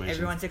situation.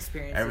 Everyone's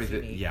experience is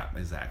unique. Yeah,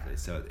 exactly.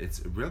 So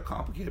it's real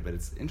complicated, but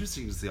it's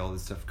interesting to see all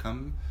this stuff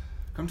come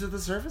to the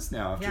surface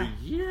now after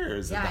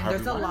years. Yeah, and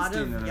there's a lot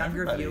of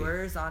younger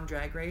viewers on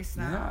Drag Race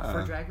now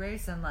for Drag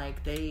Race, and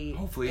like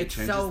hopefully it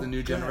changes the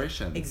new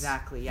generations.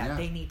 Exactly. Yeah,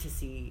 they need to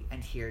see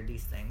and hear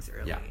these things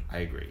early. Yeah, I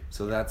agree.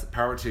 So that's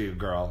power to you,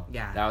 girl.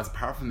 Yeah, that was a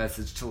powerful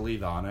message to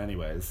leave on,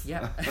 anyways.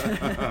 Yeah.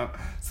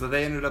 So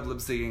they ended up lip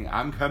syncing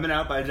 "I'm Coming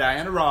Out" by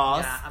Diana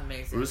Ross. Yeah,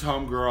 amazing. Rue's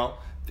Homegirl,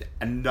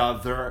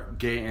 another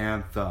gay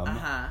anthem.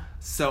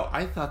 So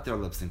I thought their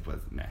lip sync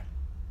was meh.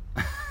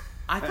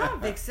 I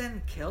thought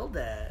Vixen killed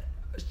it.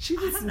 She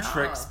did some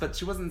tricks, but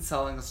she wasn't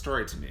selling a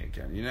story to me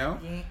again, you know?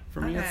 Yeah.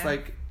 For me, it's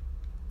like,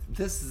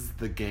 this is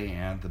the gay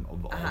anthem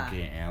of all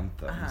gay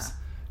anthems.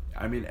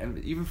 I mean, and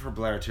even for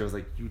Blair, too, I was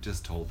like, you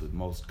just told the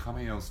most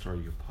coming out story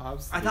you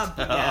possibly tell.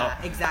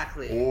 Yeah,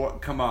 exactly. Or,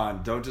 come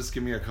on, don't just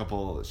give me a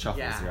couple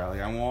shuffles here.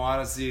 Like, I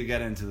want to see you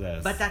get into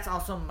this. But that's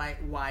also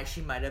why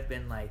she might have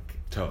been, like...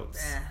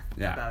 Totes.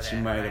 Yeah, she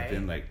might have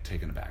been, like,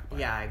 taken aback by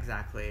it.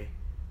 Exactly.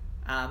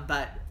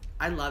 But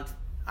I loved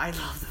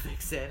the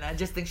Vixen. I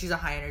just think she's a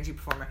high energy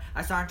performer.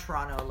 I saw her in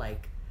Toronto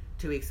like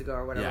 2 weeks ago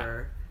or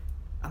whatever.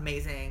 Yeah.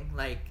 Amazing.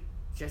 Like,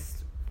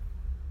 just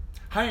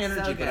high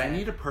energy, but I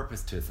need a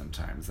purpose to it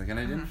sometimes. Like, and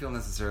I didn't feel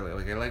necessarily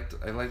like I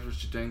liked what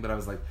she's doing, but I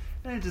was like,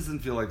 it doesn't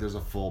feel like there's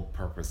a full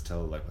purpose to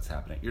like what's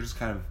happening. You're just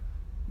kind of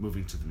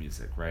moving to the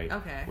music, right?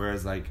 Okay.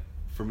 Whereas like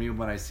for me,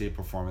 when I see a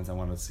performance, I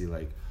want to see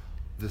like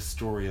the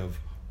story of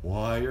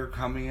why you're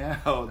coming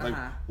out. Like,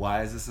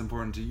 why is this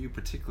important to you,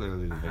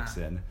 particularly the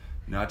vixen?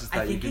 Not just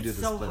that you can do the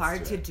splits. I think it's so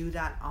hard to do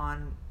that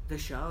on the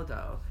show,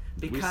 though.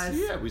 Because...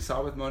 We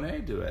saw with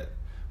Monet do it.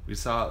 We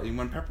saw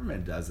when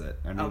Peppermint does it.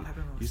 I mean,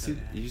 Peppermint you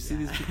see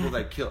these people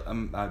that kill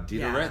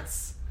Dita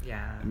Ritz.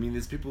 Yeah. I mean,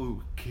 these people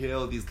who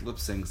kill these lip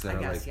syncs that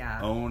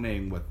are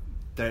owning what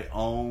they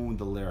own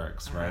the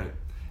lyrics, right?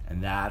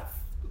 And that's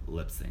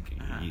lip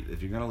syncing.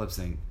 If you're gonna lip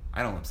sync,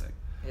 I don't lip sync.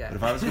 Yeah. But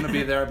if I was gonna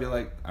be there, I'd be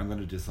like, I'm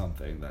gonna do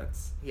something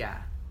that's.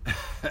 Yeah.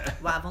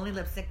 Well, I've only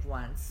lip synced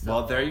once. So.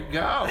 Well, there you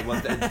go.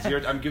 Well,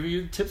 I'm giving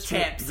you tips.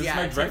 This is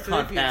my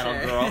DragCon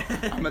panel, girl.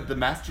 I'm the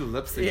master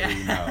lip syncer,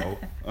 you know.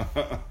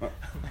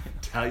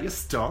 Tell your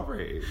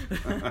story.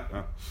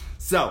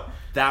 So,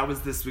 that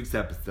was this week's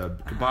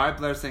episode. Goodbye,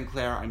 Blair St.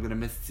 Clair. I'm going to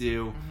miss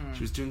you.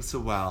 She was doing so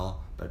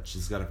well, but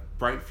she's got a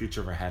bright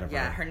future ahead of her.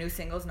 Yeah, her new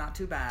single's not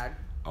too bad.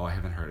 Oh, I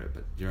haven't heard it,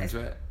 but you're into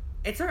it?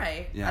 It's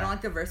alright. Yeah. I don't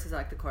like the verses, I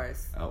like the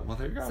chorus. Oh, well,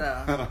 there you go.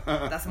 So,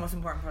 that's the most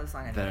important part of the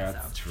song anyway.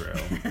 That's true.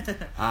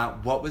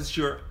 What was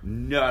your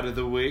nut of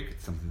the week?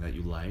 Something that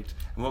you liked.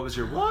 And what was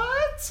your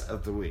what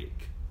of the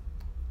week?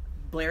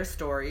 Blair's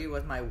story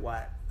was my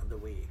what of the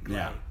week.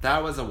 Yeah,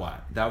 that was a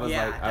what. That was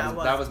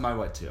that was my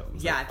what too.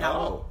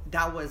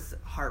 That was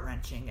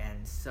heart-wrenching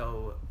and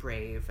so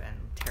brave and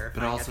terrifying.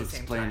 But also at the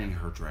same explaining time.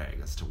 her drag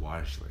as to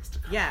why she likes to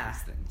cover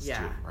these things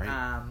too,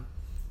 right?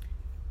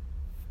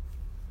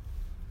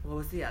 What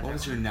was the other What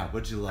was your nut?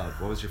 What did you love?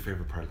 What was your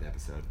favorite part of the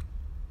episode?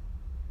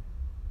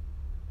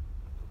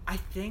 I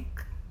think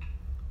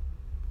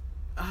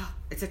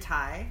it's a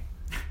tie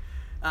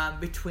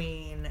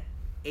between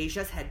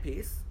Asia's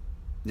headpiece.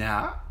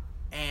 Yeah.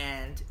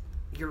 And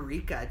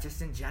Eureka,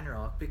 just in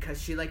general,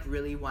 because she like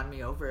really won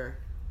me over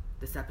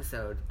this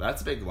episode.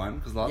 That's a big one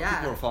because a lot of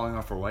people were falling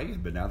off her wagon,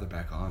 but now they're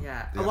back on.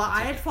 Yeah. Well,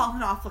 I had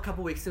fallen off a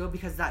couple weeks ago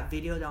because that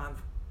video that went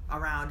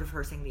around of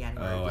her saying the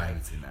N-word. Oh, I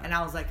haven't seen that. And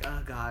I was like,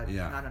 oh god,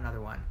 not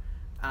another one.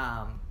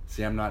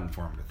 See, I'm not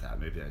informed with that.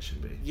 Maybe I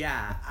should be.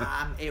 Yeah.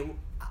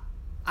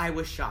 I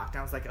was shocked.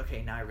 I was like,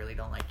 okay, now I really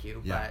don't like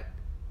you. Yeah. But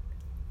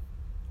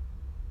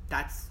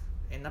that's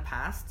in the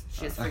past.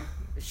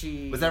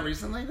 She was that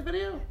recently, the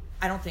video?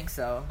 I don't think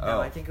so. No,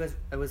 I think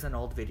it was an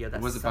old video. That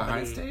was it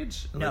behind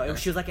stage? No,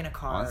 she was like in a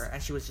car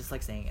and she was just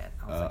like saying it.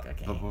 I was like,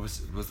 okay. But what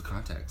was the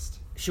context?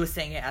 She was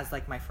saying it as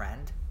like my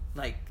friend,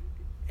 like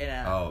in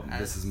a.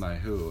 This is my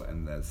who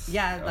and this.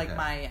 Yeah, like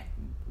my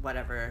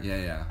whatever.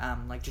 Yeah.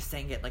 Like just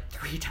saying it like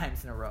 3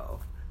 times in a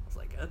row. I was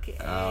like, okay.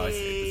 Oh, I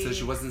see. So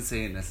she wasn't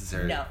saying it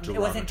necessarily. No, it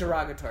wasn't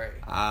derogatory.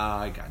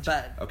 I gotcha.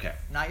 But okay,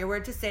 not your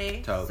word to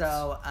say. Totes.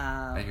 So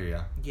I hear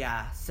ya.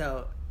 Yeah.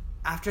 So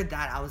after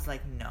that, I was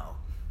like, no.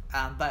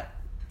 But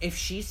if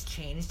she's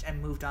changed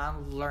and moved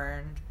on,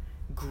 learned,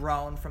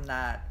 grown from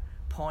that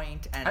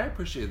point, and I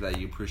appreciate that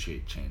you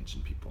appreciate change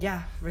in people.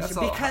 Yeah, that's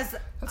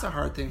a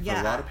hard thing for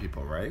a lot of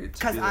people, right?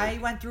 Because I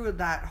went through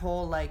that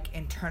whole like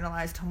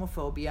internalized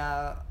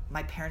homophobia.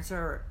 My parents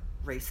are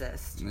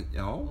racist.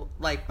 No,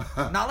 like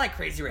not like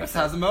crazy racist. Let's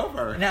have them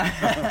over. No,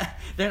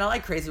 they're not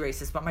like crazy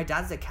racist. But my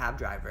dad's a cab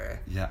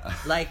driver. Yeah,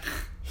 like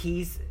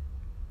he's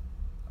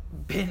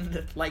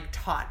been like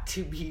taught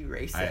to be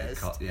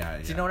racist. Do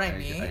you know what I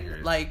mean? I hear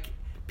you. Like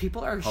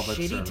people are public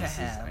shitty to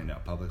him. I know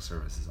public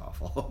service is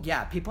awful.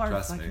 Yeah, people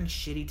are fucking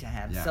shitty to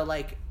him. Yeah. So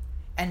like,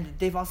 and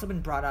they've also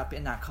been brought up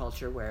in that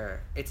culture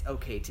where it's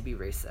okay to be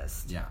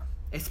racist. Yeah,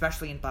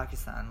 especially in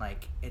Pakistan,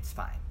 like it's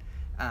fine.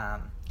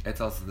 It's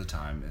also the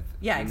time.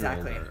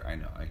 Exactly. Older, I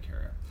know. I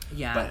care.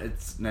 Yeah, but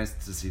it's nice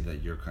to see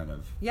that you're kind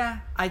of. Yeah,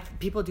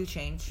 people do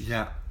change.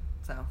 Yeah.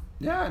 So.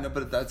 Yeah, no,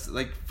 but that's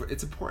like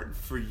it's important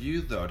for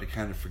you though to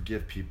kind of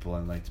forgive people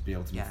and like to be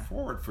able to move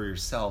forward for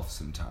yourself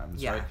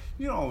sometimes, right?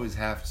 You don't always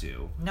have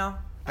to. No,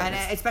 and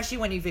especially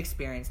when you've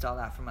experienced all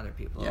that from other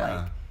people.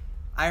 Yeah. Like,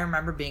 I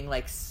remember being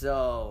like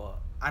so.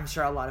 I'm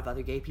sure a lot of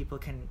other gay people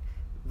can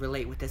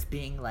relate with this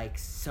being like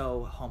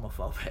so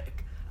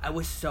homophobic. I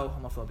was so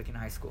homophobic in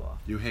high school.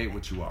 You hate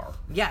what you are.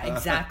 Yeah,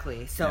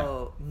 exactly.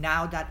 So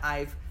now that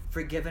I've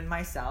forgiven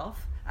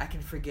myself, I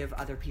can forgive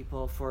other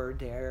people for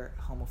their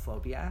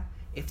homophobia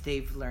if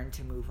they've learned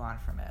to move on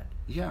from it.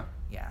 Yeah.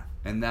 Yeah.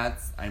 And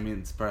that's, I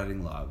mean,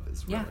 spreading love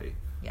is really...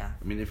 Yeah.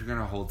 I mean, if you're going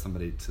to hold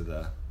somebody to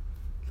the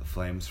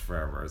flames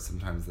forever,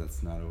 sometimes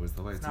that's not always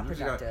the way. It's not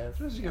productive.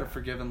 Sometimes you got to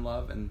forgive and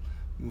love and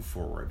move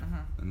forward.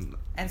 Mm-hmm.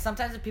 And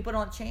sometimes if people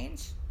don't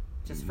change,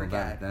 just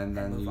forget then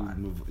and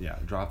move you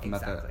on. Drop them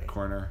at the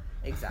corner.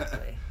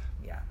 Exactly.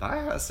 Yeah.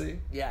 Bye, Hussy.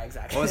 Yeah,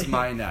 exactly. What was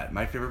my nut?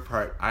 My favorite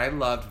part, I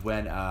loved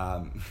when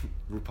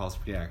RuPaul's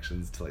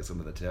reactions to like some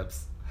of the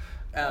tips.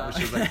 Where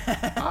she was like,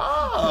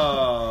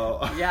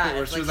 oh. Yeah,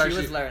 where she was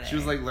learning. She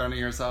was like learning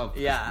herself.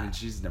 Yeah. I mean,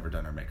 she's never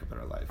done her makeup in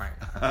her life.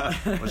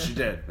 Right. Well, she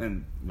did,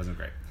 and it wasn't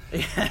great.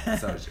 Yeah.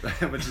 So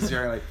when she's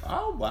hearing like,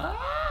 oh,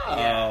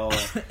 wow.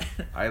 Yeah.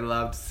 I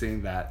loved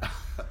seeing that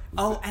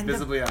and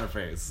visibly on her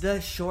face. The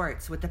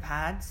shorts with the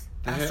pads.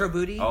 Astro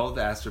Booty. Oh,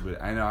 the Astro Booty.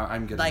 I know,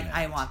 I'm getting like, that.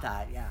 I want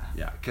that, yeah.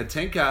 Yeah.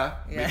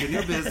 Katinka, make a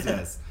new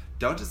business.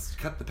 Don't just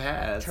cut the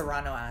pads.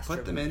 Toronto Astro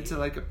Put them Booty. into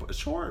like a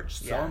short.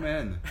 Sew them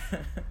in.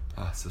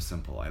 Oh, so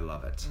simple. I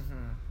love it.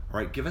 All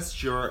right, give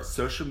us your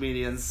social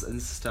medias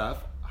and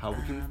stuff, how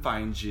we can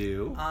find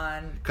you.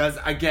 Because,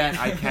 again,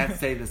 I can't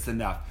say this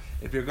enough.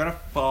 If you're going to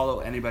follow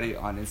anybody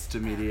on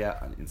Insta media,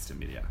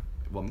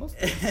 well, most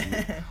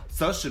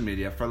social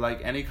media for,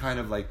 like, any kind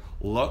of, like,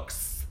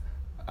 looks,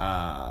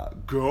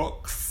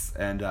 gooks,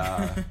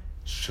 and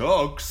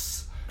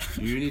shooks,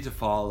 you need to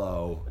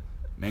follow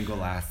MANGHOE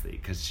LASSI,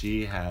 because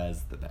she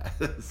has the best.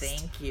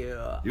 Thank you.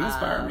 You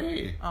inspire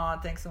me. Oh,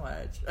 thanks so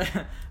much.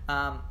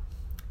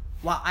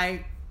 Well,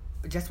 I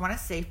just want to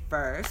say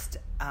first,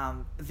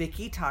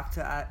 Vicky talked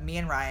to me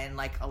and Ryan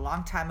like a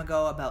long time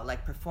ago about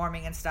like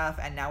performing and stuff,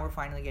 and now we're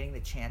finally getting the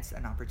chance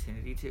and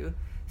opportunity to.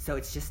 So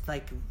it's just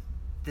like,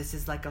 this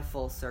is like a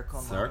full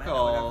circle moment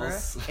or whatever.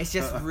 It's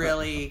just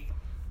really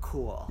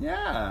cool.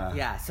 Yeah.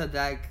 Yeah. So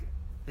like,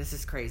 this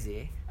is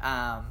crazy.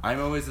 I'm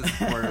always a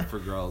supporter for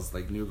girls,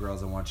 like new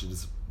girls. I want you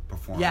to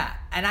perform. Yeah,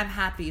 and I'm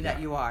happy that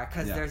you are,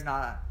 because Yeah. there's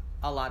not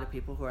a lot of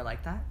people who are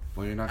like that.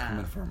 Well, you're not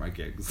coming for my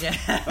gigs.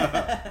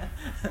 Yeah.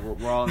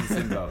 We're all in the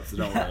same boat, so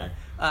don't worry.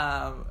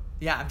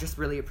 Yeah, I'm just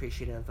really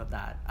appreciative of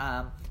that.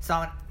 So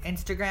on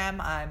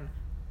Instagram, I'm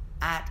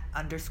at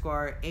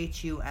 _HUMZER.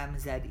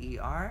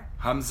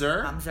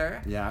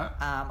 Humzer.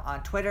 Yeah.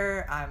 On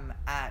Twitter, I'm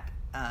at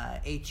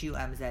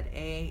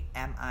HUMZAMIAN.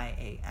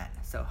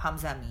 So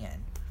Hamza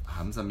Mian.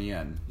 Hamza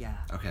Mian. Yeah.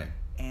 Okay.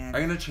 And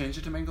are you gonna change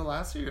it to MANGHOE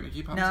LASSI, or are you gonna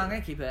keep Hamza? No, I'm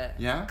gonna keep it.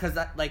 Yeah. Because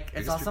like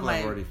it's also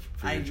my.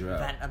 I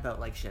vent about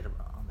like shit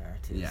on there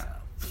too. Yeah.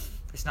 So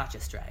it's not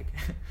just drag.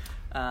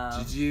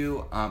 Did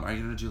you? Are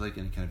you gonna do like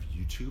any kind of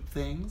YouTube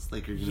things?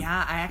 Like, are you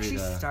gonna I actually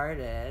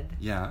started.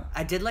 Yeah.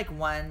 I did like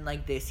one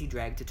like Desi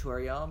drag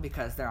tutorial,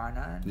 because there are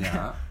none.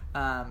 Yeah.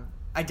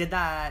 I did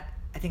that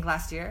I think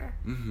last year.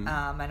 Mm-hmm.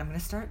 And I'm gonna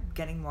start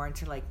getting more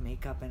into like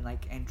makeup and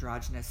like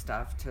androgynous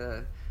stuff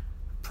to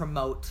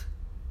promote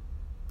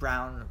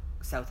brown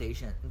South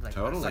Asian, like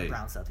totally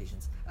brown South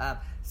Asians,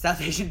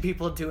 South Asian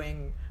people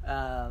doing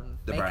the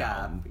makeup.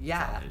 brown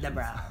Yeah, South the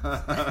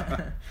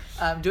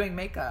browns. Doing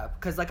makeup,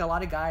 because like a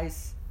lot of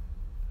guys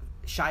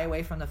shy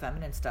away from the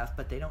feminine stuff,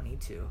 but they don't need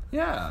to.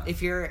 Yeah.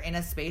 If you're in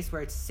a space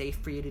where it's safe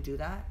for you to do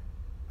that,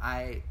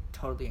 I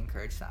totally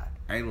encourage that.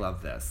 I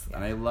love this,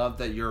 and I love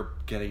that you're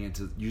getting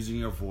into using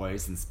your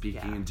voice and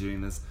speaking and doing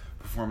this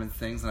performance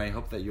things, and I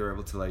hope that you're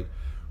able to like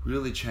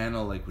really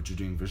channel like what you're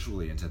doing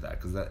visually into that,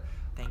 because that.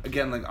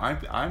 Again, like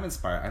I'm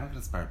inspired. I don't get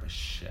inspired by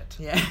shit.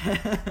 Yeah.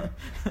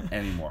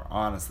 Anymore,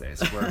 honestly, I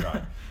swear to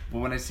God. But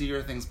when I see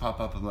your things pop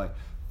up, I'm like,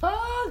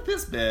 fuck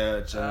this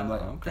bitch, and I'm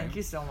like, okay. Thank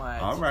you so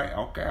much. All right,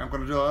 okay, I'm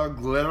gonna do a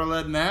glitter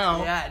lid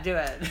now. Yeah, do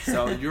it.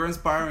 So you're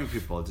inspiring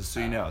people, just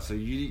so you know. So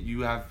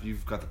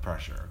you've got the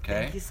pressure,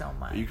 okay? Thank you so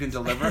much. You can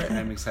deliver it, and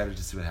I'm excited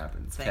to see what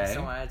happens. Okay? Thanks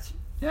so much.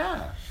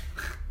 Yeah.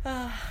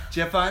 Did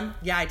you have fun?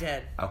 Yeah, I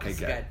did. Okay,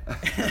 good.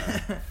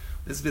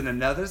 This has been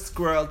another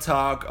Squirrel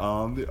Talk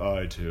on the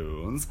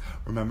iTunes.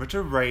 Remember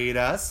to rate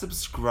us,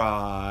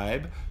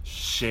 subscribe,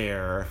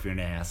 share if you're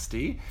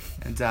nasty,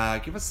 and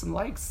give us some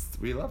likes.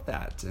 We love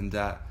that. And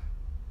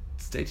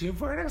stay tuned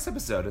for our next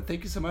episode. And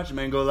thank you so much,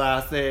 MANGHOE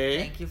LASSI.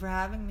 Thank you for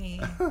having me.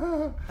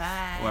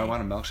 Bye. Well, I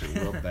want a milkshake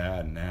real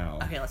bad now.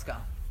 Okay, let's go.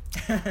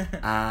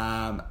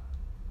 Yeah,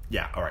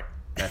 all right.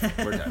 That's it.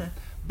 We're done.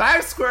 Bye,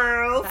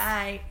 squirrels.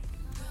 Bye.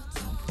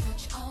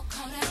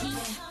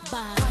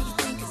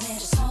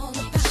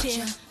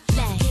 Chill,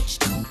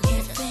 flash,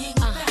 everything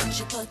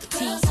TLC, left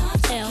eye,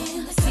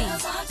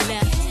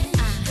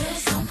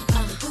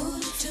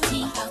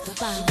 T,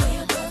 bottom,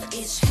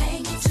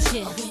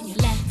 chill.